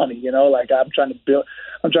 just give me money, like I'm trying to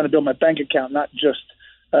build my bank account, not just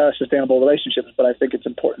sustainable relationships. But I think it's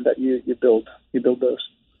important that you build those.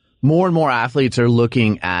 More and more athletes are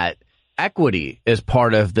looking at equity as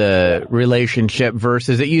part of the relationship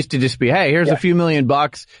versus it used to just be, hey, here's a few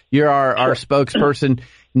 $1,000,000. You're our spokesperson.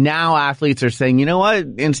 Now athletes are saying, you know what,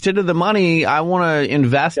 instead of the money, I want to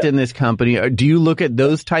invest in this company. Do you look at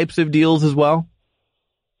those types of deals as well?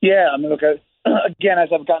 Yeah. I mean, look, again, as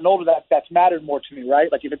I've gotten older, that's mattered more to me,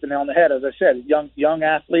 right? Like you hit the nail on the head. As I said, young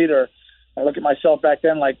athlete, or I look at myself back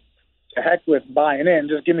then, like, to heck with buying in,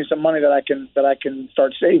 just give me some money that I can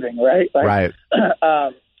start saving, right? Right.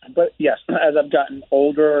 But yes, as I've gotten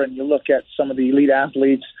older and you look at some of the elite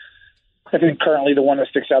athletes, I think currently the one that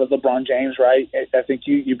sticks out is LeBron James, right? I think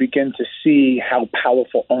you begin to see how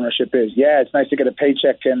powerful ownership is. Yeah, it's nice to get a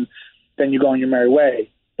paycheck and then you go on your merry way.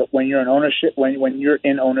 But when you're in ownership, when you're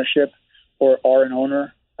in ownership or are an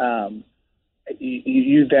owner,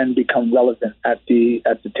 you then become relevant at the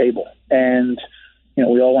table. And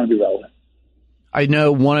we all want to be relevant. I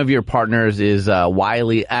know one of your partners is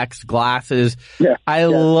Wiley X Glasses. Yeah, I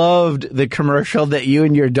loved the commercial that you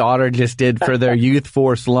and your daughter just did for their Youth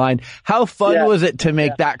Force line. How fun was it to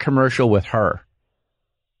make that commercial with her?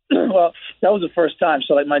 Well, that was the first time.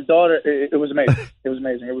 So, like, my daughter, it was amazing. It was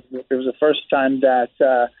amazing. It was the first time that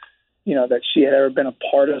that she had ever been a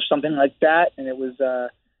part of something like that, and it was a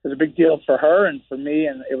big deal for her and for me,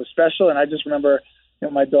 and it was special. And I just remember,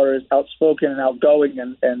 my daughter is outspoken and outgoing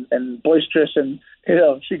and boisterous, and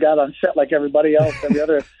she got on set like everybody else, every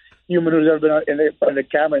other human who's ever been in front of the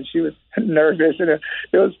camera, and she was nervous, and it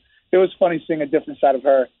was funny seeing a different side of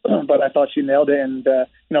her. But I thought she nailed it, and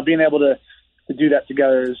being able to do that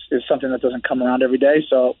together is something that doesn't come around every day.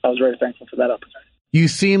 So I was very thankful for that opportunity. You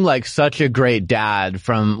seem like such a great dad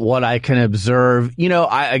from what I can observe.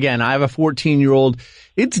 I have a 14-year-old.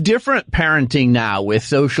 It's different parenting now with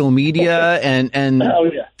social media and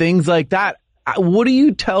things like that. What do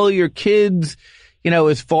you tell your kids,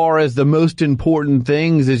 as far as the most important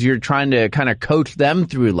things as you're trying to kind of coach them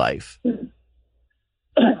through life?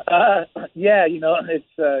 It's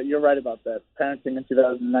you're right about that. Parenting in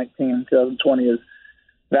 2019, 2020 is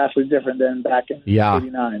vastly different than back in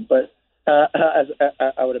 89. But as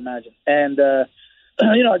I would imagine. And,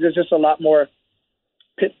 there's just a lot more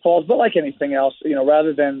pitfalls, but like anything else,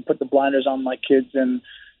 rather than put the blinders on my kids and,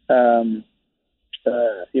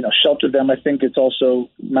 shelter them, I think it's also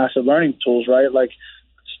massive learning tools, right? Like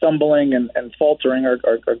stumbling and faltering are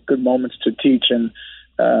good moments to teach. And,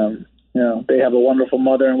 they have a wonderful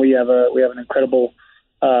mother, and we have an incredible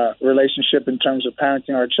relationship in terms of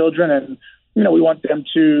parenting our children. And, we want them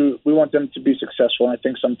to be successful. And I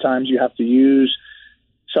think sometimes you have to use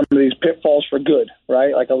some of these pitfalls for good,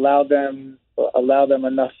 right? Like allow them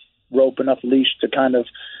enough rope, enough leash to kind of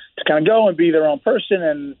go and be their own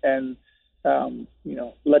person, and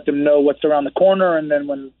let them know what's around the corner. And then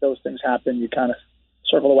when those things happen, you kind of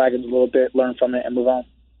circle the wagons a little bit, learn from it, and move on.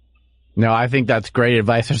 No, I think that's great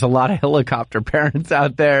advice. There's a lot of helicopter parents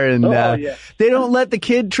out there, and they don't let the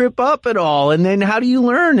kid trip up at all. And then how do you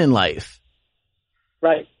learn in life?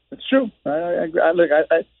 Right. It's true.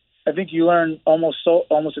 I think you learn almost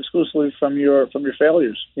exclusively from your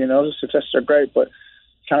failures. The successes are great, but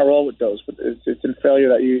kind of roll with those. But it's in failure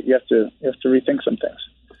that you have to rethink some things.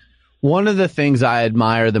 One of the things I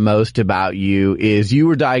admire the most about you is you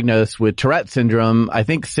were diagnosed with Tourette syndrome, I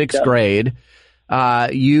think 6th grade.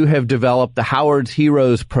 you have developed the Howard's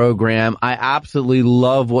Heroes program. I absolutely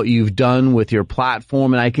love what you've done with your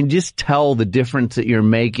platform, and I can just tell the difference that you're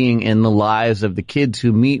making in the lives of the kids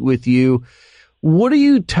who meet with you. What do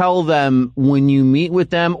you tell them when you meet with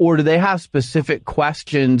them, or do they have specific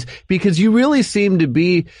questions? Because you really seem to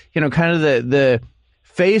be, kind of the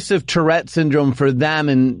face of Tourette syndrome for them,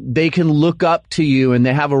 and they can look up to you and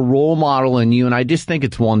they have a role model in you. And I just think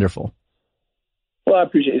it's wonderful. Well, I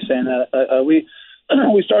appreciate you saying that. We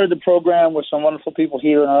started the program with some wonderful people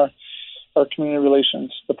here in our community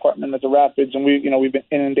relations department at the Rapids, and we've been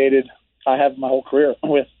inundated. I have my whole career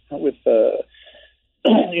with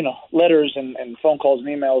letters and phone calls and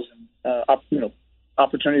emails and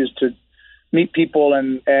opportunities to meet people,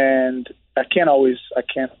 and I can't always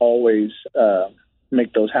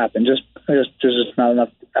make those happen. There's just not enough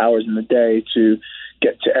hours in the day to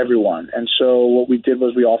get to everyone. And so what we did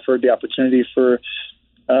was we offered the opportunity for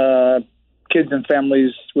kids and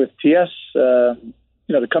families with TS, to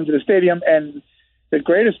come to the stadium. And the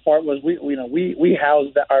greatest part was we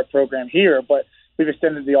housed our program here, but we've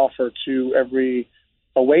extended the offer to every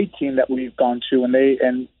away team that we've gone to,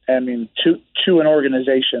 to an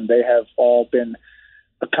organization. They have all been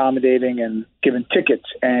accommodating and given tickets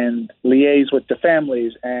and liaise with the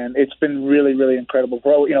families, and it's been really, really incredible.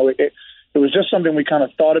 It was just something we kind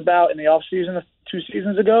of thought about in the off season 2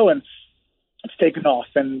 seasons ago, and it's taken off.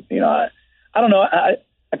 And I don't know. I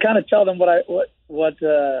kind of tell them what a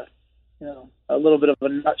little bit of a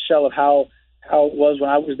nutshell of how it was when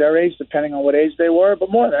I was their age, depending on what age they were.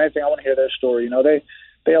 But more than anything, I want to hear their story.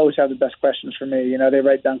 They always have the best questions for me. They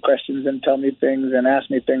write down questions and tell me things and ask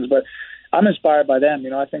me things. But I'm inspired by them.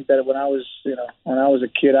 I think that when I was a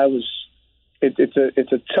kid,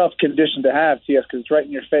 it's a tough condition to have, TS, because it's right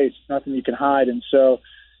in your face. It's nothing you can hide. And so,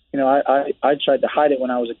 I tried to hide it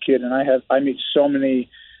when I was a kid, and I meet so many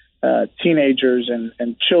teenagers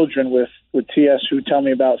and children with TS who tell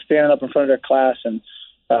me about standing up in front of their class and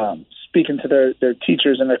speaking to their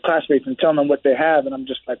teachers and their classmates and telling them what they have. And I'm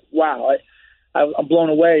just like, wow, I'm blown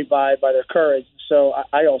away by their courage. So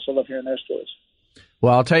I also love hearing their stories.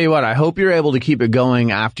 Well, I'll tell you what, I hope you're able to keep it going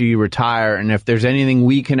after you retire. And if there's anything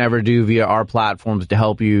we can ever do via our platforms to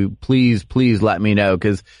help you, please let me know.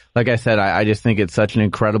 Because like I said, I just think it's such an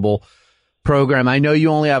incredible program. I know you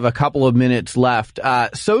only have a couple of minutes left.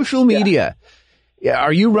 Social media. Yeah.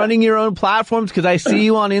 Are you running your own platforms? Because I see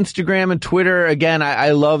you on Instagram and Twitter. Again,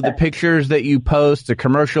 I love the pictures that you post, the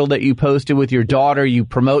commercial that you posted with your daughter. You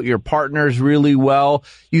promote your partners really well.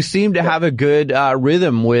 You seem to have a good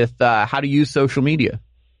rhythm with how to use social media.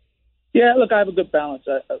 Yeah, look, I have a good balance.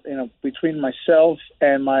 Between myself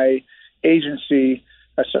and my agency,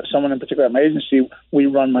 someone in particular at my agency, we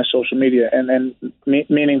run my social media, and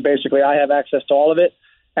meaning basically I have access to all of it,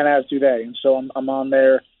 and as do they. And so I'm on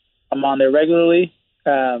there. I'm on there regularly.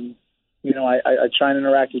 I try and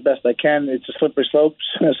interact as best I can. It's a slippery slope,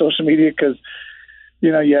 social media, because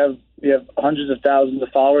you have hundreds of thousands of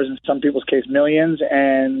followers, in some people's case millions,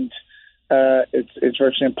 and it's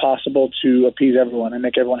virtually impossible to appease everyone and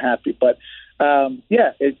make everyone happy. But I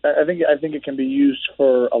think it can be used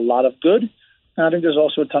for a lot of good, and I think there's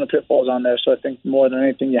also a ton of pitfalls on there. So I think more than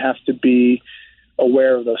anything, you have to be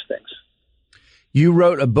aware of those things. You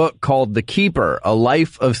wrote a book called The Keeper, A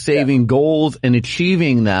Life of Saving Goals and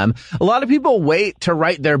Achieving Them. A lot of people wait to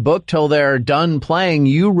write their book till they're done playing.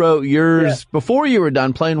 You wrote yours before you were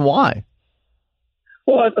done playing. Why?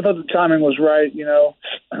 Well, I thought the timing was right.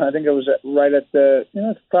 I think it was right at the,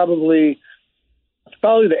 it's probably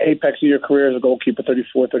the apex of your career as a goalkeeper,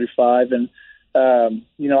 34, 35. And,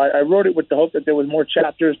 I wrote it with the hope that there was more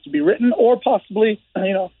chapters to be written, or possibly,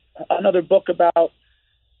 another book about,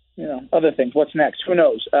 other things. What's next? Who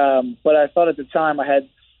knows? But I thought at the time I had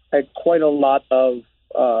quite a lot of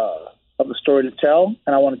the story to tell,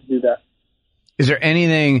 and I wanted to do that. Is there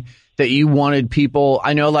anything that you wanted people?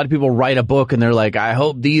 I know a lot of people write a book and they're like, I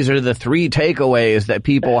hope these are the 3 takeaways that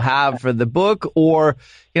people have for the book, or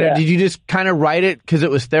did you just kind of write it because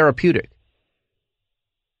it was therapeutic?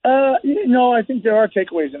 No, I think there are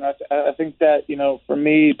takeaways, and I think that for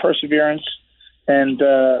me, perseverance and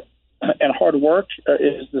hard work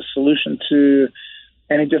is the solution to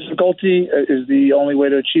any difficulty, is the only way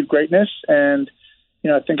to achieve greatness. And,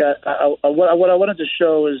 I think what I wanted to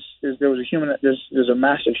show is there was there's a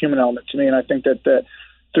massive human element to me. And I think that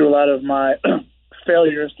through a lot of my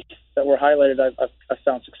failures that were highlighted, I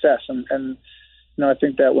found success. And I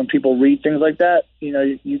think that when people read things like that,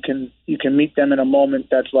 you can meet them in a moment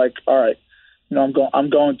that's like, all right, I'm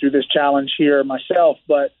going through this challenge here myself,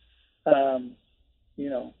 but,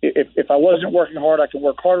 if I wasn't working hard, I can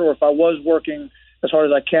work harder. Or if I was working as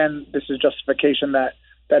hard as I can, this is justification that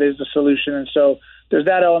that is the solution. And so there's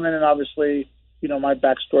that element, and obviously, my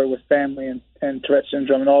backstory with family and Tourette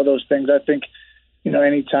syndrome and all those things. I think,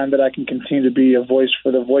 anytime that I can continue to be a voice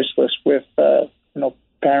for the voiceless with,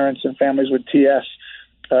 parents and families with TS,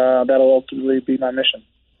 that'll ultimately be my mission.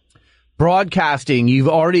 Broadcasting, you've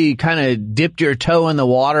already kind of dipped your toe in the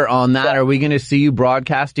water on that. Are we going to see you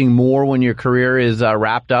broadcasting more when your career is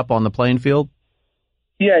wrapped up on the playing field?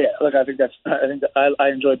 Yeah. Look, I think I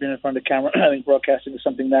enjoy being in front of the camera. I think broadcasting is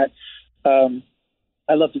something that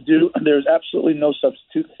I love to do. There's absolutely no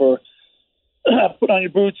substitute for put on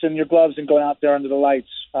your boots and your gloves and going out there under the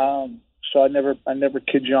lights. So I never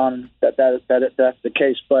kid you on that's the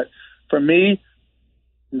case. But for me,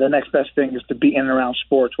 the next best thing is to be in and around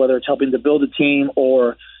sports, whether it's helping to build a team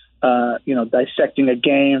or dissecting a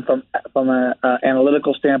game from an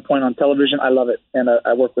analytical standpoint on television. I love it, and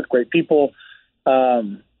I work with great people. I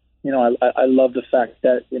love the fact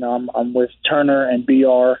that I'm with Turner and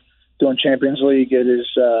BR doing Champions League. It is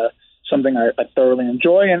something I thoroughly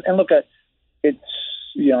enjoy. And look at it's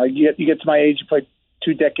you get to my age, you play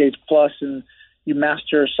 2 decades plus, and you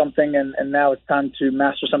master something, and now it's time to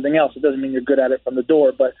master something else. It doesn't mean you're good at it from the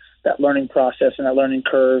door, but that learning process and that learning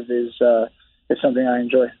curve is something I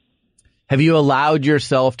enjoy. Have you allowed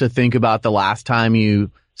yourself to think about the last time you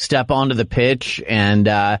step onto the pitch and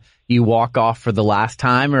you walk off for the last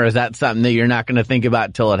time, or is that something that you're not going to think about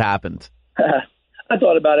until it happens? I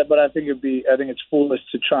thought about it, but I think it's foolish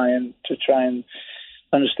to try and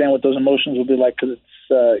understand what those emotions will be like, because it's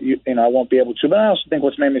I won't be able to. But I also think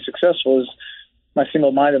what's made me successful is my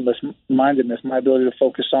single-mindedness, my ability to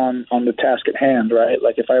focus on the task at hand, right?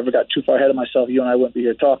 Like if I ever got too far ahead of myself, you and I wouldn't be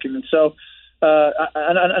here talking. And so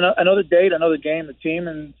I know the date, I know the game, the team,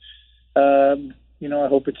 and I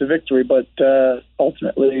hope it's a victory. But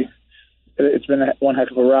ultimately, it's been one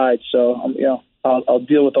heck of a ride. So I'll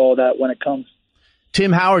deal with all that when it comes.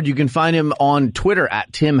 Tim Howard, you can find him on Twitter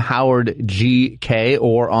at TimHowardGK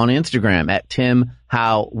or on Instagram at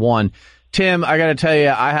TimHow1. Tim, I got to tell you,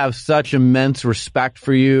 I have such immense respect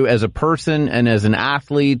for you as a person and as an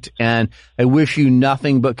athlete, and I wish you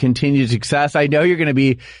nothing but continued success. I know you're going to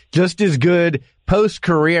be just as good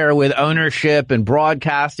post-career with ownership and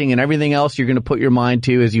broadcasting and everything else you're going to put your mind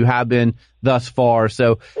to as you have been thus far.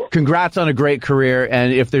 So congrats on a great career,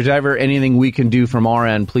 and if there's ever anything we can do from our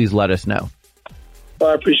end, please let us know.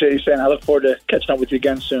 Well, I appreciate you saying. I look forward to catching up with you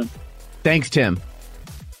again soon. Thanks, Tim.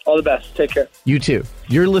 All the best. Take care. You too.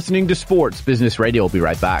 You're listening to Sports Business Radio. We'll be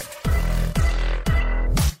right back.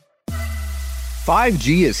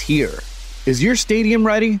 5G is here. Is your stadium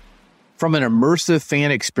ready? From an immersive fan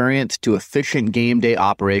experience to efficient game day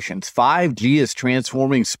operations, 5G is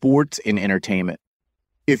transforming sports and entertainment.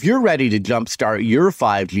 If you're ready to jumpstart your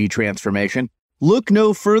 5G transformation, look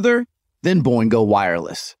no further than Boingo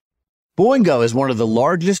Wireless. Boingo is one of the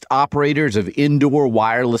largest operators of indoor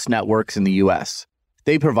wireless networks in the U.S.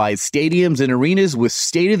 They provide stadiums and arenas with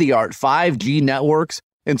state-of-the-art 5G networks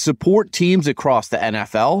and support teams across the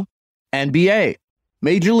NFL, NBA,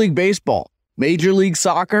 Major League Baseball, Major League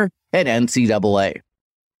Soccer, and NCAA.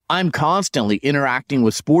 I'm constantly interacting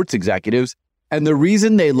with sports executives, and the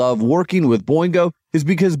reason they love working with Boingo is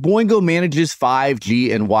because Boingo manages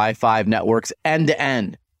 5G and Wi-Fi networks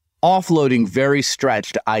end-to-end, offloading very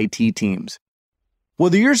stretched IT teams.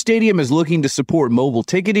 Whether your stadium is looking to support mobile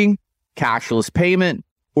ticketing, cashless payment,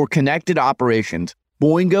 or connected operations,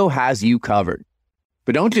 Boingo has you covered.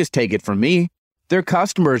 But don't just take it from me. Their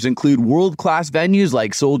customers include world-class venues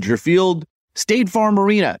like Soldier Field, State Farm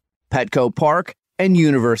Arena, Petco Park, and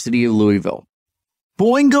University of Louisville.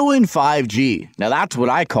 Boingo and 5G. Now that's what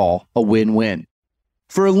I call a win-win.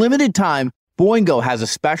 For a limited time, Boingo has a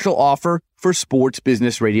special offer for Sports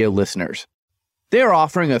Business Radio listeners. They're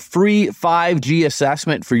offering a free 5G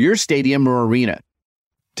assessment for your stadium or arena.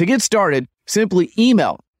 To get started, simply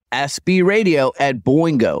email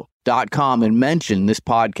sbradio@boingo.com and mention this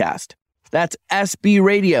podcast. That's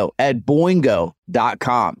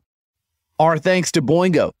sbradio@boingo.com. Our thanks to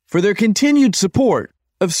Boingo for their continued support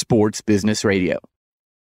of Sports Business Radio.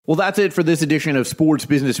 Well, that's it for this edition of Sports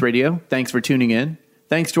Business Radio. Thanks for tuning in.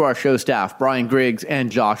 Thanks to our show staff, Brian Griggs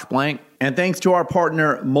and Josh Blank. And thanks to our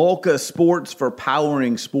partner, Malka Sports, for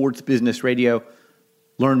powering Sports Business Radio.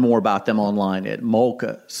 Learn more about them online at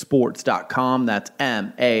malkasports.com. That's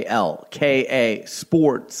MALKA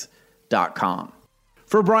sports.com.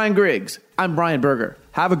 For Brian Griggs, I'm Brian Berger.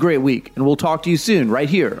 Have a great week, and we'll talk to you soon right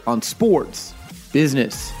here on Sports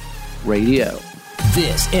Business Radio.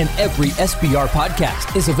 This and every SBR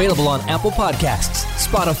podcast is available on Apple Podcasts,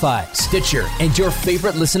 Spotify, Stitcher, and your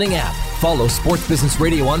favorite listening app. Follow Sports Business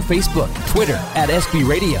Radio on Facebook, Twitter at SB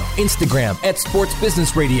Radio, Instagram at Sports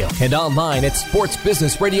Business Radio, and online at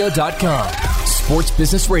sportsbusinessradio.com. Sports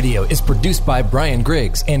Business Radio is produced by Brian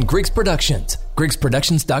Griggs and Griggs Productions.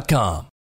 GriggsProductions.com.